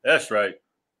 That's right.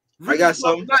 I got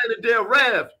something. Not in the damn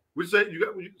raft. Would you say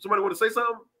somebody want to say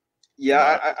something?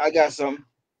 Yeah, I got something.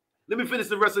 Let me finish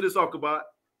the rest of this talk about.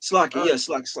 Slocky, yeah,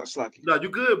 Slocky. No, you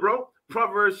good, bro.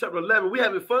 Proverbs chapter 11. We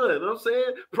having fun. You know what I'm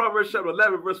saying? Proverbs chapter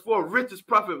 11, verse 4. Riches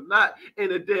profit not in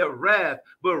the day of wrath,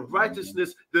 but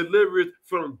righteousness delivereth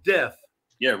from death.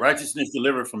 Yeah, righteousness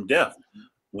delivered from death.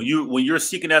 When you're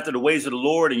seeking after the ways of the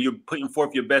Lord and you're putting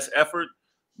forth your best effort,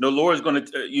 the Lord is going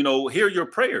to, hear your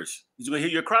prayers. He's going to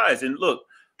hear your cries. And look,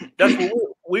 that's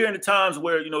what we're in the times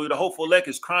where, the hopeful elect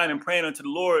is crying and praying unto the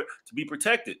Lord to be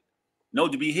protected,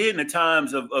 to be hidden in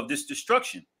times of this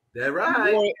destruction. That's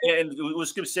right. And we're going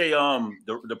to say,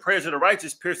 the prayers of the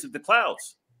righteous pierceth the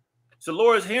clouds. So the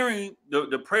Lord is hearing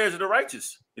the prayers of the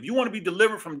righteous. If you want to be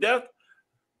delivered from death,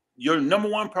 your number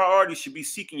one priority should be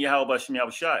seeking Yahweh B'Shem Yahweh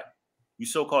Shai. You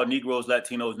so-called Negroes,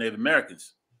 Latinos, Native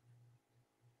Americans.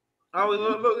 Oh,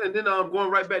 look, and then I'm going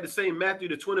right back to St. Matthew,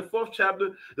 the 24th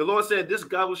chapter. The Lord said, this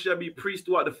gospel shall be preached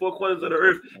throughout the four corners of the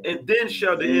earth, and then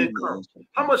shall the end come.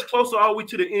 How much closer are we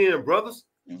to the end, brothers?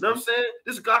 You know what I'm saying?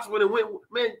 This gospel that went,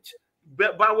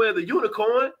 man, by way of the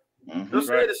unicorn. You know what I'm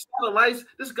saying? The satellites,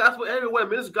 this gospel everywhere,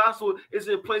 man. This gospel is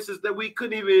in places that we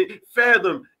couldn't even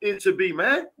fathom it to be,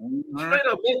 man. Straight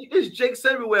up, man. It's Jakes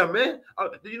everywhere, man.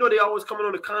 They always coming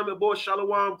on the comment board,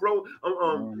 Shalom, bro.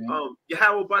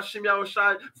 Yahweh B'Shem Yahweh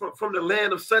Shai from the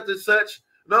land of such and such.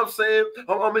 You know what I'm saying?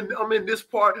 I'm in this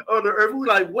part of the earth. We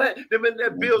like, what?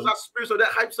 That builds our spirit, so that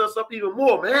hypes us up even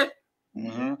more, man.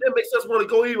 That makes us want to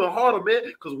go even harder, man.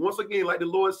 Because once again, like the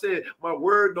Lord said, my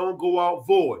word don't go out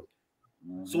void.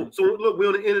 So look, we're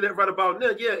on the internet right about now.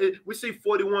 Yeah, we see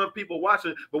 41 people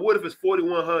watching, but what if it's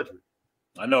 4,100?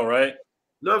 I know, right? You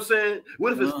know what I'm saying?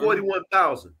 What if it's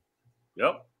 41,000?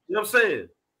 Yep. You know what I'm saying?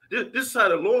 This is how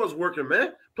the Lord's working,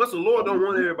 man. Plus, the Lord don't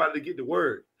want everybody to get the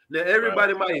word. Now,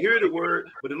 everybody might hear the word,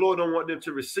 but the Lord don't want them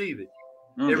to receive it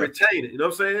and retain it. You know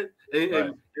what I'm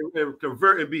saying? And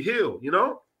convert and be healed.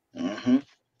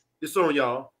 It's on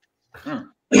y'all.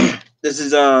 This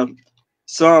is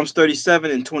Psalms 37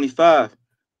 and 25.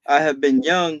 I have been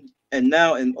young and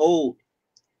now am old,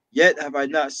 yet have I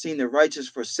not seen the righteous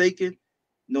forsaken,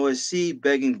 nor his seed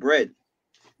begging bread.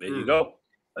 There you go.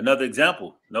 Another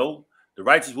example. No, the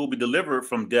righteous will be delivered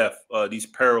from death, these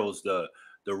perils, the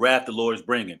wrath the Lord is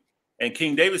bringing. And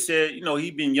King David said,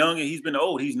 he's been young and he's been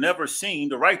old. He's never seen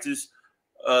the righteous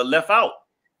left out,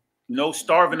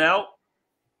 starving out,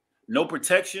 no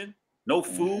protection, no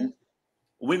food.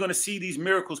 We're going to see these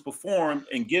miracles performed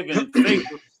and given.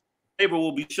 Favor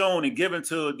will be shown and given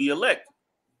to the elect.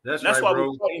 That's right, why we're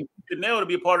fighting to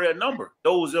be a part of that number.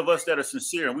 Those of us that are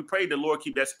sincere, and we pray the Lord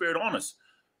keep that spirit on us,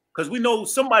 because we know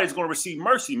somebody's going to receive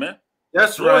mercy, man.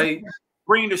 That's right.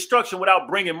 Bringing destruction without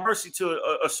bringing mercy to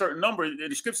a certain number.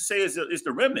 The scripture says is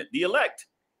the remnant, the elect.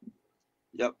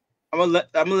 Yep. I'm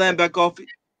gonna land back off.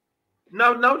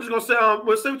 No, I'm just gonna say.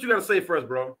 Say what you gotta say first,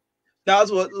 bro. Now I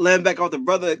was gonna land back off the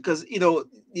brother, because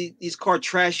these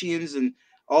Kardashians and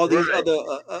all these other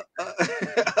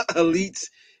elites,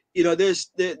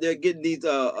 they're getting these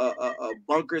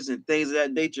bunkers and things of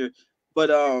that nature.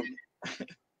 But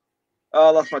I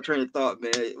lost my train of thought,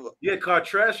 man. Yeah,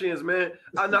 Kardashians, man.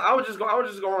 I was just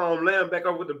going land back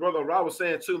up with the brother Rob was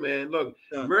saying too, man. Look,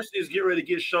 mercy is getting ready to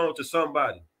get shown to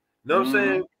somebody. You know what I'm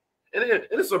saying? And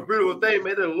it's a beautiful thing,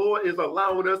 man. The Lord is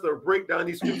allowing us to break down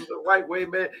these scriptures the right way,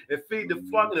 man, and feed the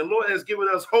flock. And the Lord has given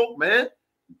us hope, man.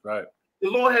 Right. The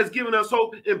Lord has given us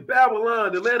hope in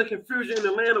Babylon, the land of confusion, and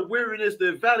the land of weariness,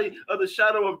 the valley of the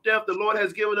shadow of death. The Lord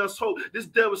has given us hope. This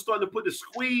devil is starting to put the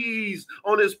squeeze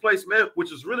on this place, man,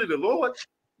 which is really the Lord.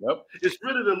 Yep. It's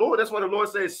really the Lord. That's why the Lord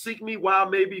says, seek me while I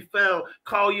may be found.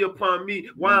 Call ye upon me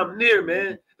while I'm near,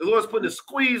 man. The Lord's putting a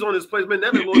squeeze on this place, man.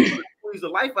 Now the Lord's going to squeeze the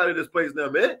life out of this place now,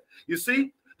 man. You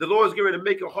see? The Lord's getting ready to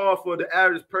make it hard for the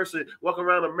average person walking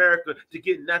around America to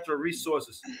get natural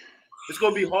resources. It's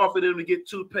going to be hard for them to get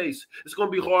toothpaste. It's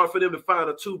going to be hard for them to find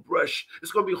a toothbrush.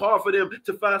 It's going to be hard for them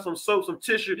to find some soap, some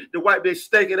tissue to wipe their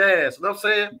stinking ass. You know what I'm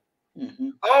saying? Mm-hmm.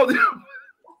 All them.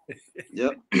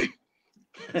 Yep.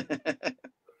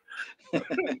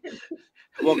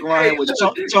 Walk around here with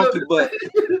chunky butt.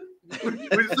 What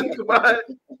you think about it?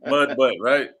 Mud butt,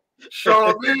 right?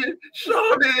 Charmin.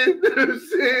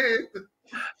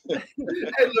 Hey,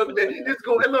 look, man, it's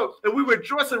going. Hey, look, and we were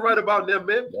rejoicing right about them,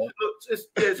 man. Yeah. Look, it's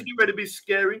getting ready to be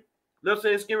scary. You know what I'm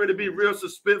saying? It's getting ready to be real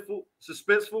suspenseful. You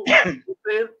know what I'm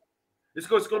saying? It's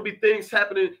going to be things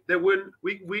happening that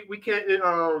we can't.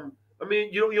 I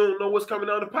mean, you don't know what's coming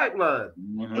down the pipeline.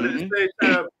 Mm-hmm. But at the same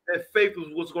time, that faith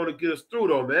is what's going to get us through,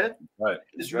 though, man. Right.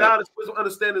 It's now the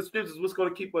understanding the scriptures what's going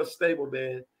to keep us stable,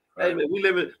 man. Right. Hey, man, we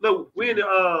live in, look, we in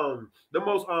the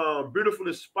most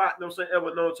beautifulest spot, you know what I'm saying,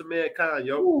 ever known to mankind,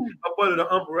 yo. Ooh. Up under the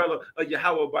umbrella of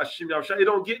Yahweh by Shem Yahushua. It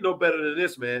don't get no better than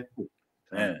this, man.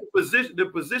 The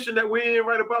position that we're in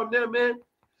right about now, man,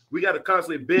 we got to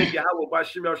constantly beg Yahweh by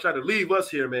Shem Yahushua to leave us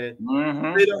here, man.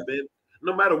 Mm-hmm. Straight up, man.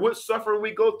 No matter what suffering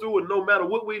we go through, and no matter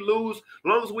what we lose, as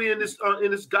long as we in this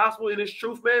gospel, in this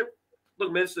truth, man.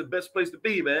 Look, man, it's the best place to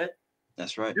be, man.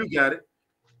 That's right. You got it.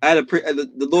 I had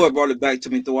the Lord brought it back to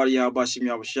me through Yahweh Shem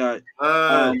Yahushua,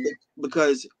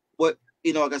 because what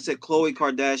like I said, Khloe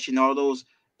Kardashian, all those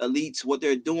elites, what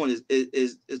they're doing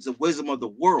is the wisdom of the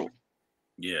world.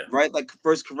 Yeah. Right. Like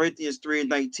 1 Corinthians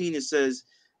 3:19, it says,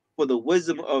 "For the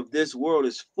wisdom of this world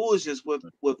is foolishness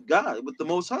with God, with the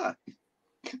Most High."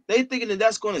 They thinking that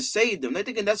that's going to save them. They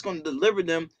thinking that's going to deliver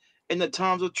them in the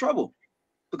times of trouble,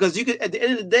 because you could, at the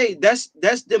end of the day,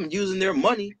 that's them using their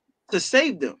money to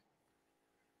save them.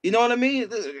 You know what I mean?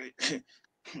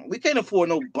 We can't afford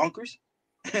no bunkers.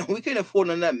 We can't afford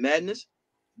none of that madness.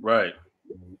 Right.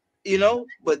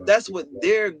 But that's what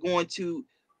they're going to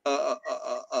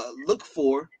look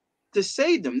for to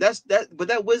save them. But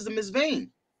that wisdom is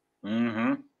vain.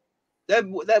 Mm-hmm.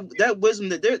 That wisdom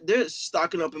that they're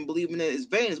stocking up and believing in is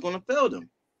vain. Is going to fail them,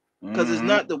 because it's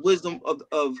not the wisdom of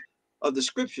the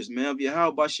scriptures, man. Of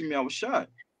Yahweh Bashem Yahushua.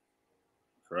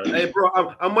 Right. Hey, bro,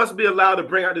 I must be allowed to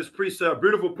bring out this precept.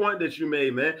 Beautiful point that you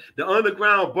made, man. The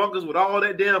underground bunkers with all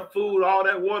that damn food, all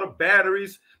that water,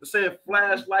 batteries, the saying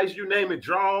flashlights, you name it,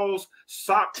 drawers,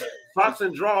 socks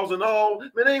and drawers and all.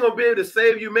 Man, they ain't gonna be able to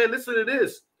save you, man. Listen to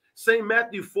this. St.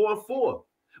 Matthew 4:4.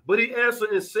 But he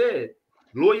answered and said,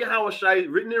 Lord Yahweh,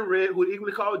 written in red, who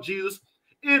equally called Jesus,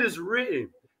 it is written,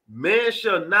 man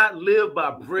shall not live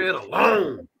by bread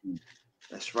alone.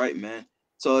 That's right, man.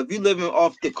 So if you're living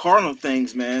off the carnal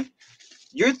things, man,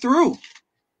 you're through.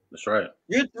 That's right.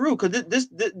 You're through, because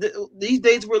these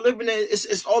days we're living in,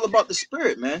 it's all about the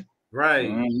spirit, man.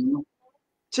 Right. Mm-hmm.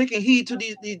 Taking heed to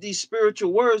these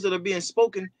spiritual words that are being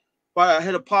spoken by our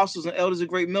head apostles and elders of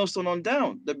Great Millstone on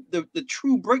down. The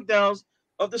true breakdowns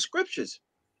of the scriptures.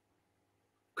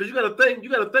 Because you got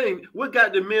to think, what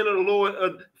got the men of the Lord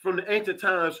from the ancient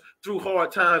times through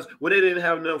hard times when they didn't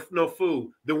have no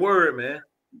food? The word, man.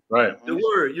 Right. The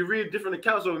word. You read different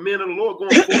accounts of men of the Lord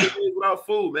going 40 days without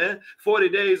food, man. 40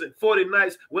 days and 40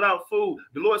 nights without food.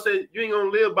 The Lord said, you ain't going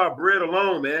to live by bread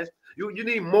alone, man. You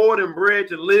need more than bread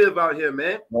to live out here,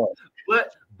 man. Right.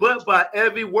 But by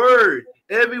every word,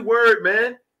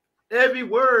 man. Every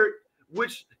word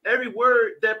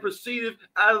that proceedeth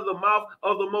out of the mouth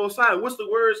of the Most High. What's the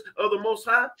words of the Most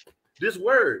High? This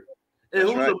word. And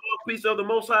who's the mouthpiece of the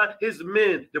Most High? His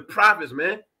men, the prophets,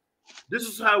 man. This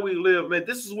is how we live, man.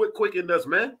 This is what quickened us,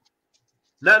 man.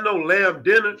 Not no lamb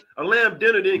dinner. A lamb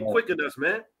dinner didn't quicken us,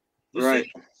 man. You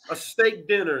see, a steak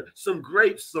dinner, some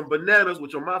grapes, some bananas,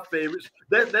 which are my favorites.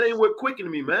 That ain't what quickened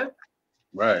me, man.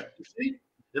 Right. You see?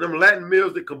 And them Latin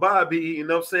meals that Kabab be eating, you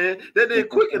know what I'm saying? That didn't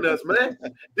quicken us, man.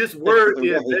 This word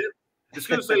is, man. The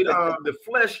scripture say the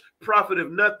flesh profiteth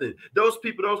nothing. Those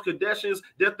people, those Kardashians,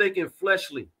 they're thinking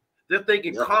fleshly. They're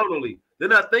thinking carnally. They're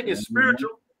not thinking spiritual.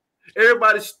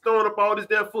 Everybody's throwing up all this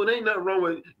damn food. There ain't nothing wrong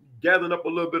with gathering up a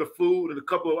little bit of food and a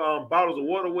couple of bottles of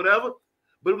water, whatever.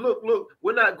 But look,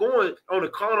 we're not going on the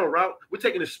carnal route. We're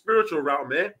taking the spiritual route,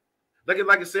 man. Like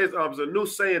it says, there's a new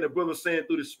saying that brother's saying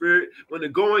through the spirit. When the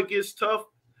going gets tough,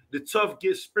 the tough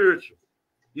get spiritual.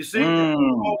 You see,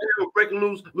 all hell breaking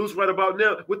loose right about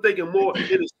now. We're thinking more in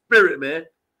the spirit, man.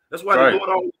 That's why the Lord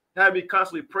always had me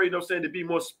constantly pray, you know what I'm saying, to be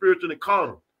more spiritual than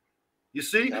carnal. You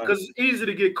see, because it's easy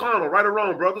to get carnal, right or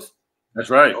wrong, brothers. That's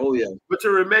right. Oh yeah. But to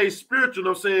remain spiritual, you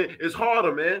know what I'm saying, is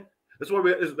harder, man. That's why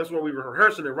we're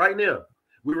rehearsing it right now.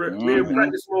 We're in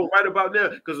practice mode right about now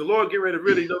because the Lord get ready to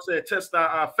really, you know what I'm saying, test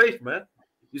our faith, man.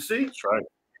 You see? That's right.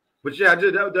 But yeah, I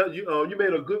did that you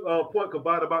made a good point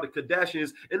about the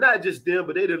Kardashians, and not just them,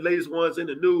 but they the latest ones in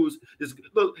the news.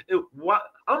 Look,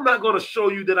 I'm not going to show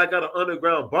you that I got an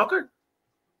underground bunker.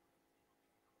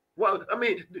 Well, I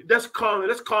mean, that's carnal.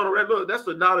 That's carnal. Look, that's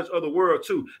the knowledge of the world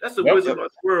too. That's the wisdom of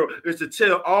the world, is to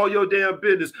tell all your damn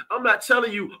business. I'm not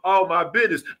telling you all my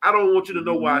business. I don't want you to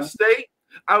know where I stay.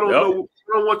 I don't know.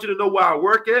 I don't want you to know where I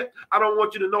work at. I don't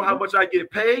want you to know how much I get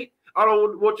paid. I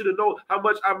don't want you to know how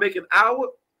much I make an hour.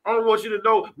 I don't want you to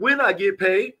know when I get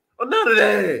paid or none of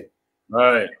that.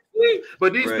 Right.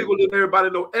 But these people let everybody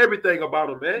know everything about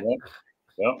them, man.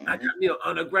 Yep. I got me an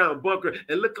underground bunker,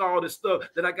 and look at all this stuff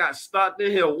that I got stocked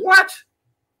in here. What?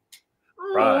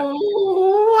 Right.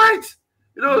 What?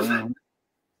 You know what I'm saying?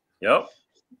 Yep.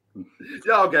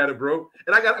 Y'all got it, bro.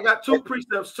 And I got two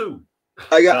precepts too.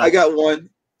 I got one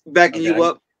backing you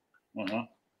up.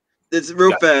 This is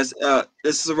real fast.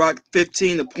 This is Sirach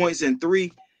 15, the points in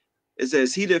 3. It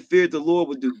says, he that feared the Lord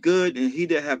will do good, and he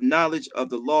that have knowledge of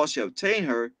the law shall obtain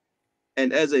her.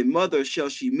 And as a mother shall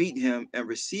she meet him and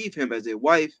receive him as a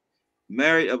wife,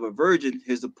 married of a virgin.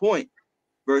 Here's the point.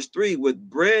 Verse 3, with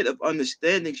bread of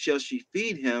understanding shall she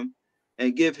feed him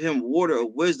and give him water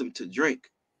of wisdom to drink.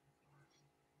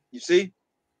 You see?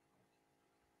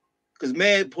 Because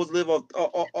man supposed to live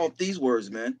off these words,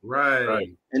 man. Right.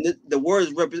 And the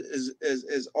words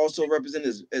is also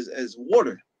represented as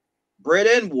water. Bread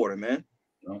and water, man.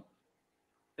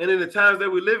 And in the times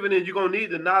that we're living in, you're going to need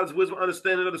the knowledge, wisdom,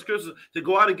 understanding of the scriptures to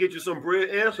go out and get you some bread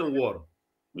and some water.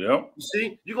 Yep. You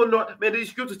see, you're going to know, man, these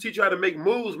scriptures teach you how to make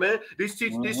moves, man. These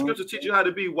scriptures teach you how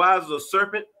to be wise as a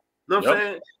serpent. You know what I'm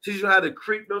saying? Teach you how to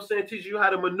creep, you know what I'm saying? Teach you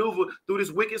how to maneuver through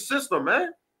this wicked system,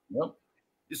 man. Yep.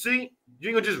 You see,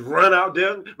 you can just run out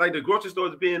there like the grocery store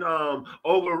is being overran,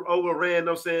 you know what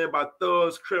I'm saying, by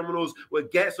thugs, criminals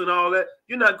with gas and all that.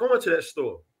 You're not going to that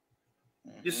store.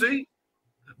 You see?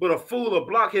 But a fool, a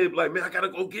blockhead, like, man, I gotta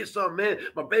go get something, man.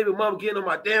 My baby mom getting on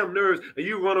my damn nerves, and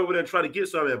you run over there and try to get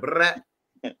something. You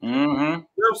know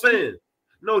what I'm saying?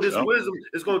 No, this wisdom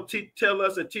is gonna tell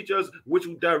us and teach us which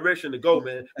direction to go,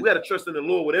 man. We gotta trust in the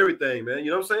Lord with everything, man.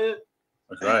 You know what I'm saying?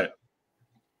 That's right.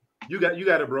 You got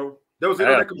it, bro. That was it.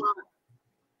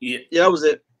 Yeah, that was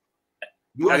it.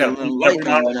 You want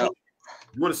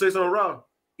to say something, Rob?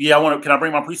 Yeah, Can I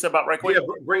bring my precept out right quick? Yeah,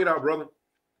 bring it out, brother.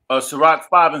 Sirach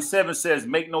 5 and 7 says,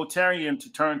 make no tarrying to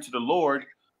turn to the Lord,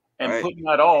 and put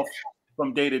not off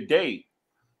from day to day.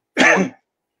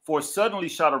 For suddenly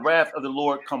shall the wrath of the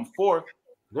Lord come forth.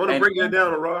 Want to bring that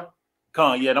down, Rod?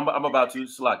 Come, yeah, I'm about to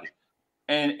select it.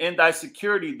 And in thy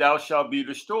security thou shalt be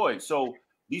destroyed. So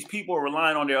these people are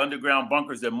relying on their underground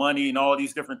bunkers, their money, and all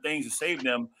these different things to save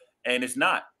them, and it's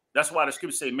not. That's why the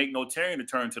scriptures say, make no tarrying to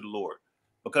turn to the Lord.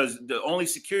 Because the only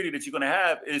security that you're going to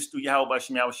have is through Yahweh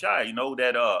Shem Yahushai, you know,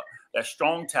 that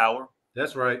strong tower.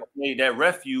 That's right. That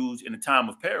refuge in the time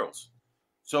of perils.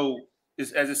 So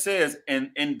as it says, and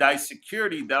in thy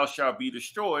security thou shalt be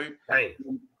destroyed,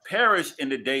 perish in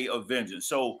the day of vengeance.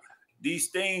 So these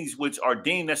things which are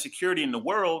deemed as security in the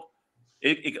world,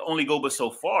 it can only go but so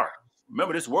far.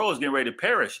 Remember, this world is getting ready to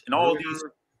perish, and all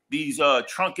these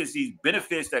trunkets, these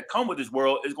benefits that come with this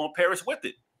world is going to perish with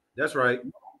it. That's right.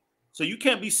 So you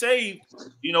can't be saved,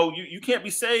 you know, you can't be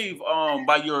saved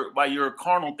by your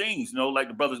carnal things, you know, like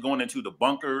the brothers going into the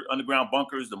bunker, underground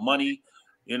bunkers, the money,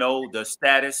 you know, the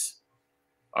status.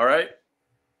 All right.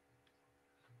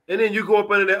 And then you go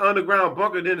up under that underground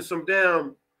bunker, then some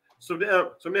damn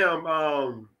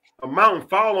a mountain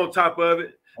fall on top of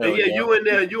it. And you in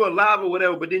there, you alive or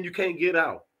whatever, but then you can't get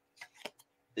out.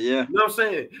 Yeah. You know what I'm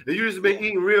saying? And you just been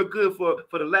eating real good for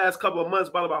the last couple of months,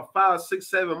 about 5, 6,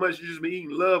 7 months. You just been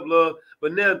eating love.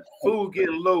 But now food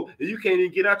getting low, and you can't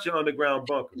even get out your underground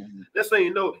bunker. That's how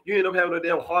you know you end up having a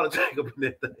damn heart attack up in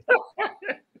that thing.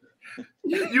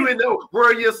 You end up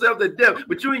worrying yourself to death,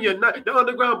 but you in the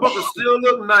underground bunker still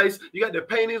look nice. You got the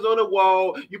paintings on the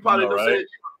wall. You probably know what I'm saying.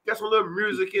 Got some little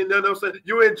music in there, you know what I'm saying?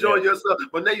 You enjoy yourself,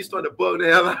 but now you start to bug the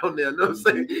hell out there, you know what I'm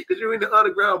saying? Because you're in the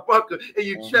underground bunker and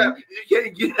you trapped, you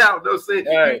can't get out, you know what I'm saying?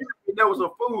 Right. That was some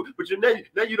food, but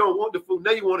now you don't want the food.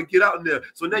 Now you want to get out in there.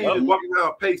 So now you're just walking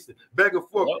around pacing back and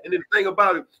forth. And then the thing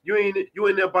about it, you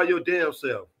in there by your damn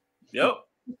self. Yep.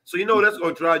 So you know that's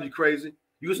gonna drive you crazy.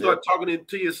 You can start talking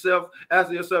to yourself,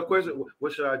 asking yourself questions.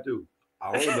 What should I do?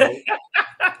 I don't know.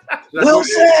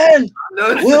 Wilson!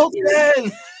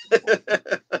 Wilson!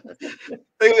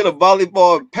 They in a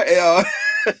volleyball.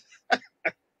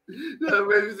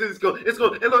 It's going. And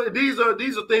look, these are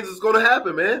things that's going to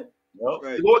happen, man. Yep.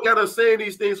 Right. The Lord got us saying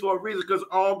these things for a reason, because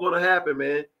it's all going to happen,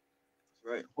 man.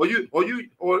 Right. Or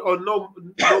no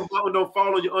mountain don't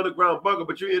fall on your underground bunker,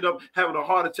 but you end up having a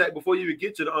heart attack before you even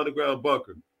get to the underground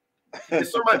bunker. And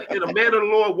somebody and a man of the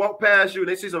Lord walk past you and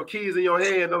they see some keys in your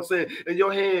hand, you know what I'm saying? In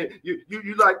your hand,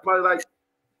 you like probably like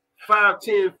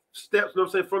 5-10 steps, you know what I'm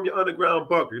saying, from your underground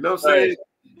bunker, you know what I'm saying?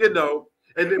 You know,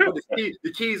 and then with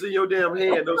the keys in your damn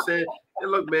hand, you know what I'm saying?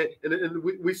 And look, man, and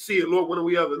we see it, Lord, one or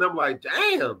the other, and I'm like,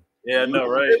 damn. Yeah, no,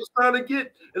 right. It was trying to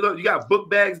get, and look, you got book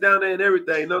bags down there and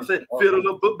everything, you know what I'm saying? Fill a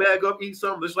little book bag up, eat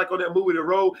something, just like on that movie The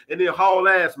Road, and then haul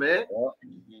ass, man.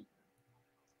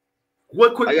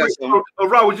 One quick,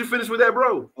 Rob, would you finish with that,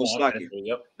 bro?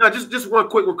 Yep. No, just one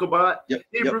quick one, Kabad. Yep.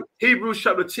 Hebrews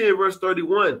chapter 10, verse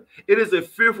 31. It is a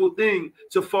fearful thing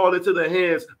to fall into the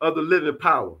hands of the living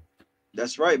power.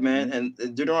 That's right, man. And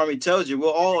Deuteronomy tells you,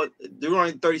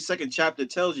 Deuteronomy 32nd chapter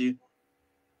tells you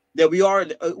that we are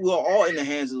all in the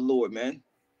hands of the Lord, man.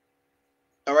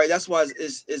 All right, that's why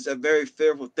it's a very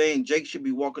fearful thing. Jake should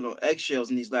be walking on eggshells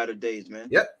in these latter days, man.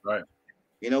 Yep. Right.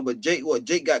 You know, but Jake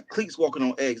got cliques walking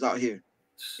on eggs out here.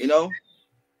 You know,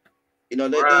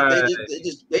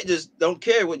 they just don't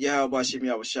care what Yahweh Shem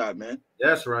Yahweh shot, man.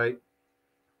 That's right.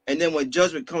 And then when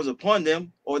judgment comes upon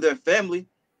them or their family,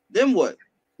 then what?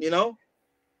 You know.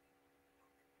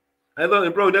 Hey, look,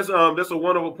 and bro, that's a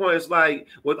wonderful point. It's like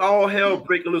with all hell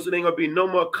breaking loose, it ain't gonna be no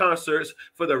more concerts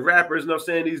for the rappers. You know what I'm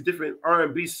saying? These different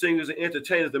R&B singers and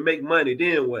entertainers to make money.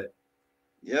 Then what?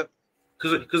 Yep.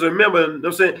 Because remember, you know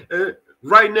what I'm saying,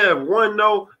 right now, if one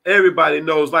know, everybody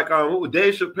knows. Like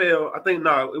Dave Chappelle, I think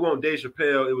it wasn't Dave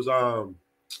Chappelle, it was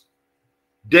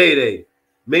Day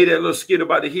made that little skit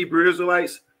about the Hebrew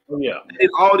Israelites. Oh, yeah. And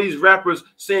all these rappers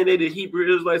saying they did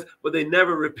Hebrew Israelites, but they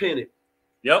never repented.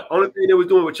 Yep. Only thing they was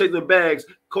doing was chasing bags.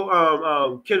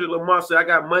 Kendrick Lamar said, I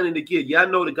got money to get. Yeah, I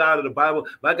know the God of the Bible,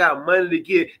 but I got money to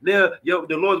get. Now, the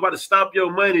Lord's about to stop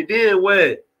your money. Then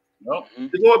what? Yep.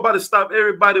 The Lord about to stop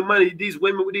everybody money. These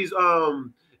women with these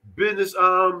business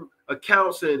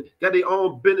accounts and got their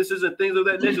own businesses and things of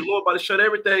that nature. The Lord about to shut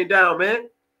everything down, man.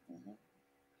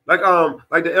 Like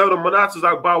the elder Manasseh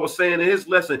Akbar was saying in his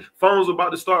lesson, phones about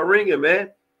to start ringing,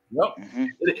 man. Yep.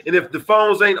 And if the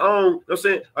phones ain't on, you know what I'm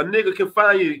saying, a nigga can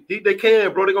find you. They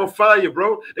can, bro. They're gonna find you,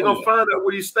 bro. They're gonna find out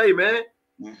where you stay, man.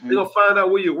 They're gonna find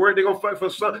out where you work. They're gonna find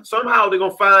somehow they're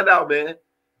gonna find out, man.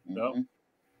 Yep.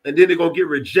 And then they're gonna get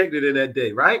rejected in that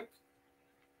day, right?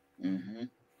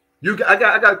 I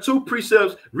got two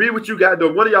precepts. Read what you got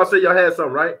though. One of y'all said y'all had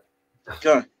something, right?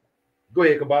 Okay. Go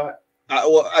ahead, Kabad.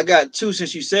 I got two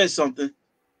since you said something.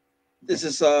 This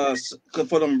is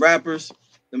for them rappers,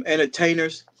 them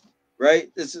entertainers,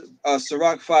 right? This is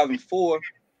Sirach 5:4.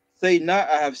 Say not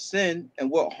I have sinned,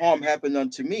 and what harm happened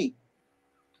unto me?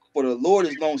 For the Lord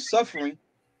is long suffering,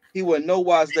 he will no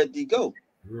wise let thee go.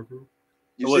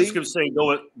 You what see? Scripture say,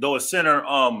 though a sinner,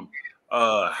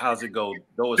 how's it go?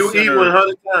 Though a do sinner,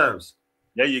 100 times.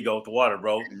 There you go with the water,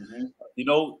 bro. You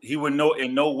know, he would know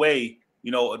in no way,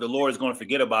 you know, the Lord is going to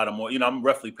forget about him. Or, you know, I'm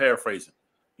roughly paraphrasing.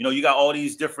 You know, you got all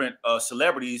these different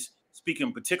celebrities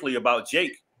speaking particularly about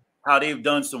Jake, how they've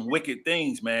done some wicked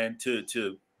things, man, to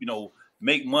you know,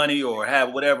 make money or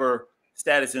have whatever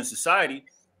status in society,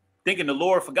 thinking the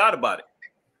Lord forgot about it.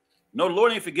 No, the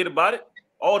Lord ain't forget about it.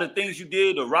 All the things you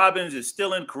did, the robbings, the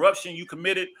stealing, corruption you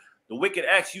committed, the wicked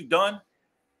acts you've done.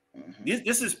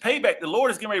 This is payback. The Lord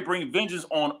is getting ready to bring vengeance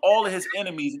on all of his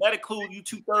enemies. And that includes you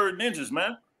 2/3 ninjas,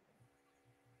 man.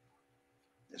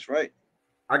 That's right.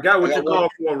 I got what you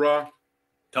called for, Raw.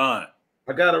 Time.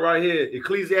 I got it right here.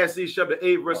 Ecclesiastes chapter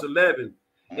 8, verse 11.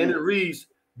 And it reads,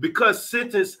 because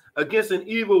sentence against an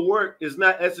evil work is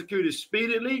not executed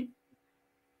speedily,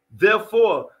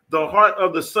 therefore the heart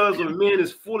of the sons of men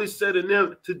is fully set in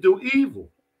them to do evil.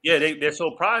 Yeah, they're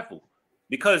so prideful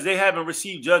because they haven't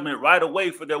received judgment right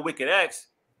away for their wicked acts.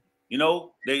 You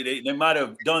know, they might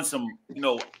have done some, you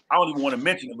know, I don't even want to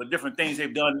mention it, but different things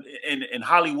they've done in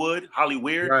Hollywood.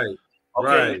 Right. Okay.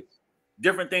 Right.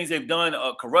 Different things they've done,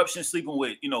 corruption, sleeping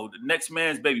with, you know, the next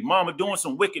man's baby mama, doing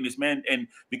some wickedness, man. And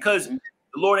because the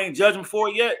Lord ain't judging for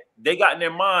it yet, they got in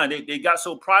their mind, they got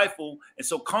so prideful and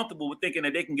so comfortable with thinking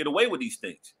that they can get away with these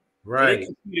things. Right. So they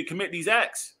continue to commit these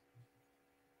acts.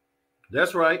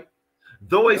 That's right.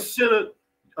 Though a sinner,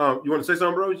 you want to say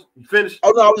something, bro? You finished?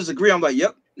 Oh no, I was just agreeing. I'm like,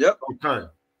 yep. Okay.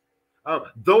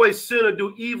 Though a sinner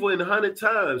do evil 100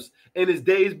 times and his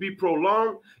days be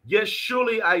prolonged, yet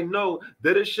surely I know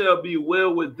that it shall be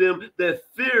well with them that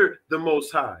fear the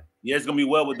Most High. Yeah, it's going to be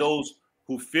well with those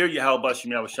who fear Yahweh Bashim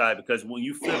Yahushai, because when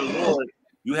you fear the Lord,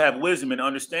 you have wisdom and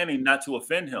understanding not to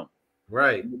offend him.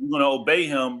 Right. You're going to obey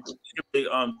him,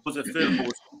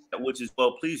 which is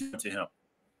well pleasing to him.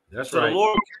 That's so right.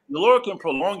 The Lord can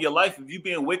prolong your life. If you're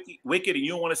being wicked and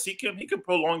you don't want to seek him, he can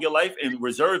prolong your life and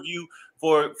reserve you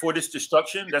for this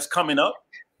destruction that's coming up.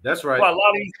 That's right. Well, a lot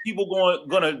of these people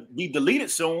going to be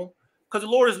deleted soon because the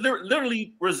Lord is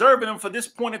literally reserving them for this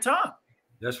point in time.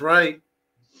 That's right.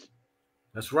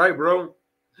 That's right, bro.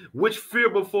 Which fear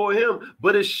before him,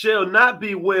 but it shall not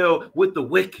be well with the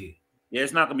wicked. Yeah,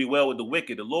 it's not going to be well with the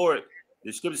wicked. The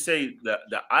scriptures say that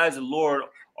the eyes of the Lord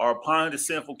are upon the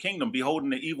sinful kingdom, beholding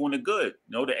the evil and the good.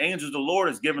 You know, the angels of the Lord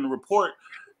is giving a report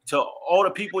to all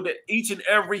the people, that each and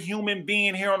every human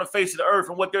being here on the face of the earth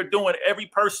and what they're doing, every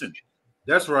person.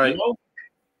 That's right. You know?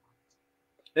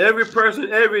 Every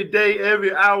person, every day,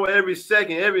 every hour, every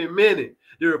second, every minute,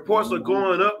 the reports are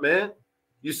going up, man.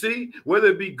 You see, whether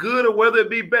it be good or whether it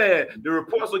be bad, the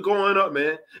reports are going up,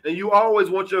 man. And you always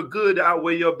want your good to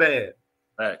outweigh your bad.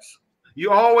 Thanks.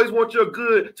 You always want your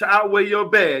good to outweigh your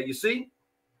bad, you see?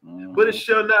 But it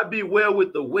shall not be well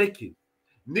with the wicked.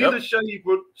 Neither shall he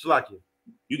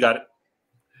You got it.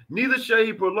 Neither shall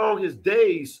he prolong his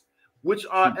days, which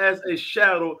are as a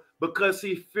shadow, because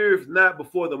he feareth not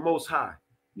before the Most High.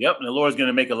 Yep, and the Lord's going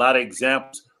to make a lot of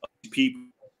examples of people.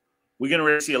 We're going to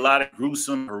really see a lot of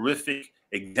gruesome, horrific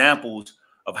examples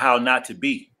of how not to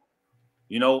be.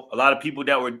 You know, a lot of our people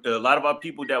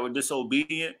that were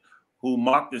disobedient, who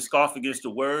mocked and scoffed against the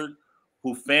word,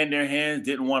 who fanned their hands,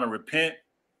 didn't want to repent,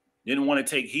 didn't want to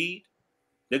take heed,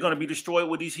 they're going to be destroyed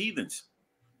with these heathens.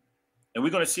 And we're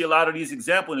going to see a lot of these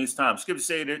examples in this time. Scripture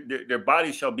say their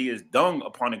bodies shall be as dung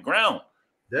upon the ground.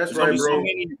 That's right, bro. So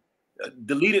many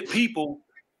deleted people.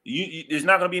 There's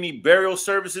not going to be any burial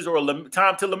services or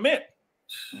time to lament.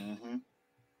 Mm-hmm.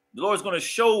 The Lord's going to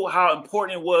show how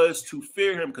important it was to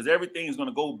fear him, because everything is going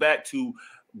to go back to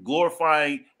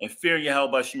glorifying and fearing Yahweh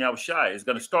Bashim Yahushai. It's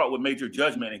going to start with major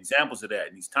judgment and examples of that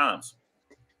in these times.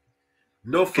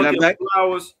 No fucking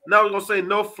flowers. Now we're going to say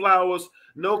no flowers,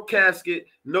 no casket,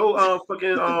 no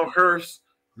fucking hearse.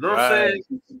 Know what I'm saying?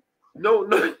 No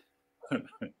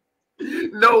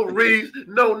no wreaths,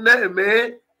 no nothing,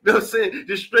 man. You know what I'm saying?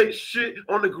 Just straight shit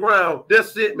on the ground.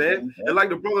 That's it, man. And like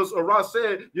the brothers Ross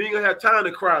said, you ain't gonna have time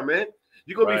to cry, man.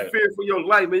 You're gonna be feared for your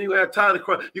life, man. You're gonna have time to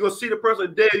cry. You're gonna see the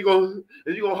person dead, you're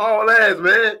gonna haul ass,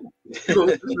 man.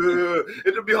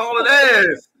 It'll be hauling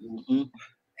ass. Mm-hmm.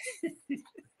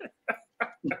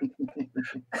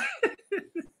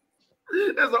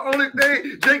 That's the only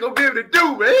thing Jake gonna be able to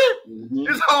do, man. Mm-hmm.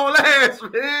 Just haul ass,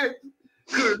 man.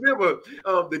 Remember,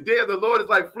 the day of the Lord is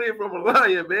like fleeing from a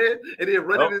lion, man, and then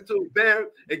running into a bear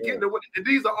and getting away. And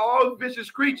these are all vicious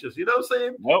creatures. You know what I'm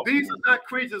saying? These are not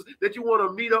creatures that you want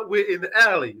to meet up with in the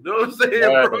alley. You know what I'm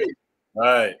saying, bro?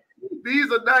 Right.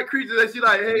 These are not creatures that you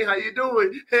like, hey, how you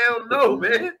doing? Hell no,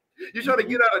 man. You're trying to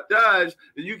get out of Dodge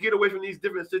and you get away from these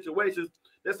different situations.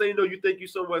 That's saying, you think you're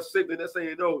somewhat sick, and that's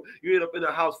saying, you end up in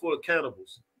a house full of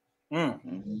cannibals.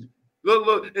 Mm-hmm.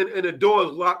 Look, and the door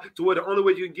is locked to where the only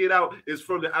way you can get out is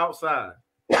from the outside.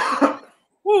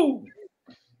 Woo!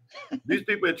 These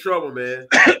people in trouble, man.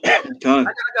 I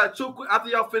got two. After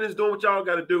y'all finish doing what y'all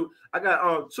got to do, I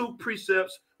got 2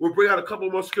 precepts. We'll bring out a couple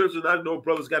more scriptures. I know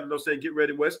brothers got to know, saying get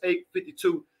ready. Well, it's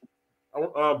 8:52.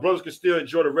 Brothers can still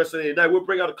enjoy the rest of the night. We'll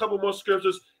bring out a couple more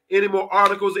scriptures. Any more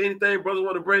articles, anything brothers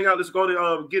want to bring out, let's go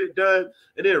and get it done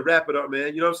and then wrap it up,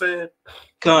 man. You know what I'm saying?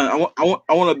 Con,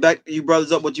 I want to back you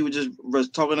brothers up what you were just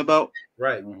talking about.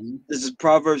 Right. Mm-hmm. This is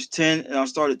Proverbs 10, and I'll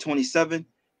start at 27. It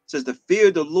says, the fear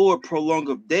of the Lord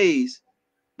prolongeth days,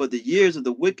 but the years of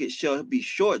the wicked shall be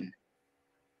shortened.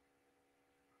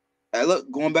 And look,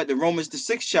 going back to Romans, the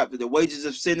 6th chapter, the wages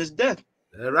of sin is death.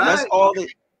 All right.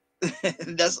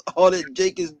 That's all that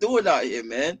Jake is doing out here,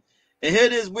 man. And here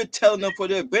it is, we're telling them for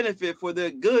their benefit, for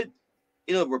their good,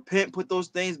 repent, put those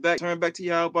things back, turn back to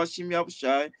Yahweh Bashim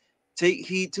Yahushai, take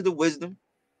heed to the wisdom,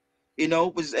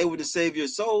 which is able to save your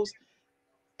souls.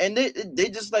 And they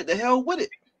just like the hell with it.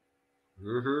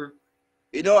 Mm-hmm.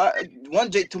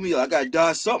 One Jake told me, I gotta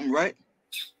die something, right?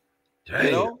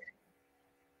 Damn.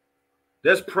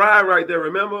 That's pride right there.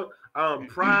 Remember,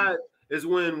 pride is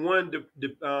when one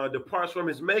departs from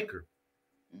his maker.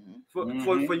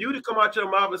 For you to come out your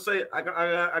mouth and say, I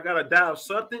gotta die of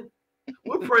something,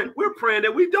 we're praying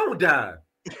that we don't die.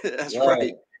 That's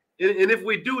right. And if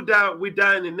we do die, we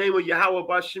die in the name of Yahweh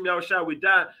Bashim Yahushai. We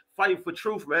die fighting for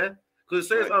truth, man. Because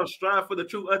it says, strive for the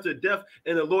truth unto death,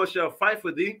 and the Lord shall fight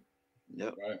for thee.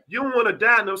 Yep. Right. You don't want to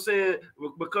die, you know what I'm saying,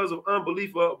 because of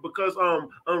unbelief or because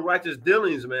unrighteous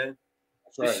dealings, man.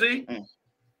 That's right. You see? Mm.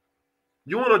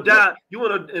 You want to die, you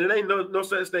want to, and it ain't no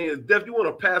such thing as death. You want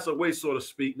to pass away, so to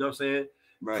speak, you know what I'm saying?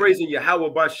 Right. Praising Yahweh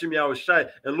by Shem Yahweh Shai.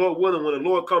 And Lord willing, when the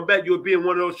Lord come back, you'll be in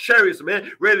one of those chariots,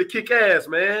 man, ready to kick ass,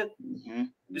 man. Mm-hmm.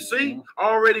 You see?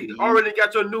 Already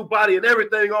got your new body and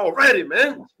everything already,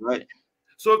 man. Right.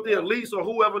 So if the elites or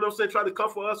whoever, you know what I'm saying, try to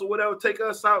come for us or whatever, take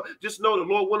us out, just know the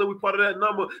Lord willing, we part of that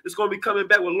number. It's going to be coming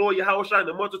back with Lord Yahweh Shai and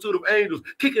the multitude of angels,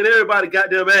 kicking everybody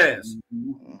goddamn ass.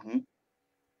 Mm-hmm.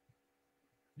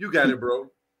 You got it, bro.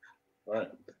 Right.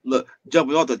 Look,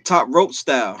 jumping off the top rope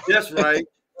style. That's right.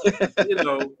 You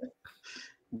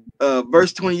know.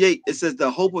 Verse 28, it says, the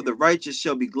hope of the righteous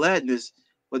shall be gladness,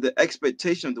 but the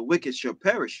expectation of the wicked shall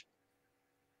perish.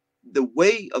 The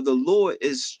way of the Lord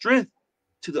is strength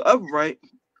to the upright,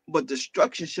 but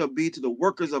destruction shall be to the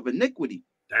workers of iniquity.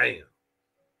 Damn.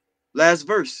 Last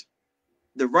verse.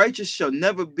 The righteous shall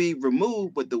never be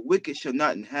removed, but the wicked shall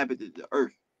not inhabit the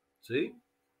earth. See?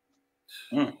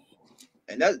 And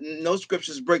that no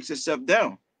scriptures breaks itself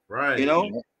down. Right. You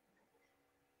know?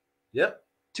 Yep.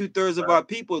 2/3 of our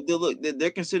people, they're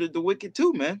considered the wicked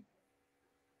too, man.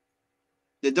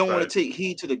 They don't want to take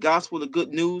heed to the gospel, the good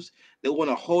news. They want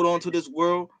to hold on to this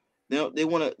world. They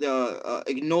want to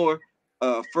ignore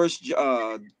 1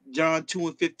 John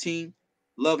 2:15.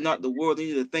 Love not the world,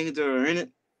 any of the things that are in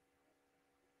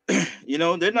it. You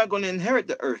know, they're not going to inherit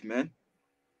the earth, man.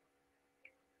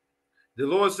 The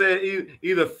Lord said,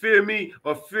 either fear me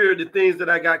or fear the things that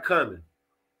I got coming.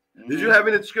 Did you have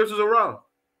any scriptures around?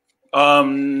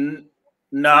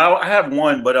 No, I have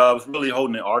one, but I was really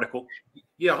holding an article.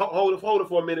 Yeah, hold it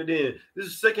for a minute then. This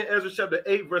is 2nd Ezra chapter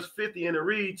 8, verse 50, and it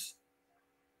reads,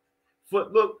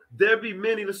 look, there be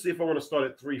many. Let's see if I want to start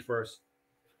at 3 first.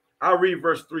 I'll read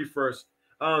verse 3 first.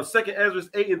 2nd Ezra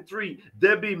 8 and 3,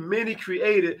 there be many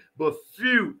created, but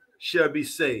few shall be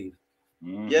saved.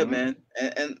 Yeah, man.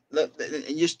 And look, and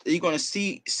you're going to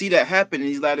see that happen in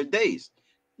these latter days.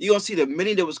 You're going to see the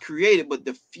many that was created, but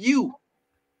the few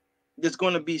that's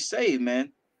going to be saved,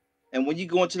 man. And when you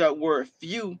go into that word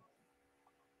few,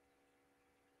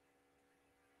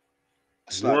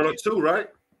 one or two, right?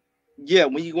 Yeah,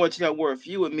 when you go into that word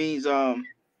few, it means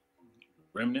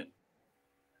remnant.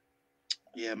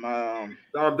 Yeah,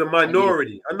 the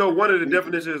minority. I know one of the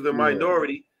definitions is the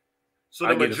minority. So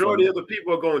the majority of the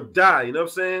people are going to die. You know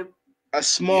what I'm saying? A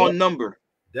small number.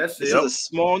 That's it. This is a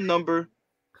small number.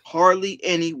 Hardly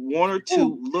any, one or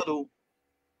two, little,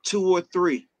 2 or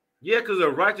 3. Yeah, because the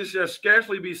righteous shall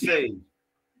scarcely be saved.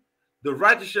 The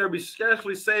righteous shall be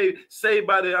scarcely saved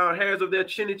by the hairs of their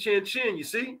chinny chin. You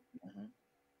see?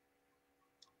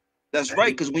 That's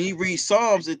right. Because when you read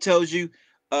Psalms, it tells you,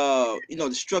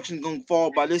 destruction is going to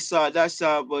fall by this side, that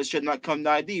side, but it should not come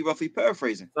nigh thee. Roughly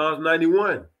paraphrasing. Psalms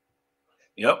 91.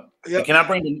 Yep. Can I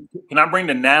bring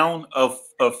the noun of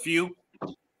few?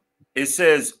 It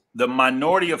says the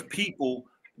minority of people,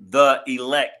 the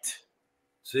elect.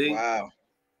 See? Wow.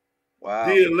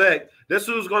 The elect. That's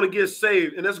who's going to get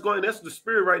saved. And that's the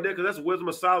spirit right there, because that's Wisdom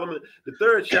of Solomon, the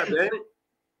 3rd chapter, ain't it?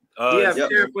 He has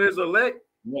care for his elect.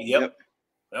 Yep.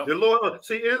 The Lord,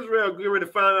 see, Israel getting ready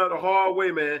to find out the hard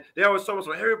way, man. They always talk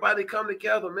about everybody come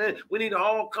together, man. We need to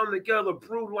all come together.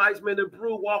 Brew lights, man, and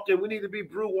brew walking. We need to be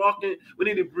brew walking. We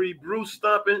need to be brew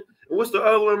stomping. And what's the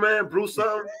other one, man? Brew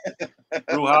something?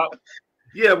 Brew hop.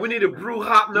 Yeah, we need to brew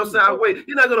hop. No side way.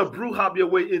 You're not gonna brew hop your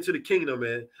way into the kingdom,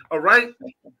 man. All right.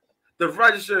 The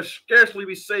righteous shall scarcely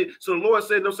be saved. So the Lord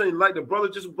said, no saying, like the brother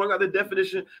just brought out the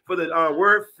definition for the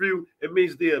word few. It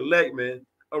means the elect, man.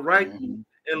 All right.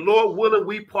 And Lord willing,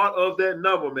 we part of that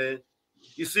number, man.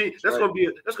 You see, that's gonna be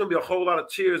a whole lot of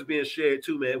tears being shed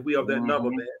too, man. We of that number,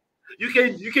 man. You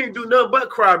can't do nothing but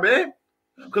cry, man,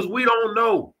 because we don't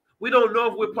know. We don't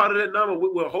know if we're part of that number.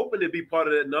 We're hoping to be part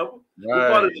of that number. Right. We're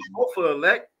part of the hope for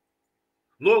elect.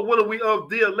 Lord willing, we of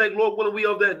the elect. Lord willing, we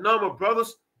of that number,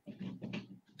 brothers.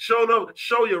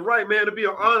 Show you right, man. To be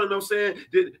an honor, you know what I'm saying?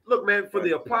 Look, man, for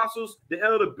the apostles, the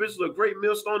elder bishops, a great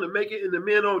millstone to make it, and the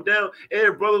men on down,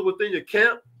 and brothers within your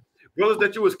camp, brothers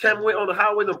that you was camping with on the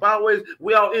highways and byways,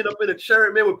 we all end up in a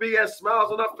chariot, man, with big ass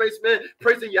smiles on our face, man,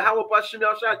 praising Yahweh by Shem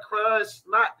Yahweh, crying,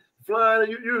 snot flying,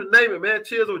 you name it, man,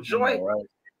 tears of joy. Right.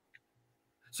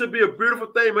 Should be a beautiful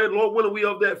thing, man. Lord willing, we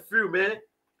of that few, man.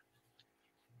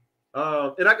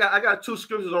 And I got 2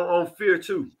 scriptures on fear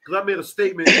too, because I made a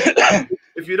statement.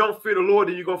 If you don't fear the Lord,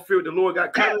 then you're gonna fear what the Lord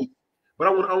got coming. But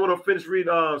I want to finish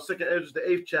reading 2nd Ezra, the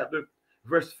 8th chapter,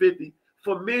 verse 50.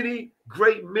 For many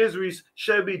great miseries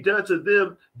shall be done to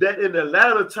them that in the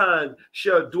latter time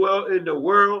shall dwell in the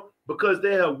world, because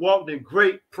they have walked in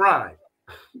great pride.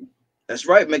 That's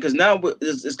right, man. Because now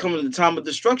it's coming to the time of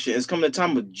destruction. It's coming to the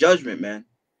time of judgment, man.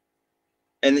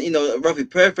 And you know, roughly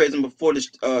paraphrasing, before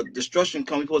this destruction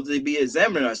comes, we're supposed to be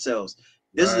examining ourselves.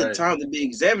 This is the time to be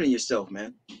examining yourself,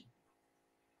 man.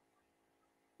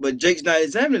 But Jake's not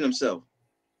examining himself.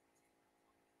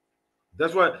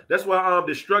 That's why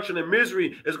destruction and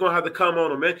misery is gonna have to come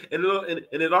on him, man. And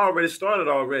it already started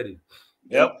already.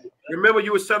 Yep. Remember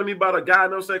you was telling me about a guy,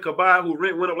 no saying Kabaya, who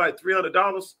rent went up like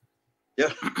 $300?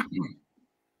 Yeah.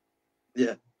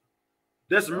 Yeah.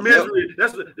 That's misery.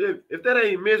 That's if that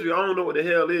ain't misery, I don't know what the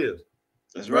hell is.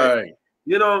 That's right.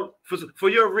 You know, for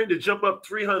your rent to jump up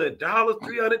 $300, $300. You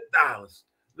know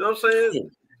what I'm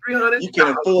saying? $300. You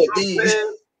can afford these.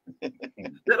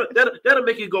 That'll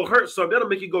make you go hurt something. That'll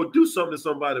make you go do something to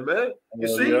somebody, man. You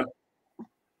see? Yeah.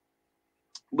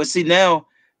 But see, now,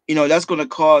 you know, that's going to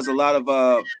cause a lot of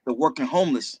the working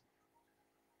homeless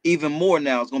even more.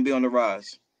 Now it's going to be on the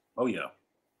rise. Oh yeah.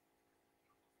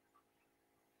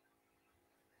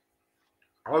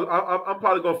 I'm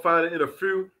probably gonna find it in a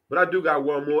few, but I do got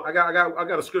one more. I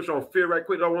got a scripture on fear right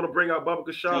quick that I want to bring out, Baba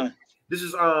Kashaf. Yeah. This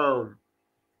is I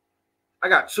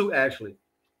got two actually.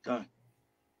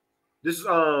 This is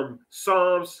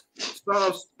Psalms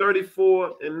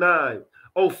 34:9.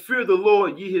 Oh, fear the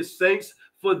Lord, ye his saints,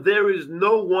 for there is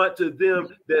no want to them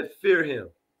that fear him.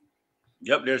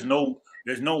 Yep, there's no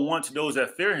want to those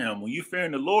that fear him. When you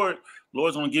fearing the Lord's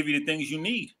gonna give you the things you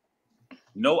need.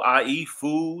 You know, i.e.,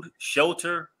 food,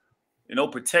 shelter, you know,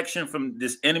 protection from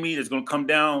this enemy that's going to come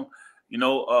down, you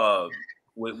know,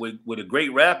 with a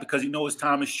great wrath, because he knows his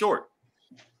time is short.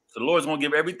 So the Lord's going to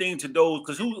give everything to those,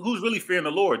 because who's really fearing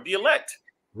the Lord? The elect.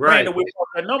 Right. That we're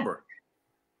that number.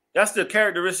 That's the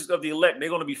characteristics of the elect. They're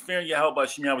going to be fearing Yahweh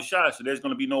Shem Yahushua, so there's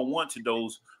going to be no want to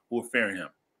those who are fearing him.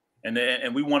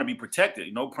 And we want to be protected,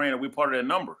 you know, praying that we're part of that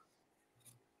number.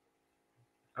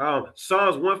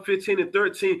 Psalms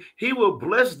 115:13. He will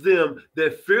bless them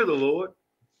that fear the Lord.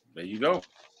 There you go.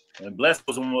 And blessed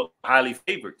those who are highly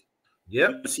favored.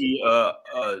 Yep. You see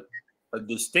a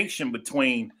distinction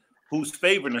between who's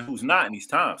favored and who's not in these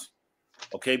times.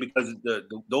 Okay, because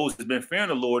those that's been fearing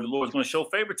the Lord's going to show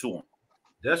favor to them.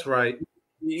 That's right.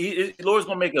 The Lord's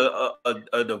going to make a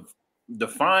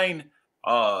defined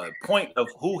point of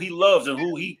who he loves and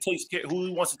who he takes care, who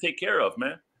he wants to take care of,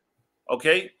 man.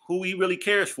 Okay, who he really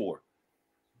cares for.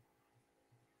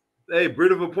 Hey,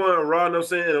 bit of a point, Rod. I'm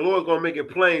saying, and the Lord's gonna make it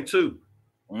plain too.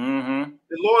 Mm-hmm.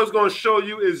 The Lord's gonna show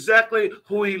you exactly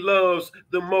who he loves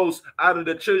the most out of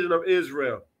the children of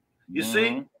Israel. You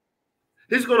see,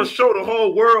 he's gonna show the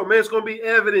whole world, man. It's gonna be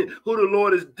evident who the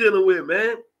Lord is dealing with,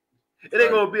 man. It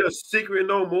ain't gonna be a secret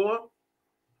no more.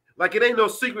 Like it ain't no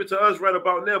secret to us right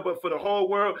about now, but for the whole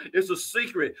world, it's a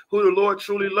secret who the Lord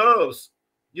truly loves.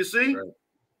 You see? Right.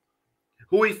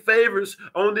 Who he favors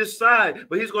on this side,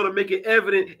 but he's going to make it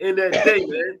evident in that day,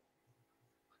 man.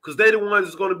 Because they're the ones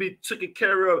that's going to be taken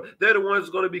care of. They're the ones that's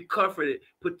going to be comforted,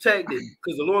 protected,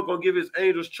 because the Lord going to give his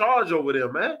angels charge over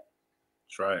them, man.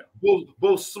 That's right.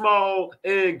 Both small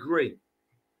and great.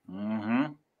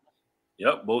 Mm-hmm.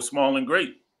 Yep, both small and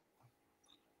great.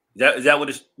 Is that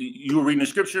what you were reading the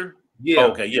scripture? Yeah.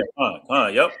 Oh, okay, yeah.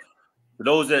 Yep. For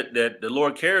those that the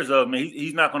Lord cares of, man,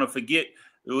 he's not going to forget.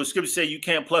 The scripture say you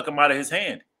can't pluck him out of his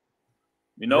hand.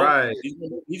 You know, right.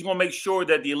 He's going to make sure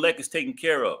that the elect is taken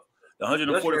care of. The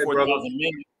 144,000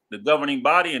 men, the governing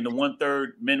body, and the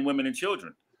 1/3 men, women, and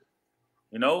children.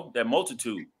 You know, that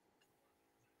multitude.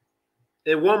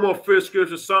 And one more first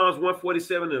scripture, Psalms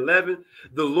 147:11.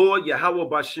 The Lord, Yahweh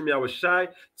Bashem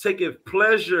Yahushai, taketh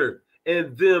pleasure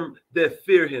in them that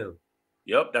fear him.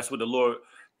 Yep, that's what the Lord,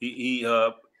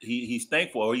 he's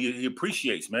thankful, or he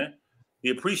appreciates, man. He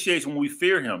appreciates when we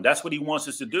fear him. That's what he wants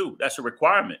us to do. That's a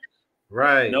requirement.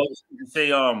 Right. You know,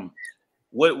 say,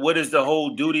 what is the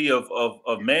whole duty of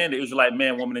man, the Israelite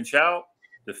man, woman, and child?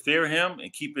 To fear him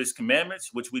and keep his commandments,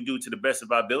 which we do to the best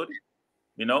of our ability.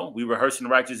 You know, we rehearsing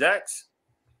righteous acts,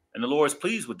 and the Lord is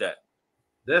pleased with that.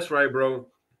 That's right, bro.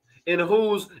 And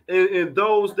those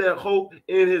that hope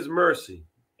in his mercy.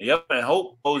 Yep, and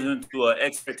hope goes into an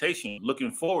expectation,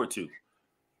 looking forward to.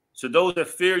 So those that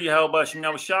fear Yahweh Shem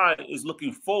Yahushua is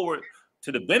looking forward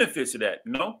to the benefits of that,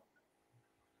 you know?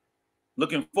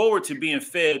 Looking forward to being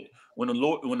fed when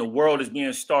the world is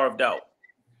being starved out.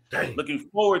 Dang. Looking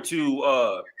forward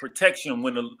to protection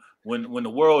when the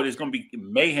world is going to be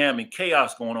mayhem and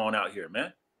chaos going on out here,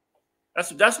 man.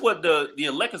 That's what the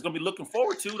elect is going to be looking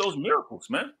forward to, those miracles,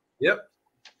 man. Yep.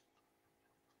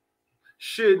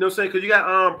 Shit, no saying, because you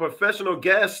got professional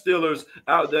gas stealers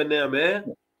out there now, man.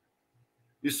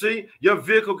 You see, your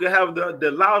vehicle can have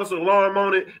the loudest alarm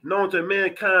on it known to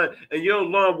mankind, and your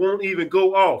alarm won't even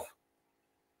go off.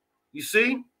 You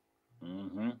see?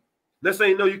 Let's say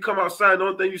you know you come outside, the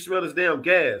only thing you smell is damn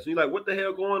gas. You're like, what the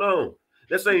hell going on?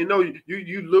 Let's say you know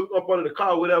you look up under the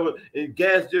car, or whatever, and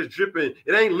gas just dripping.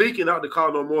 It ain't leaking out the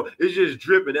car no more. It's just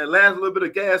dripping. That last little bit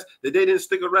of gas that they didn't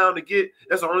stick around to get,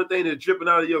 that's the only thing that's dripping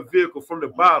out of your vehicle from the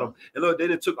bottom. And look, they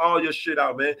done took all your shit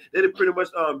out, man. They done pretty much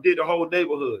did the whole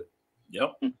neighborhood.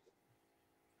 Yep.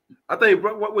 I think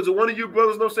what was it? One of you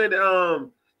brothers, no saying that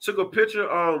took a picture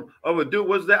of a dude.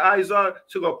 Was that Izar?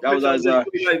 Took a picture of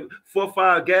like 4 or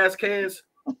 5 gas cans.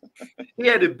 He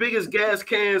had the biggest gas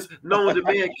cans known to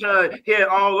mankind. He had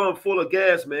all of them full of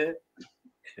gas, man.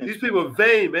 These people are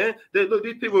vain, man. They look,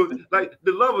 these people like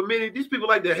the love of many. These people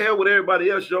like the hell with everybody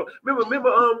else, yo.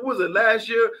 Remember, what was it last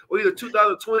year or either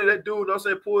 2020? That dude, I'm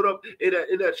saying, pulled up in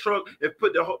that truck and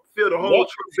filled the whole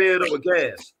truck bed up with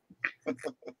gas.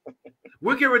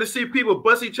 We're getting ready to see people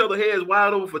bust each other heads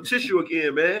wide open for tissue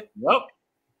again, man. Yep.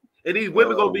 And these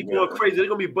women gonna be going crazy. They're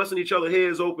gonna be busting each other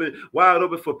heads open, wide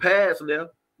open for pads now.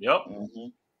 Yep.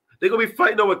 They're gonna be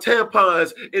fighting over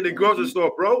tampons in the grocery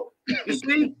store, bro. You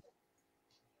see?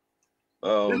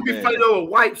 Oh, they're gonna be fighting over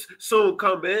wipes soon,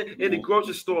 come man, in the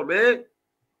grocery store, man.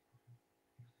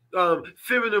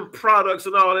 Feminine products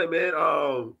and all that, man.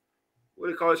 What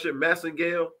do they call it? Shit,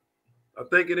 Massengale, I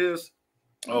think it is.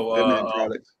 Feminine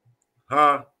products.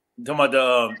 Huh? Talking about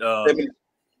the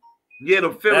yeah,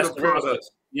 the feminine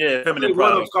products. Yeah, feminine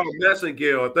products. One of them called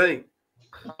Massengale, I think.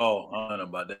 Oh, I don't know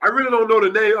about that. I really don't know the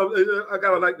name. I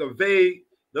got like the vague. You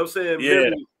know what I'm saying? Yeah. You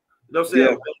know what I'm saying? You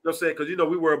know what I'm saying? Because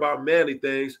we worry about manly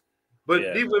things,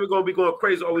 but these women gonna be going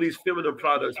crazy over these feminine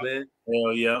products, man.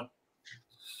 Hell yeah.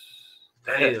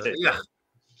 Damn. Yeah.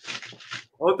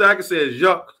 Only thing I can say is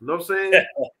yuck. You know what I'm saying?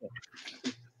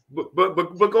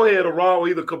 but go ahead, Raw or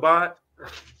either Kabad.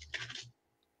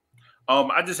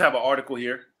 I just have an article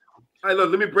here. All right,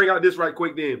 look, let me bring out this right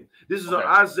quick then. This is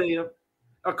Isaiah.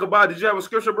 Kabad, did you have a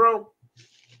scripture, bro?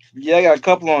 Yeah, I got a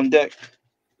couple on deck.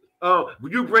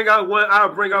 Would you bring out one?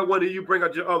 I'll bring out one, and you bring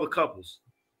out your other couples.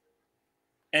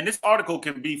 And this article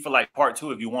can be for like part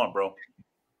 2 if you want, bro.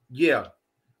 Yeah.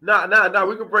 Nah.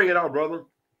 We can bring it out, brother.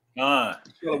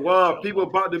 Shalom. People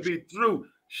about to be through.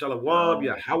 Shalom,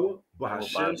 Yahweh.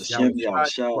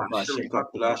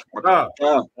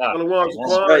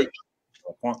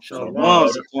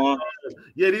 Shalom.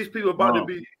 Yeah, these people about to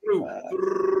be through.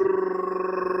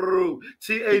 THRU.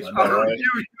 These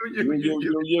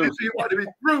people about to be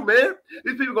through, man.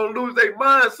 These people gonna lose their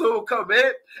mind soon. Come,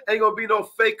 man. Ain't gonna be no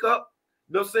fake up.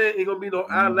 You know what I'm saying? Ain't gonna be no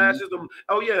eyelashes.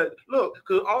 Oh yeah, look,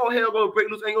 because all hell gonna break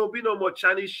loose. Ain't gonna be no more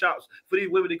Chinese shops for these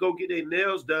women to go get their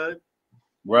nails done.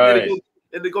 Right.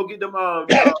 And they go get them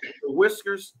the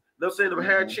whiskers. You know what I'm saying? Them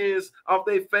hair chins off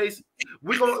their face.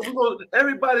 We're gonna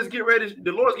everybody's getting ready.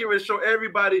 The Lord's getting ready to show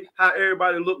everybody how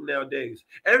everybody look nowadays.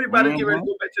 Everybody getting ready to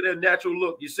go back to their natural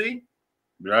look. You see?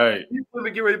 Right. These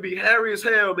women get ready to be hairy as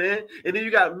hell, man. And then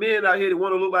you got men out here that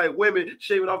want to look like women,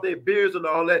 shaving off their beards and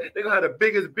all that. They're gonna have the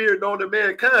biggest beard known to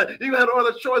mankind. You're gonna have no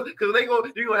other choice because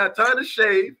you're gonna have time to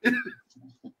shave.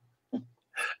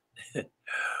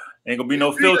 Ain't gonna be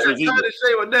no filters either. Time to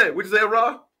shave on that. What you say,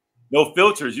 Rob? No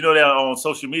filters. You know that on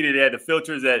social media they had the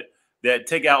filters that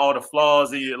take out all the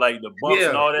flaws and like the bumps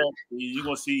and all that. You're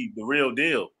gonna see the real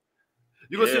deal.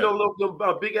 You're gonna see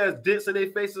those big ass dents in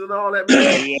their faces and all that,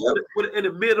 man. In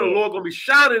the middle, the Lord gonna be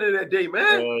shining in that day,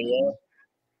 man.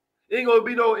 Ain't gonna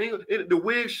be the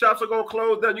wig shops are gonna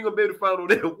close down. You're gonna be able to find on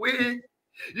that wig.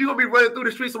 You're gonna be running through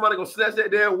the street, somebody gonna snatch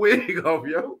that damn wig off,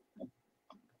 yo.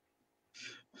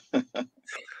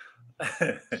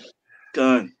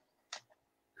 Done.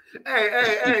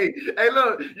 Hey,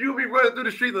 look, you be running through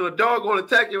the streets and a dog gonna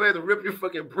attack your ass and rip your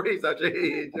fucking braids out your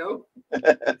head, yo.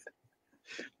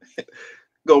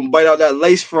 Gonna bite out that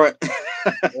lace front.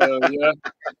 Yeah.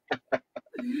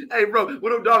 Hey, bro,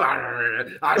 what them dogs?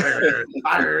 I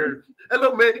heard. Hey,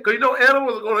 look, man, because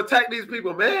animals are gonna attack these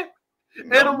people, man.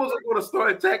 Animals are gonna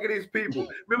start attacking these people.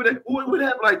 Remember that? What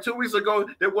happened like 2 weeks ago?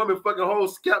 That woman fucking whole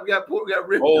scalp got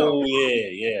ripped off. Oh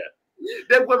yeah.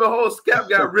 That woman whole scalp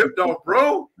got ripped off,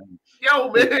 bro.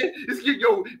 Yo, man,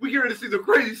 we getting to see some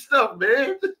crazy stuff,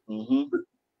 man.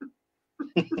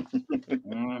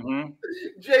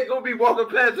 Jay gonna be walking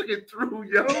past looking through,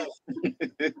 yo.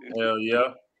 Hell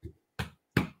yeah.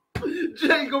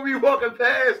 Jay gonna be walking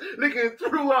past looking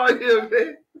through out here,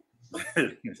 man.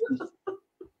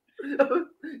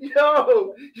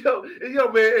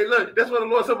 yo, man. Hey, look, that's what the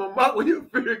Lord said, "I'm mock when your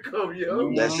fear come,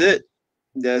 yo." That's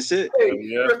it. Hey,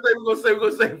 we're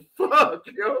gonna say, fuck,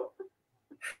 yo.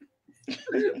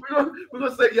 we're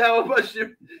gonna say, y'all about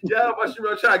you,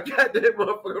 try to get that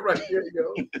motherfucker right there,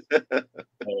 yo.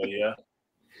 Oh yeah.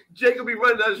 Jacob be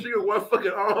running down the street with one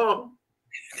fucking arm.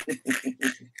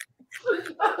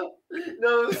 You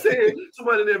know what I'm saying?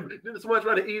 Somebody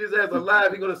trying to eat his ass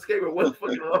alive. He gonna escape with one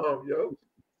fucking arm, yo.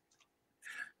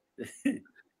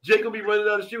 Jake gonna be running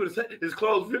down the street with his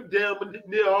clothes ripped down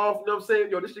near off. You know what I'm saying?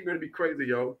 Yo, this shit gonna be crazy,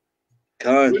 yo.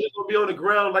 We're just gonna be on the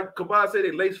ground like Kabad said.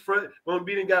 They lace front gonna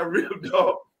be and got ripped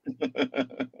off. Because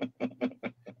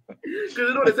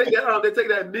you know they take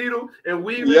that needle and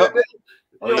weave it.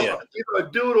 You know, either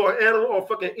a dude or an animal or a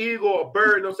fucking eagle or a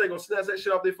bird. You know what I'm saying? Gonna snatch that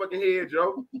shit off their fucking head,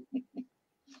 yo.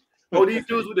 Oh, these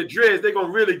dudes with the dreads, they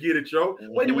gonna really get it, yo.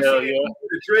 When do we see these with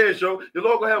the dreads, yo? The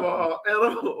Lord gonna have an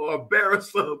animal or a bear or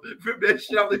something rip that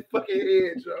shit off their fucking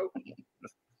head, yo.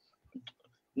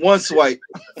 One swipe.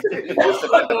 Shit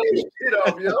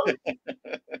off, yo.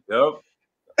 Yep.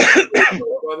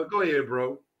 Go ahead,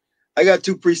 bro. I got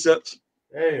 2 precepts.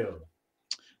 Damn.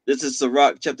 This is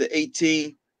Sirach chapter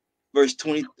 18, verse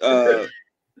 20.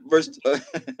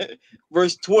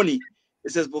 Verse 20.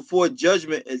 It says, "Before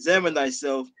judgment, examine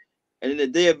thyself, and in the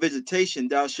day of visitation,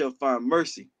 thou shalt find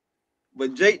mercy."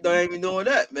 But Jake don't even know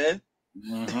that, man.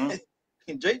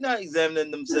 Jake not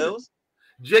examining themselves.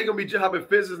 Jake gonna be jumping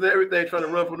fences and everything, trying to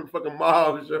run from the fucking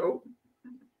mobs, yo.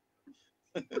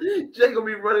 Jake gonna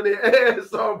be running their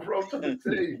ass off, bro. I'm trying to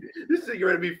tell you, this shit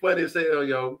gonna be funny as hell,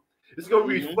 yo. It's gonna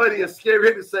be funny and scary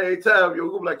at the same time, yo. We're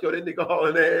gonna be like, yo, that nigga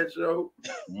hauling ass, yo.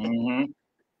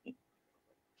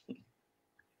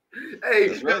 Hey,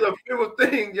 that's a beautiful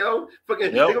thing, yo.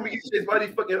 Fucking, they gonna be chased by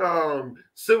these fucking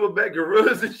silverback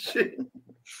gorillas and shit.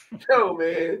 Yo,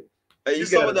 man. Hey, you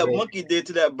saw what that monkey did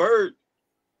to that bird?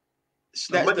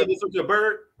 The monkey did something to a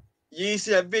bird? You ain't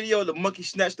see that video? The monkey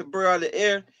snatched the bird out of the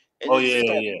air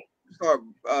and start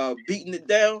beating it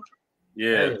down.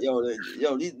 Yeah.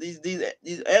 Yo,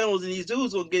 these animals and these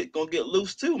dudes gonna get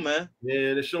loose too, man.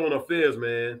 Yeah, they're showing our fears,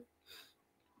 man.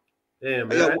 Damn,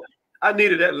 man. I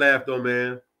needed that laugh though,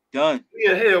 man. Gun.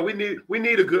 Yeah, hell, we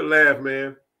need a good laugh,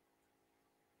 man.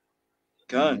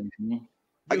 Gun.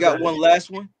 I got one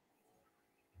last one.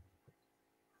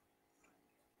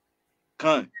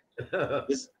 Gun.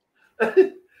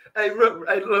 Hey,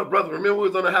 look, brother, remember we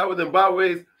was on the highways and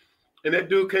byways, and that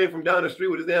dude came from down the street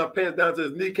with his damn pants down to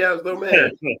his kneecaps, though,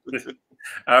 man.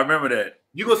 I remember that.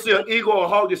 You gonna see an eagle or a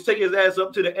hawk just take his ass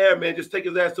up to the air, man. Just take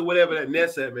his ass to whatever that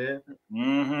nest at, man.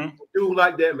 Dude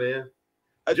like that, man.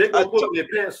 Jake gonna pull up their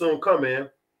pants soon, come, man.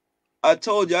 I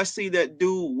told you, I see that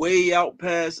dude way out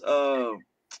past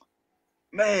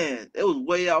man, it was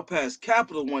way out past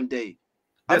Capitol one day.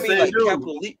 That same like dude.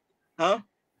 Capitol,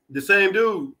 The same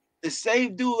dude. The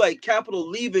same dude, like Capitol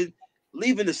leaving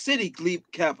the city,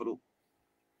 Capitol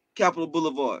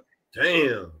Boulevard.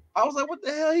 Damn. I was like, what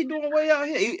the hell he doing way out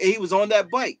here? He was on that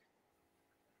bike.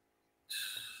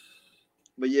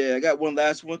 But yeah, I got one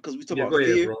last one because we talk about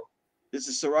fear. Ahead, this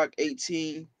is Sirach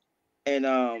 18 and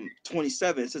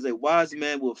 27. It says, "A wise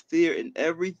man will fear in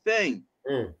everything,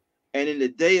 and in the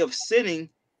day of sinning,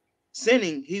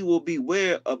 he will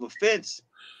beware of offense,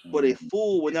 but a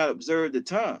fool will not observe the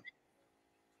time."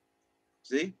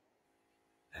 See?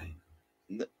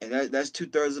 And that's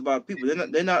 2/3 of our people.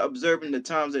 They're not observing the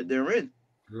times that they're in.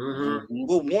 We're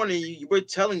warning you. We're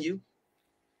telling you.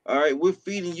 All right, we're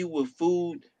feeding you with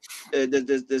food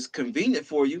that's convenient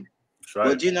for you,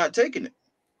 but you're not taking it.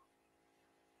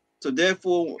 So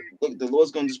therefore, look, the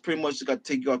Lord's gonna just pretty much got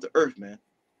to take you off the earth, man.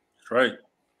 That's right.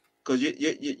 Because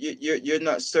you're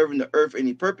not serving the earth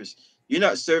any purpose. You're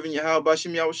not serving Yahweh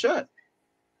Bashim Yahushua.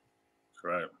 That's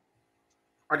right.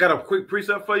 I got a quick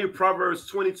precept for you. Proverbs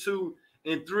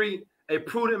 22:3. "A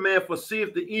prudent man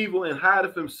foreseeth the evil and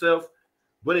hideth himself,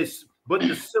 but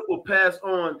the simple pass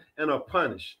on and are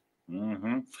punished."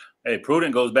 Hey,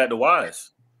 prudent goes back to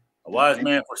wise. A wise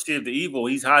man foreseeth the evil.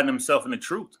 He's hiding himself in the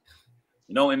truth.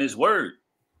 You know, in his word.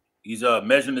 He's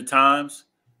measuring the times,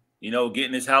 you know,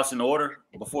 getting his house in order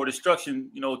before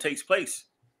destruction, you know, takes place.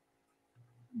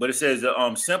 But it says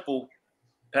simple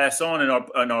pass on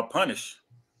and are punished.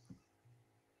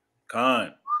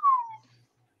 Con.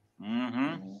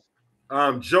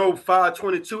 Job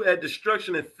 5:22, "At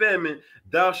destruction and famine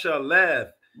thou shalt laugh,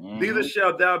 neither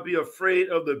shalt thou be afraid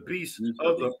of the beasts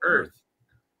of the earth."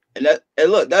 And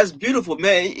look, that's beautiful,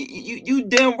 man. You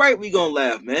damn right we gonna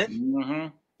laugh,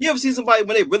 man. You ever see somebody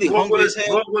when they really hungry as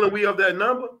hell? When are we of that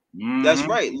number? That's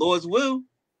right, Lord's will.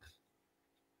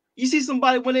 You see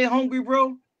somebody when they hungry,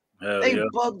 bro? They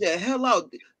bug the hell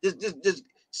out, just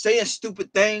saying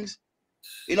stupid things,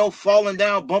 you know, falling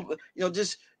down, bumping, you know,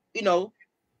 just, you know,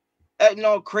 acting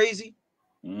all crazy.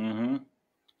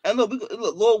 And look,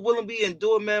 Lord willing, be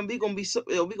endured, man. We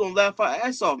gonna laugh our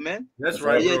ass off, man. That's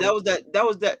right. Yeah, bro. that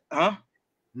was that, huh?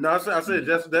 No, I said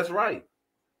that's right.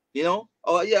 You know?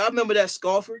 Oh yeah, I remember that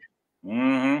scoffer.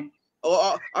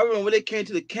 Oh, I remember when they came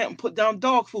to the camp and put down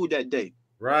dog food that day.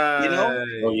 Right. You know?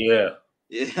 Oh yeah.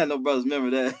 Yeah, I know brothers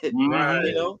remember that. Right.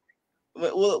 You know,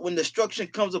 when destruction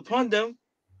comes upon them,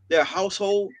 their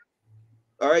household.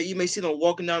 All right, you may see them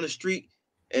walking down the street,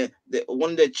 and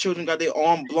one of their children got their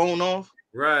arm blown off.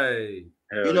 Right.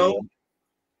 Hell You know, yeah.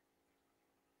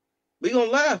 we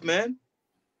gonna laugh, man.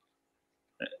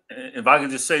 If I can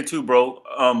just say too, bro,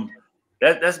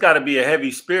 that's got to be a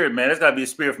heavy spirit, man. That's got to be a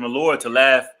spirit from the Lord to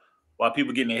laugh while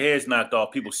people getting their heads knocked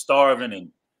off, people starving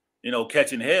and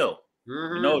catching hell.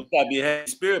 It's got to be a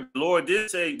heavy spirit. The Lord did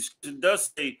say, it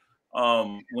does say,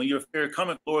 when your fear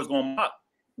cometh, the Lord's gonna mock.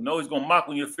 He's gonna mock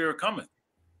when your fear cometh.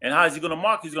 And how is he gonna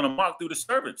mock? He's gonna mock through the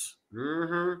servants.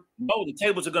 The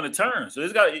tables are gonna turn. So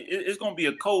it's gonna be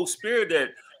a cold spirit that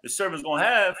the servants gonna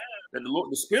have. That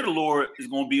the spirit of the Lord is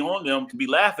going to be on them to be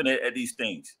laughing at these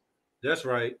things. That's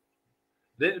right.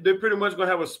 They're pretty much going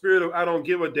to have a spirit of I don't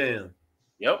give a damn.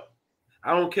 Yep.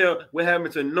 I don't care what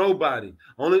happens to nobody.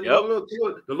 Only look,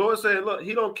 the Lord said, look,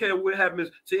 he don't care what happens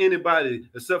to anybody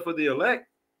except for the elect.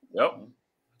 Yep.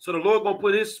 So the Lord going to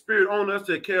put his spirit on us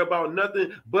to care about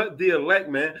nothing but the elect,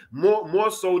 man.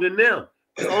 More so than them.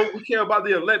 We care about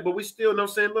the elect, but we still know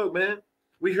saying, look, man,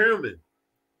 we human.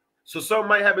 So something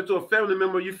might happen to a family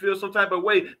member, you feel some type of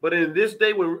way. But in this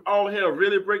day, when all hell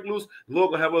really break loose, the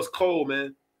Lord gonna have us cold,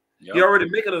 man. Yep. He already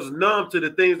making us numb to the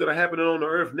things that are happening on the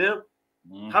earth now.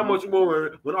 How much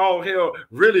more when all hell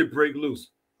really break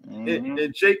loose?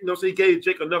 And Jake, he gave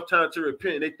Jake enough time to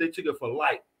repent. They took it for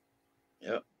light.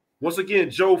 Yep. Once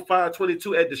again, Job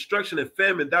 5:22, at destruction and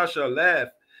famine thou shalt laugh,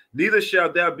 neither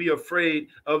shalt thou be afraid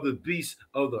of the beasts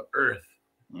of the earth.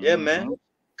 Yeah, man.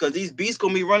 Because these beasts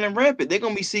gonna be running rampant. They're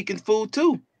gonna be seeking food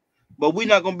too. But we're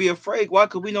not gonna be afraid. Why?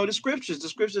 Because we know the scriptures. The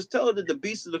scriptures tell us that the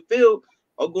beasts of the field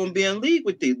are gonna be in league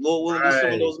with thee. Lord will be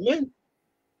some of those men.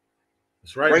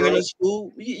 That's right. Bringing us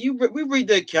food. We read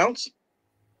the accounts.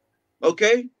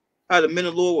 Okay? How the men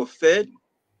of the Lord were fed.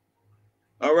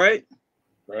 All right?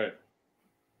 Right.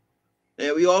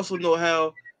 And we also know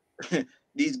how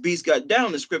these beasts got down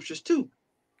in the scriptures too.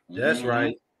 That's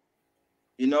right.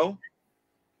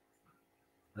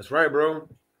 That's right, bro.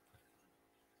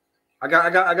 I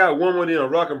got one more in.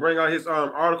 Rock and bring out his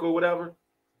article or whatever.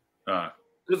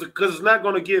 Because it's not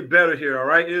going to get better here, all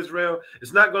right, Israel?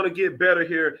 It's not going to get better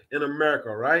here in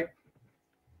America, right?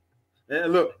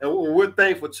 And look, and we're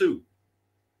thankful too.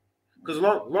 Because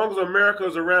long as America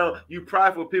is around, you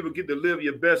prideful people get to live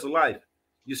your best life.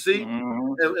 You see?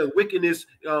 And wickedness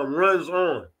runs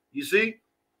on. You see?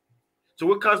 So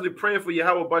we're constantly praying for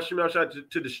Yahweh Bashim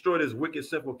to destroy this wicked,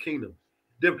 sinful kingdom.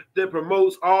 That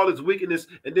promotes all its wickedness,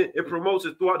 and then it promotes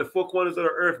it throughout the four corners of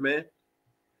the earth, man.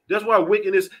 That's why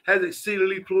wickedness has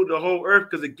exceedingly polluted the whole earth,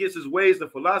 because it gets its ways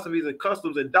and philosophies and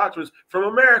customs and doctrines from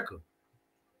America.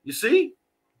 You see?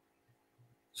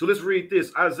 So let's read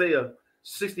this, Isaiah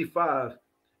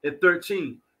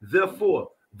 65:13. Therefore,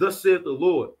 thus saith the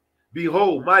Lord,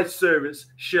 behold, my servants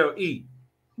shall eat.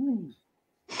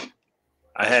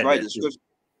 I had right.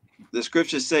 The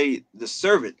scriptures say the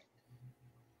servant.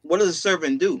 What does a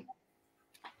servant do?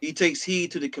 He takes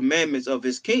heed to the commandments of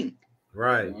his king,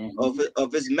 right?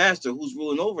 Of his master who's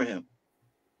ruling over him.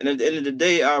 And at the end of the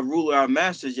day, our ruler, our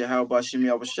master is Yahweh Bashim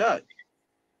Yahushai.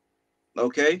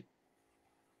 Okay?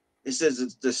 It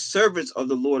says the servants of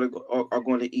the Lord are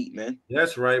going to eat, man.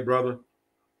 That's right, brother.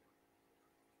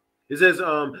 It says,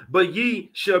 but ye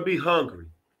shall be hungry.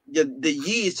 Yeah, the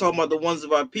ye is talking about the ones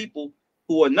of our people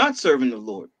who are not serving the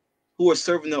Lord, who are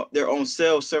serving their own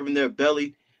selves, serving their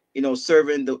belly,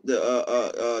 serving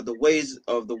the ways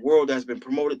of the world that has been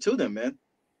promoted to them, man.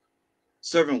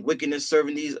 Serving wickedness,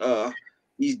 serving these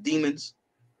demons.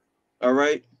 All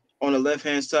right, on the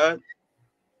left-hand side.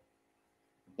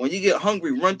 When you get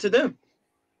hungry, run to them.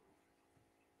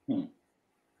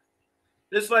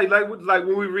 It's like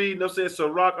when we read,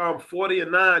 Sirach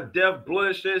 40:9, death,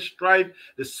 bloodshed, strife,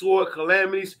 the sword,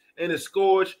 calamities, and the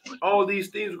scourge. All these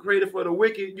things were created for the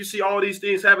wicked. You see all these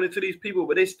things happening to these people,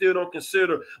 but they still don't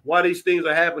consider why these things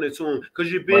are happening to them,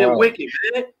 because you're being wicked,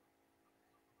 man.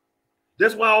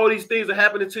 That's why all these things are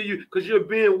happening to you, because you're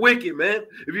being wicked, man.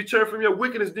 If you turn from your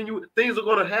wickedness, then things are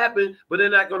going to happen, but they're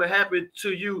not going to happen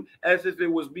to you as if it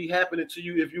was happening to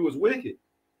you if you was wicked.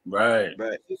 Right.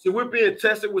 So we're being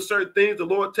tested with certain things. The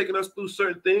Lord taking us through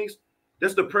certain things.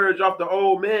 That's to purge off the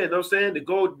old man. You know what I'm saying? The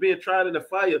gold being tried in the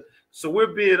fire. So we're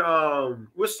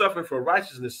suffering for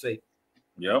righteousness' sake.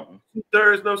 Yep. 2/3, you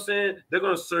know what I'm saying? They're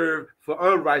going to serve for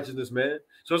unrighteousness, man.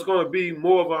 So it's going to be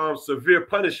more of a severe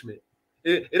punishment.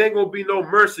 It ain't going to be no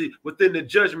mercy within the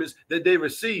judgments that they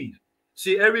receive.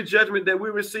 See, every judgment that we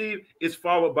receive is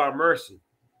followed by mercy.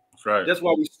 That's right. That's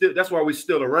why we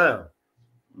still around.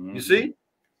 Mm-hmm. You see?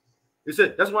 It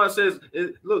said, that's why it says,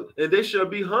 look, and they shall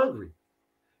be hungry.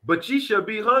 But ye shall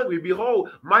be hungry. Behold,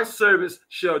 my servants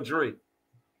shall drink.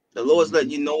 The Lord's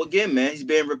letting you know again, man. He's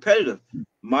being repetitive.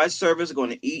 My servants are going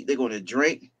to eat, they're going to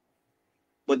drink.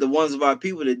 But the ones of our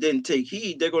people that didn't take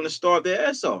heed, they're going to starve their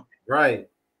ass off. Right.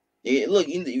 Yeah, look,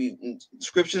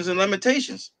 scriptures and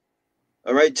limitations.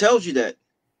 All right, tells you that.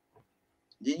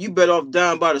 You better off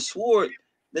dying by the sword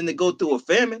than to go through a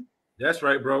famine. That's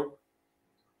right, bro.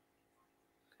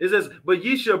 It says, but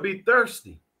ye shall be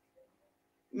thirsty.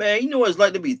 Man, you know what it's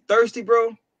like to be thirsty,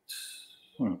 bro?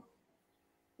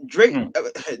 Jake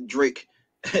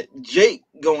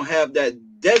gonna have that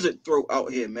desert throat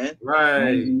out here, man.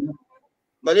 Right.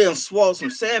 Like they done swallow some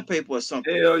sandpaper or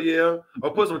something. Hell yeah.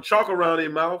 Or put some chalk around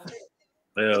their mouth.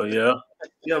 Hell yeah.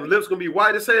 Yeah, lips gonna be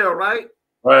white as hell, right?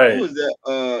 Right. Who is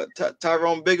that?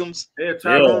 Tyrone Biggums? Yeah,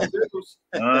 Tyrone Biggums.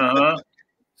 Uh-huh.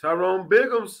 Tyrone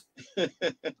Biggums.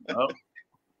 Oh.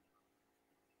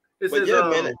 It But says, yeah,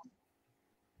 man.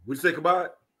 we say goodbye.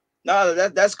 Nah,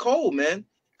 that's cold, man.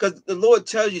 Because the Lord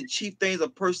tells you chief things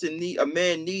a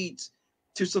man needs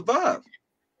to survive: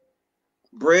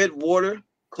 bread, water,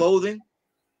 clothing,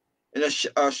 and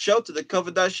a shelter to cover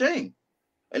thy shame.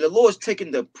 And the Lord's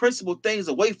taking the principal things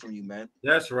away from you, man.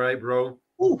 That's right, bro.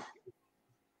 Ooh,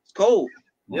 it's cold.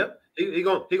 Yep. He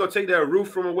gonna take that roof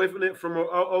from away from it, from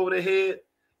over the head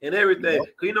and everything.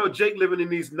 Yep. Cause you know Jake living in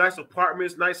these nice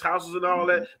apartments, nice houses, and all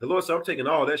that. The Lord said, "I'm taking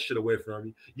all that shit away from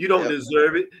you. You don't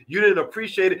deserve it. You didn't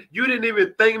appreciate it. You didn't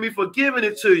even thank me for giving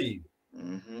it to you."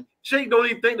 Jake don't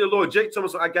even thank the Lord. Jake told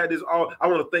us, "I got this all. I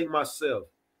want to thank myself."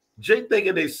 Jake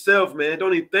thinking they self, man.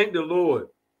 Don't even thank the Lord.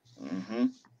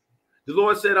 The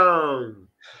Lord said,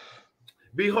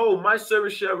 "Behold, my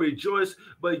servant shall rejoice,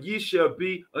 but ye shall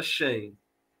be ashamed."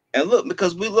 And look,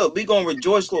 because we gonna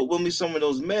rejoice, Lord, when we some of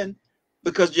those men,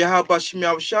 because Yahweh Shem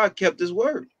Yahushua kept his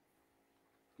word.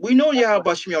 We know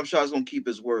Yahweh Shem Yahushua is gonna keep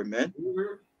his word, man.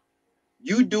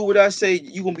 You do what I say,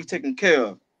 you're gonna be taken care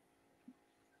of.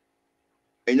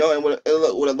 You know, and with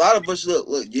a lot of us,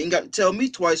 look, you ain't got to tell me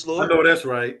twice, Lord. I know that's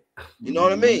right. You know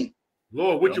what I mean?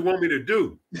 Lord, what you want me to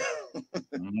do?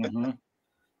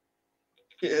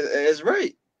 Yeah, that's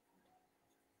right.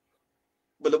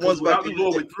 But the ones without the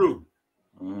Lord, we through.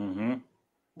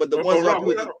 But the ones about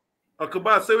people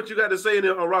Kabah, say what you got to say, and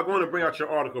then Rock, I want to bring out your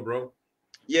article, bro.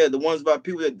 Yeah, the ones about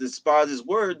people that despise his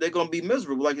word, they're gonna be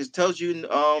miserable, like it tells you in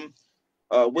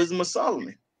Wisdom of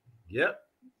Solomon. Yep.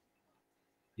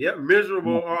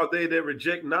 Miserable are they that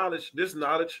reject knowledge, this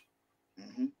knowledge.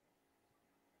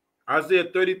 Isaiah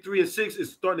 33:6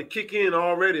 is starting to kick in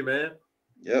already, man.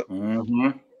 Yep.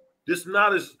 This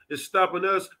knowledge is stopping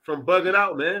us from bugging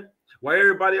out, man. While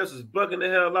everybody else is bugging the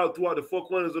hell out throughout the four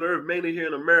corners of the earth, mainly here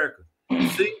in America. You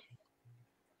see?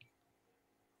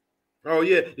 Oh,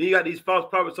 yeah. And you got these false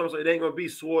prophets saying it ain't going to be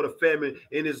sword or famine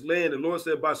in this land. The Lord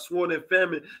said, by sword and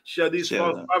famine shall these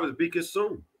false prophets be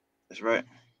consumed. That's right.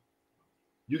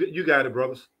 You got it,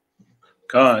 brothers.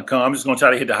 Come. I'm just going to try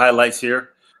to hit the highlights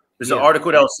here. There's an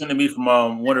article that was sent to me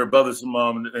from one of the brothers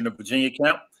from in the Virginia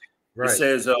camp. Right. It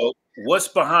says, what's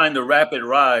behind the rapid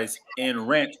rise in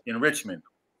rent in Richmond?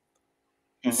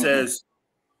 It says,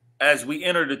 as we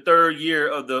enter the third year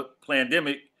of the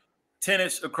pandemic,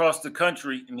 tenants across the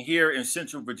country and here in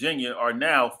Central Virginia are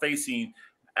now facing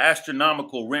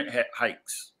astronomical rent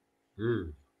hikes.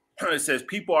 It says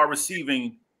people are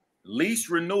receiving lease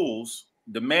renewals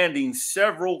demanding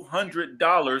several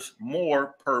 $100s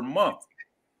more per month.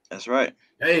 That's right.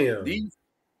 Damn.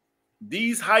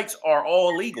 These hikes are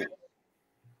all legal,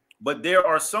 but there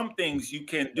are some things you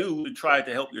can do to try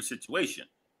to help your situation.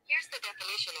 Here's the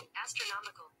definition of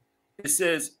astronomical.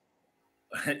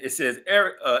 It says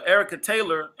Erica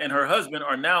Taylor and her husband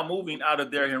are now moving out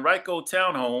of their Henrico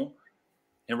townhome.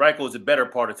 Henrico is a better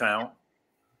part of town.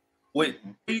 With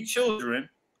 3 children,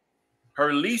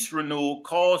 her lease renewal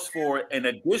calls for an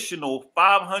additional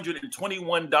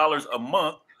 $521 a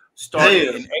month starting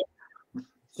in April.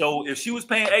 So if she was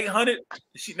paying $800,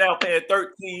 she's now paying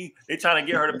 $13. They're trying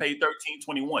to get her to pay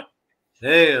 $13.21.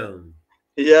 Damn.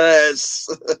 Yes.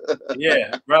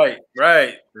 Yeah, right.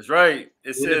 That's right.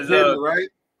 It says right.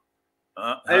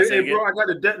 Hey, bro, I got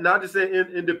the not just say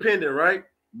independent, right?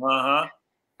 I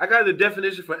got the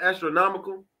definition for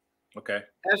astronomical. Okay.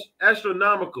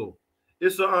 Astronomical.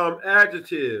 It's an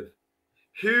adjective.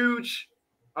 Huge,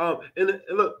 and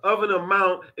look, of an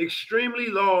amount, extremely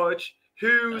large,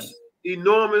 huge,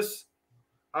 enormous,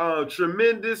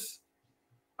 tremendous,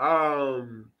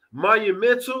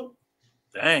 monumental.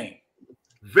 Dang.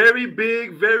 Very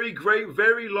big, very great,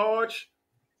 very large,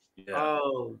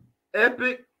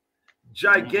 epic,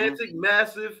 gigantic,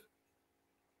 massive,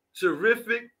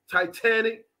 Terrific,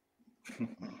 Titanic.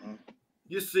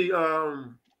 You see,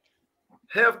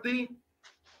 Hefty.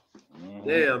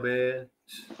 Yeah, man.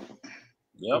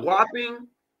 Yep. Whopping,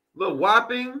 little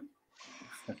whopping.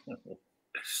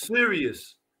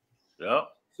 Serious. Yep.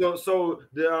 So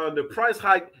the price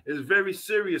hike is very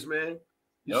serious, man.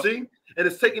 You see, and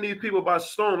it's taking these people by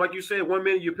storm. Like you said, 1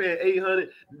 minute you're paying $800,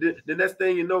 the next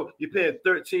thing you know, you're paying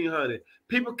 $1,300.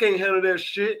 People can't handle that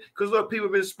shit because look, people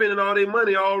have been spending all their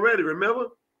money already. Remember?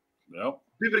 Yep.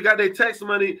 People that got their tax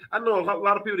money. I know a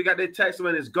lot of people that got their tax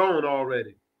money is gone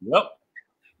already. Yep.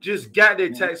 Just got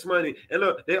their tax money, and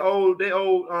look, they owe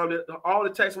all the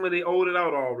tax money. They owed it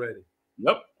out already.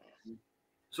 Yep.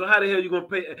 So how the hell you gonna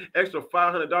pay an extra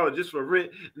 $500 just for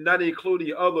rent, not including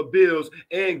your other bills,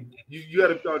 and you got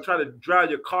to try to drive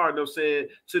your car? You know what I'm saying,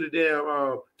 to the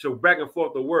damn to back and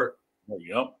forth to work.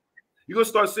 Yep. You're gonna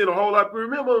start seeing a whole lot.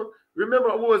 Remember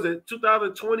what was it?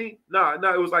 2020? No,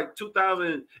 it was like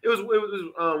 2000. It was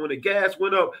when the gas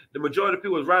went up. The majority of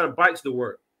people was riding bikes to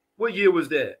work. What year was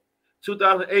that?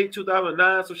 2008,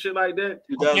 2009, some shit like that.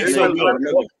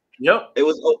 2008. Yep. It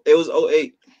was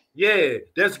 08. Yeah,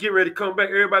 that's getting ready to come back.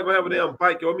 Everybody gonna have a damn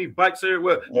bike. I mean, bikes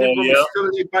everywhere. People gonna be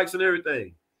stealing their bikes and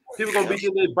everything. People gonna be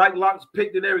getting their bike locks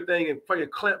picked and everything, and fucking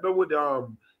clamped up with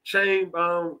the chain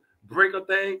breaker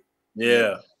thing.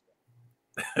 Yeah.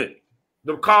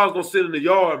 Them cars gonna sit in the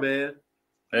yard, man.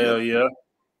 Hell yeah.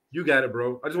 You got it,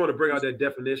 bro. I just want to bring out that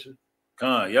definition.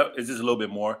 Yep. It's just a little bit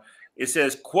more. It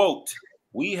says, quote,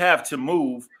 "We have to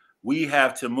move. We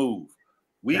have to move.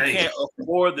 We can't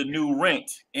afford the new rent,"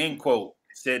 end quote,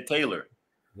 said Taylor.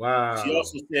 Wow. She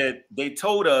also said, "They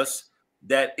told us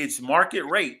that it's market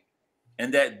rate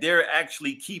and that they're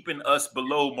actually keeping us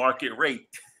below market rate."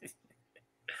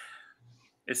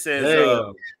 It says,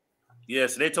 so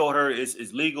they told her it's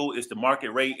legal, it's the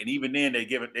market rate, and even then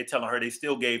they're telling her they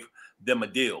still gave them a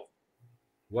deal.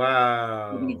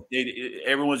 Wow.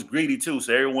 Everyone's greedy too,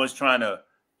 so everyone's trying to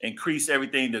increase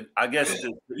everything to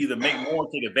either make more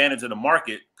and take advantage of the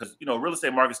market, because real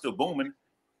estate market's still booming.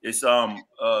 It's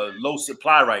low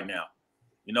supply right now.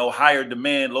 Higher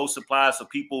demand, low supply, so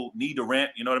people need to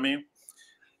rent. You know what I mean?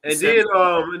 And then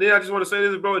I just want to say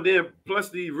this, bro. And then plus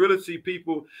the realty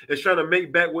people is trying to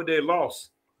make back what they lost.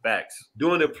 Facts.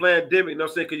 During the pandemic, you know what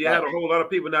I'm saying? Because you had a whole lot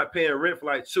of people not paying rent for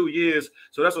like 2 years.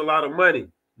 So that's a lot of money.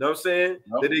 You know what I'm saying?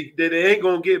 That they ain't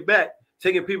gonna get back.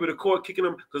 Taking people to court, kicking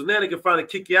them, because now they can finally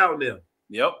kick you out now.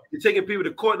 Yep. You're taking people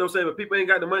to court, you know what I'm saying? But people ain't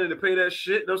got the money to pay that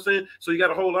shit, you know what I'm saying? So you got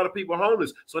a whole lot of people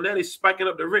homeless. So now they spiking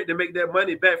up the rent to make that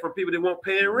money back from people that won't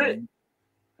pay rent.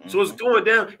 So it's going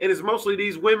down, and it's mostly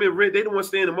these women rent. They don't want to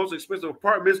stay in the most expensive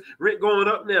apartments. Rent going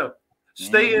up now.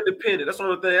 Stay independent. That's the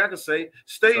only thing I can say.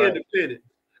 Stay independent.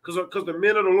 Because the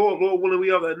men of the Lord willing, we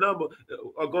have that number,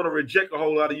 are going to reject a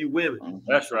whole lot of you women.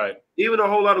 That's right. Even a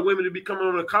whole lot of women to be coming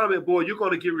on the comment board, you're going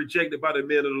to get rejected by the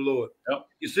men of the Lord. Yep.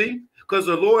 You see? Because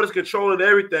the Lord is controlling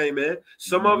everything, man.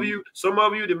 Some of you,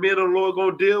 the men of the Lord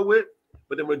going to deal with,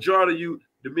 but the majority of you,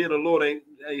 the men of the Lord ain't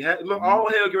look, all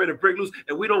hell get ready to break loose,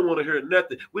 and we don't want to hear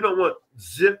nothing. We don't want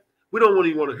zip. We don't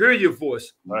even want to hear your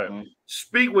voice. Right.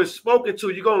 Speak when spoken to.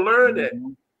 You're going to learn that.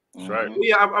 That's right.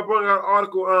 Yeah, I brought out an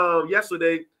article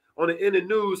yesterday in the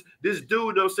news. This dude,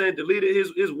 you know what I'm saying, deleted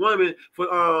his woman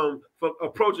for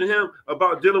approaching him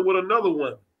about dealing with another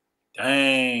one.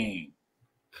 Dang.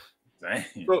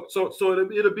 So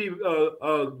it'll be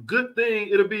a good thing.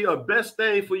 It'll be a best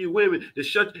thing for you women to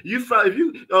shut you. If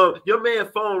you your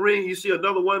man phone ring, you see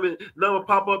another woman number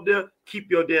pop up there,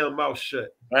 keep your damn mouth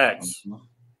shut. Facts.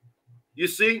 You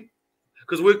see,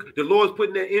 because the Lord's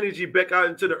putting that energy back out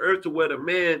into the earth to where the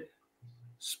man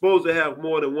supposed to have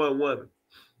more than one woman.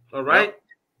 All right,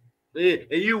 and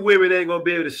you women ain't gonna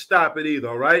be able to stop it either.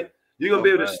 All right, you're gonna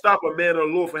be able to stop a man of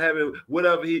the Lord for having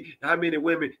how many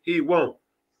women he wants.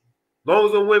 As long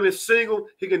as the women's single,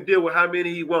 he can deal with how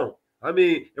many he wants. I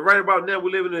mean, and right about now,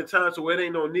 we're living in a time so where there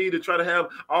ain't no need to try to have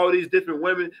all these different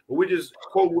women, but we just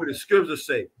quote what the scriptures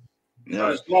say.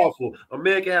 Yeah. It's lawful. A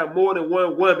man can have more than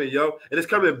one woman, yo. And it's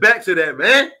coming back to that,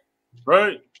 man.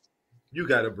 Right. You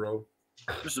got it, bro.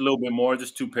 Just a little bit more,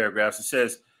 just 2 paragraphs. It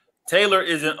says, Taylor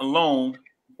isn't alone.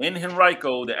 In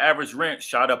Henrico, the average rent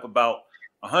shot up about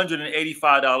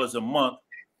 $185 a month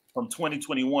from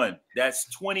 2021. That's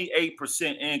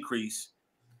 28% increase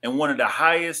and one of the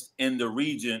highest in the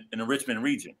region, in the Richmond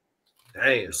region.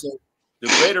 Damn. So the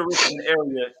greater Richmond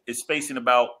area is facing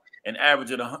about an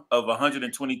average of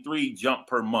 123 jump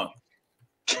per month,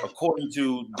 according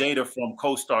to data from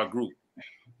CoStar Group.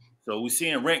 So we're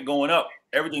seeing rent going up,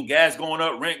 everything, gas going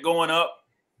up, rent going up,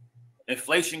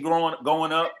 inflation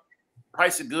going up,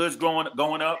 price of goods going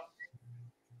up.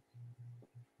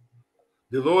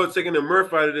 The Lord's taking the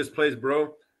mirth out of this place,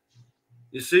 bro.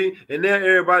 You see, and now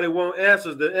everybody want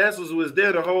answers. The answers was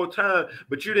there the whole time,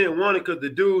 but you didn't want it because the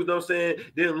dudes, you know what I'm saying,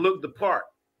 didn't look the part.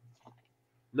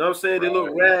 You know what I'm saying? They look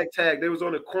ragtag. They was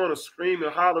on the corner screaming,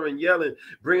 hollering, yelling,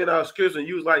 bringing out scriptures, and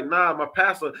you was like, nah, my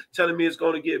pastor telling me it's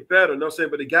going to get better. You know what I'm saying?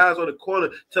 But the guys on the corner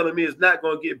telling me it's not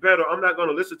going to get better. I'm not going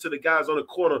to listen to the guys on the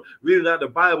corner reading out the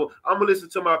Bible. I'm going to listen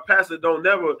to my pastor don't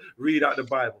never read out the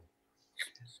Bible.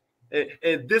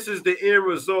 And this is the end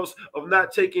results of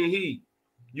not taking heed.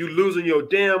 You losing your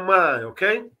damn mind,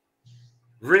 okay?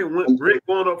 Rent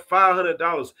going up $500,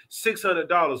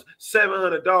 $600,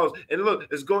 $700, and look,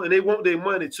 it's going. And they want their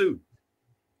money too.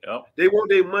 Yep. They want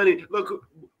their money. Look,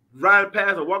 riding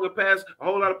past and walking past a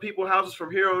whole lot of people's houses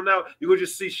from here on out, you will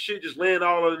just see shit just laying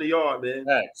all in the yard, man.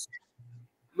 Nice.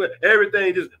 But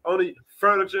everything just on the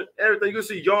furniture, everything. You can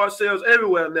see yard sales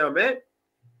everywhere now, man.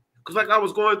 Because like I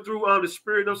was going through the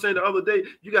Spirit, you know what I'm saying, the other day,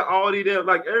 you got all these damn,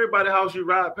 like everybody's house you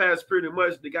ride past pretty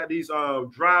much, they got these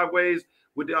driveways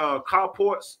with the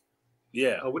carports.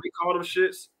 Yeah. What they call them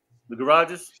shits? The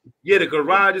garages? Yeah, the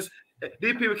garages.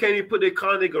 These people can't even put their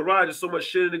car in their garages, so much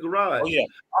shit in the garage. Oh, yeah.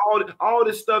 All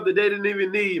this stuff that they didn't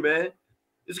even need, man.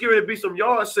 It's going to be some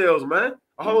yard sales, man.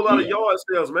 A whole lot of yard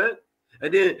sales, man.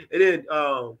 And then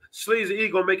Sleazy E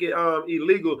gonna make it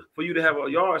illegal for you to have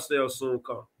a yard sale soon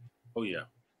come. Oh, yeah.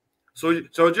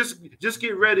 So just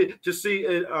get ready to see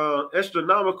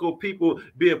astronomical people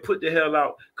being put the hell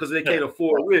out because they can't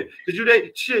afford rent. Because you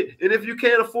ain't shit. And if you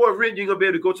can't afford rent, you're gonna be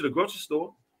able to go to the grocery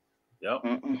store.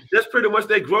 Yep. That's pretty much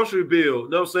their grocery bill. You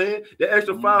know what I'm saying? The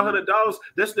extra $500,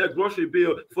 that's their grocery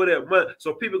bill for that month.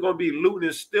 So people gonna be looting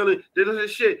and stealing. They do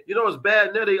this shit. You know it's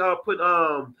bad now. They put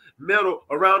metal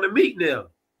around the meat now.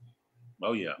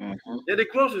 Oh yeah. At the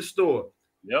grocery store.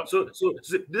 Yep. So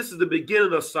this is the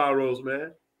beginning of sorrows,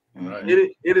 man. Right.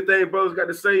 Anything brothers got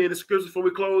to say in the scriptures before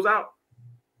we close out?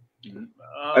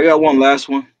 I got one last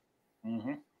one.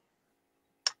 Mm-hmm.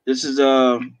 This is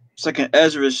 2nd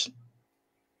Ezra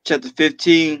chapter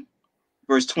 15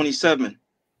 verse 27.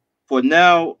 For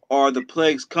now are the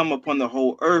plagues come upon the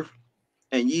whole earth,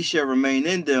 and ye shall remain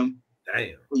in them.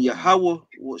 Damn. For Yahweh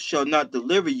shall not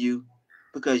deliver you,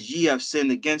 because ye have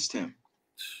sinned against him.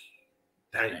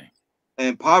 Damn.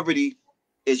 And poverty,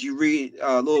 as you read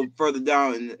a little further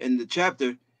down in the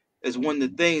chapter, is one of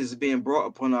the things that's being brought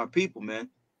upon our people, man.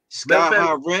 Sky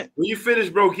high rent. When you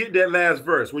finish, bro, get that last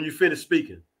verse. When you finish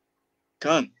speaking,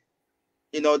 Con.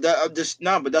 You know that I'm just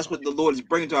now, but that's what the Lord is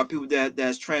bringing to our people that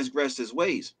has transgressed his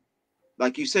ways.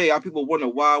 Like you say, our people wonder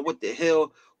why, what the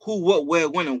hell, who, what, where,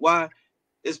 when, and why.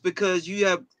 It's because you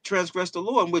have transgressed the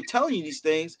Lord, and we're telling you these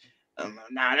things.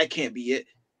 Nah, that can't be it.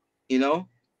 You know.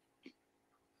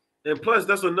 and plus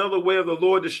that's another way of the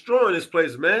Lord destroying this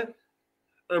place, man.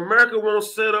 America won't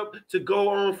set up to go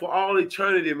on for all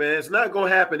eternity, man. It's not gonna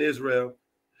happen, Israel.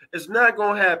 It's not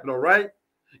gonna happen, all right?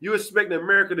 You expect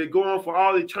America to go on for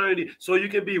all eternity so you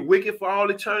can be wicked for all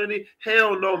eternity?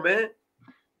 Hell no, man.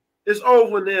 It's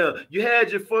over now. You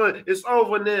had your fun. It's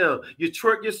over now. You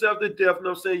twerk yourself to death. You know what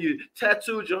I'm saying? You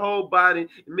tattooed your whole body.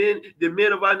 The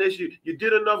men of our nation, you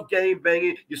did enough game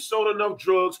banging. You sold enough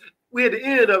drugs. We're at the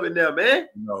end of it now, man.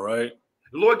 All right.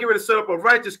 The Lord getting ready to set up a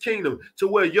righteous kingdom to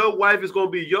where your wife is going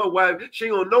to be your wife. She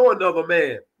ain't going to know another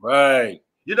man. Right.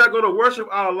 You're not going to worship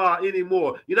Allah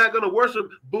anymore. You're not going to worship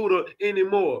Buddha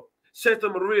anymore. Santa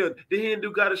Maria, the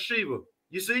Hindu goddess Shiva.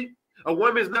 You see? A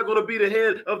woman is not going to be the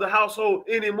head of the household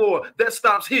anymore. That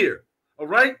stops here. All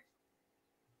right?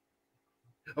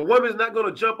 A woman is not going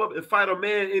to jump up and fight a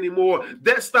man anymore.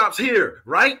 That stops here.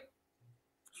 Right?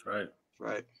 That's right.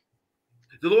 Right.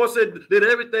 The Lord said, let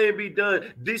everything be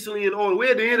done decently in order.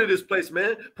 We're at the end of this place,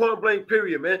 man. Point blank,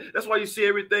 period, man. That's why you see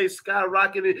everything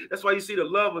skyrocketing. That's why you see the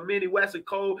love of many waxing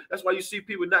cold. That's why you see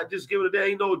people not just giving it. There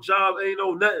ain't no job, ain't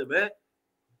no nothing, man.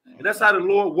 And that's how the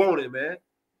Lord wanted, man.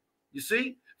 You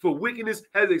see? For wickedness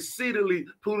has exceedingly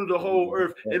polluted the whole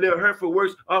earth, and their hurtful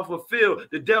works are fulfilled.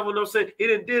 The devil, no saying, he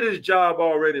done did his job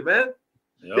already, man.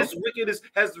 Yep. This wickedness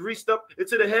has reached up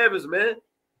into the heavens, man.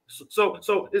 So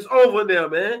it's over now,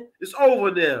 man. It's over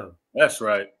now. That's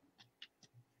right.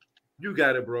 You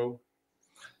got it, bro.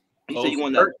 He said you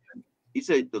want that. He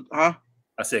said, huh?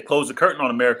 I said, close the curtain on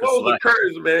America. Close the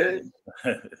curtains,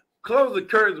 man. Close the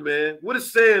curtains, man. What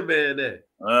is Sandman at?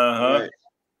 Right.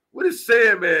 What is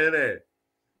Sandman at?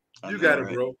 You got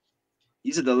it, bro.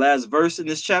 You said the last verse in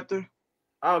this chapter?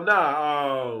 Oh,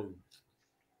 nah.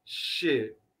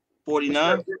 Shit.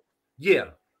 49? Yeah.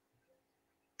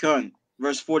 Come.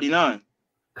 Verse 49.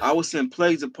 I will send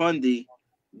plagues upon thee,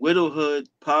 widowhood,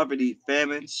 poverty,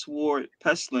 famine, sword,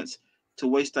 pestilence, to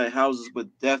waste thy houses with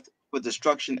death, with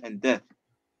destruction and death.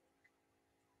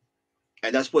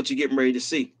 And that's what you're getting ready to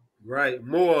see Right.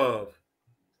 More of.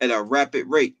 at a rapid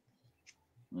rate.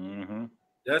 Mm-hmm.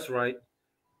 That's right.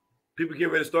 People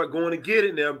get ready to start going to get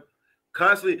it now.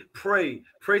 Constantly pray.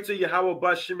 Pray to Yahweh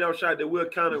Bashim Yahushua that we're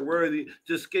counted worthy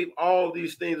to escape all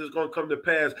these things that's going to come to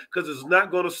pass, because it's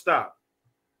not going to stop.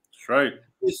 That's right.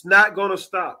 It's not going to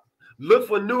stop. Look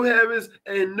for new heavens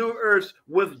and new earths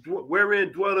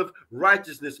wherein dwelleth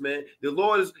righteousness, man. The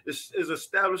Lord is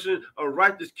establishing a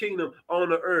righteous kingdom on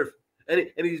the earth. And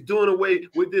he's doing away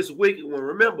with this wicked one.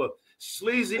 Remember,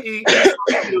 sleazy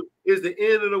Esau is the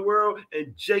end of the world,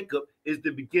 and Jacob is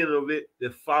the beginning of it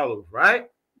that follows, right?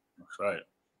 That's right.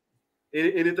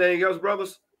 Anything else,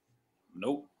 brothers?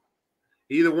 Nope.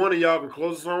 Either one of y'all can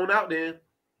close us on out then.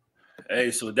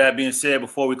 Hey, so with that being said,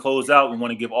 before we close out, we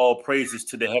want to give all praises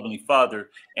to the Heavenly Father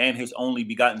and His only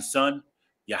begotten Son,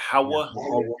 Yahweh,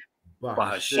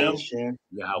 Bahashem,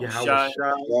 Yahweh Shai,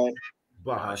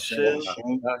 Bahashem,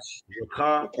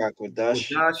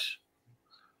 Rakah,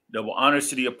 double honors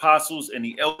to the apostles and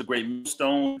the elder great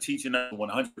millstone, teaching us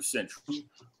 100% truth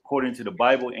according to the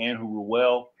Bible and who rule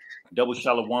well. Double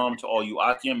shalom to all you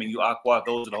Akim and you Aqua,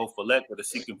 those of the hopeful elect that are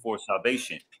seeking for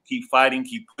salvation. Keep fighting,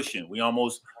 keep pushing. We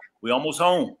almost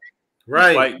home.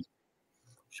 Right.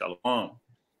 Shalom.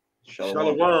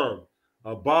 Shalom.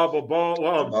 Baba Ball,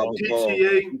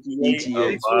 TTA,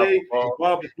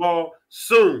 Baba Ball,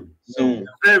 soon.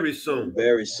 Very soon.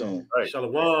 Very soon. Right.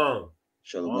 Shalom.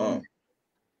 Shalom.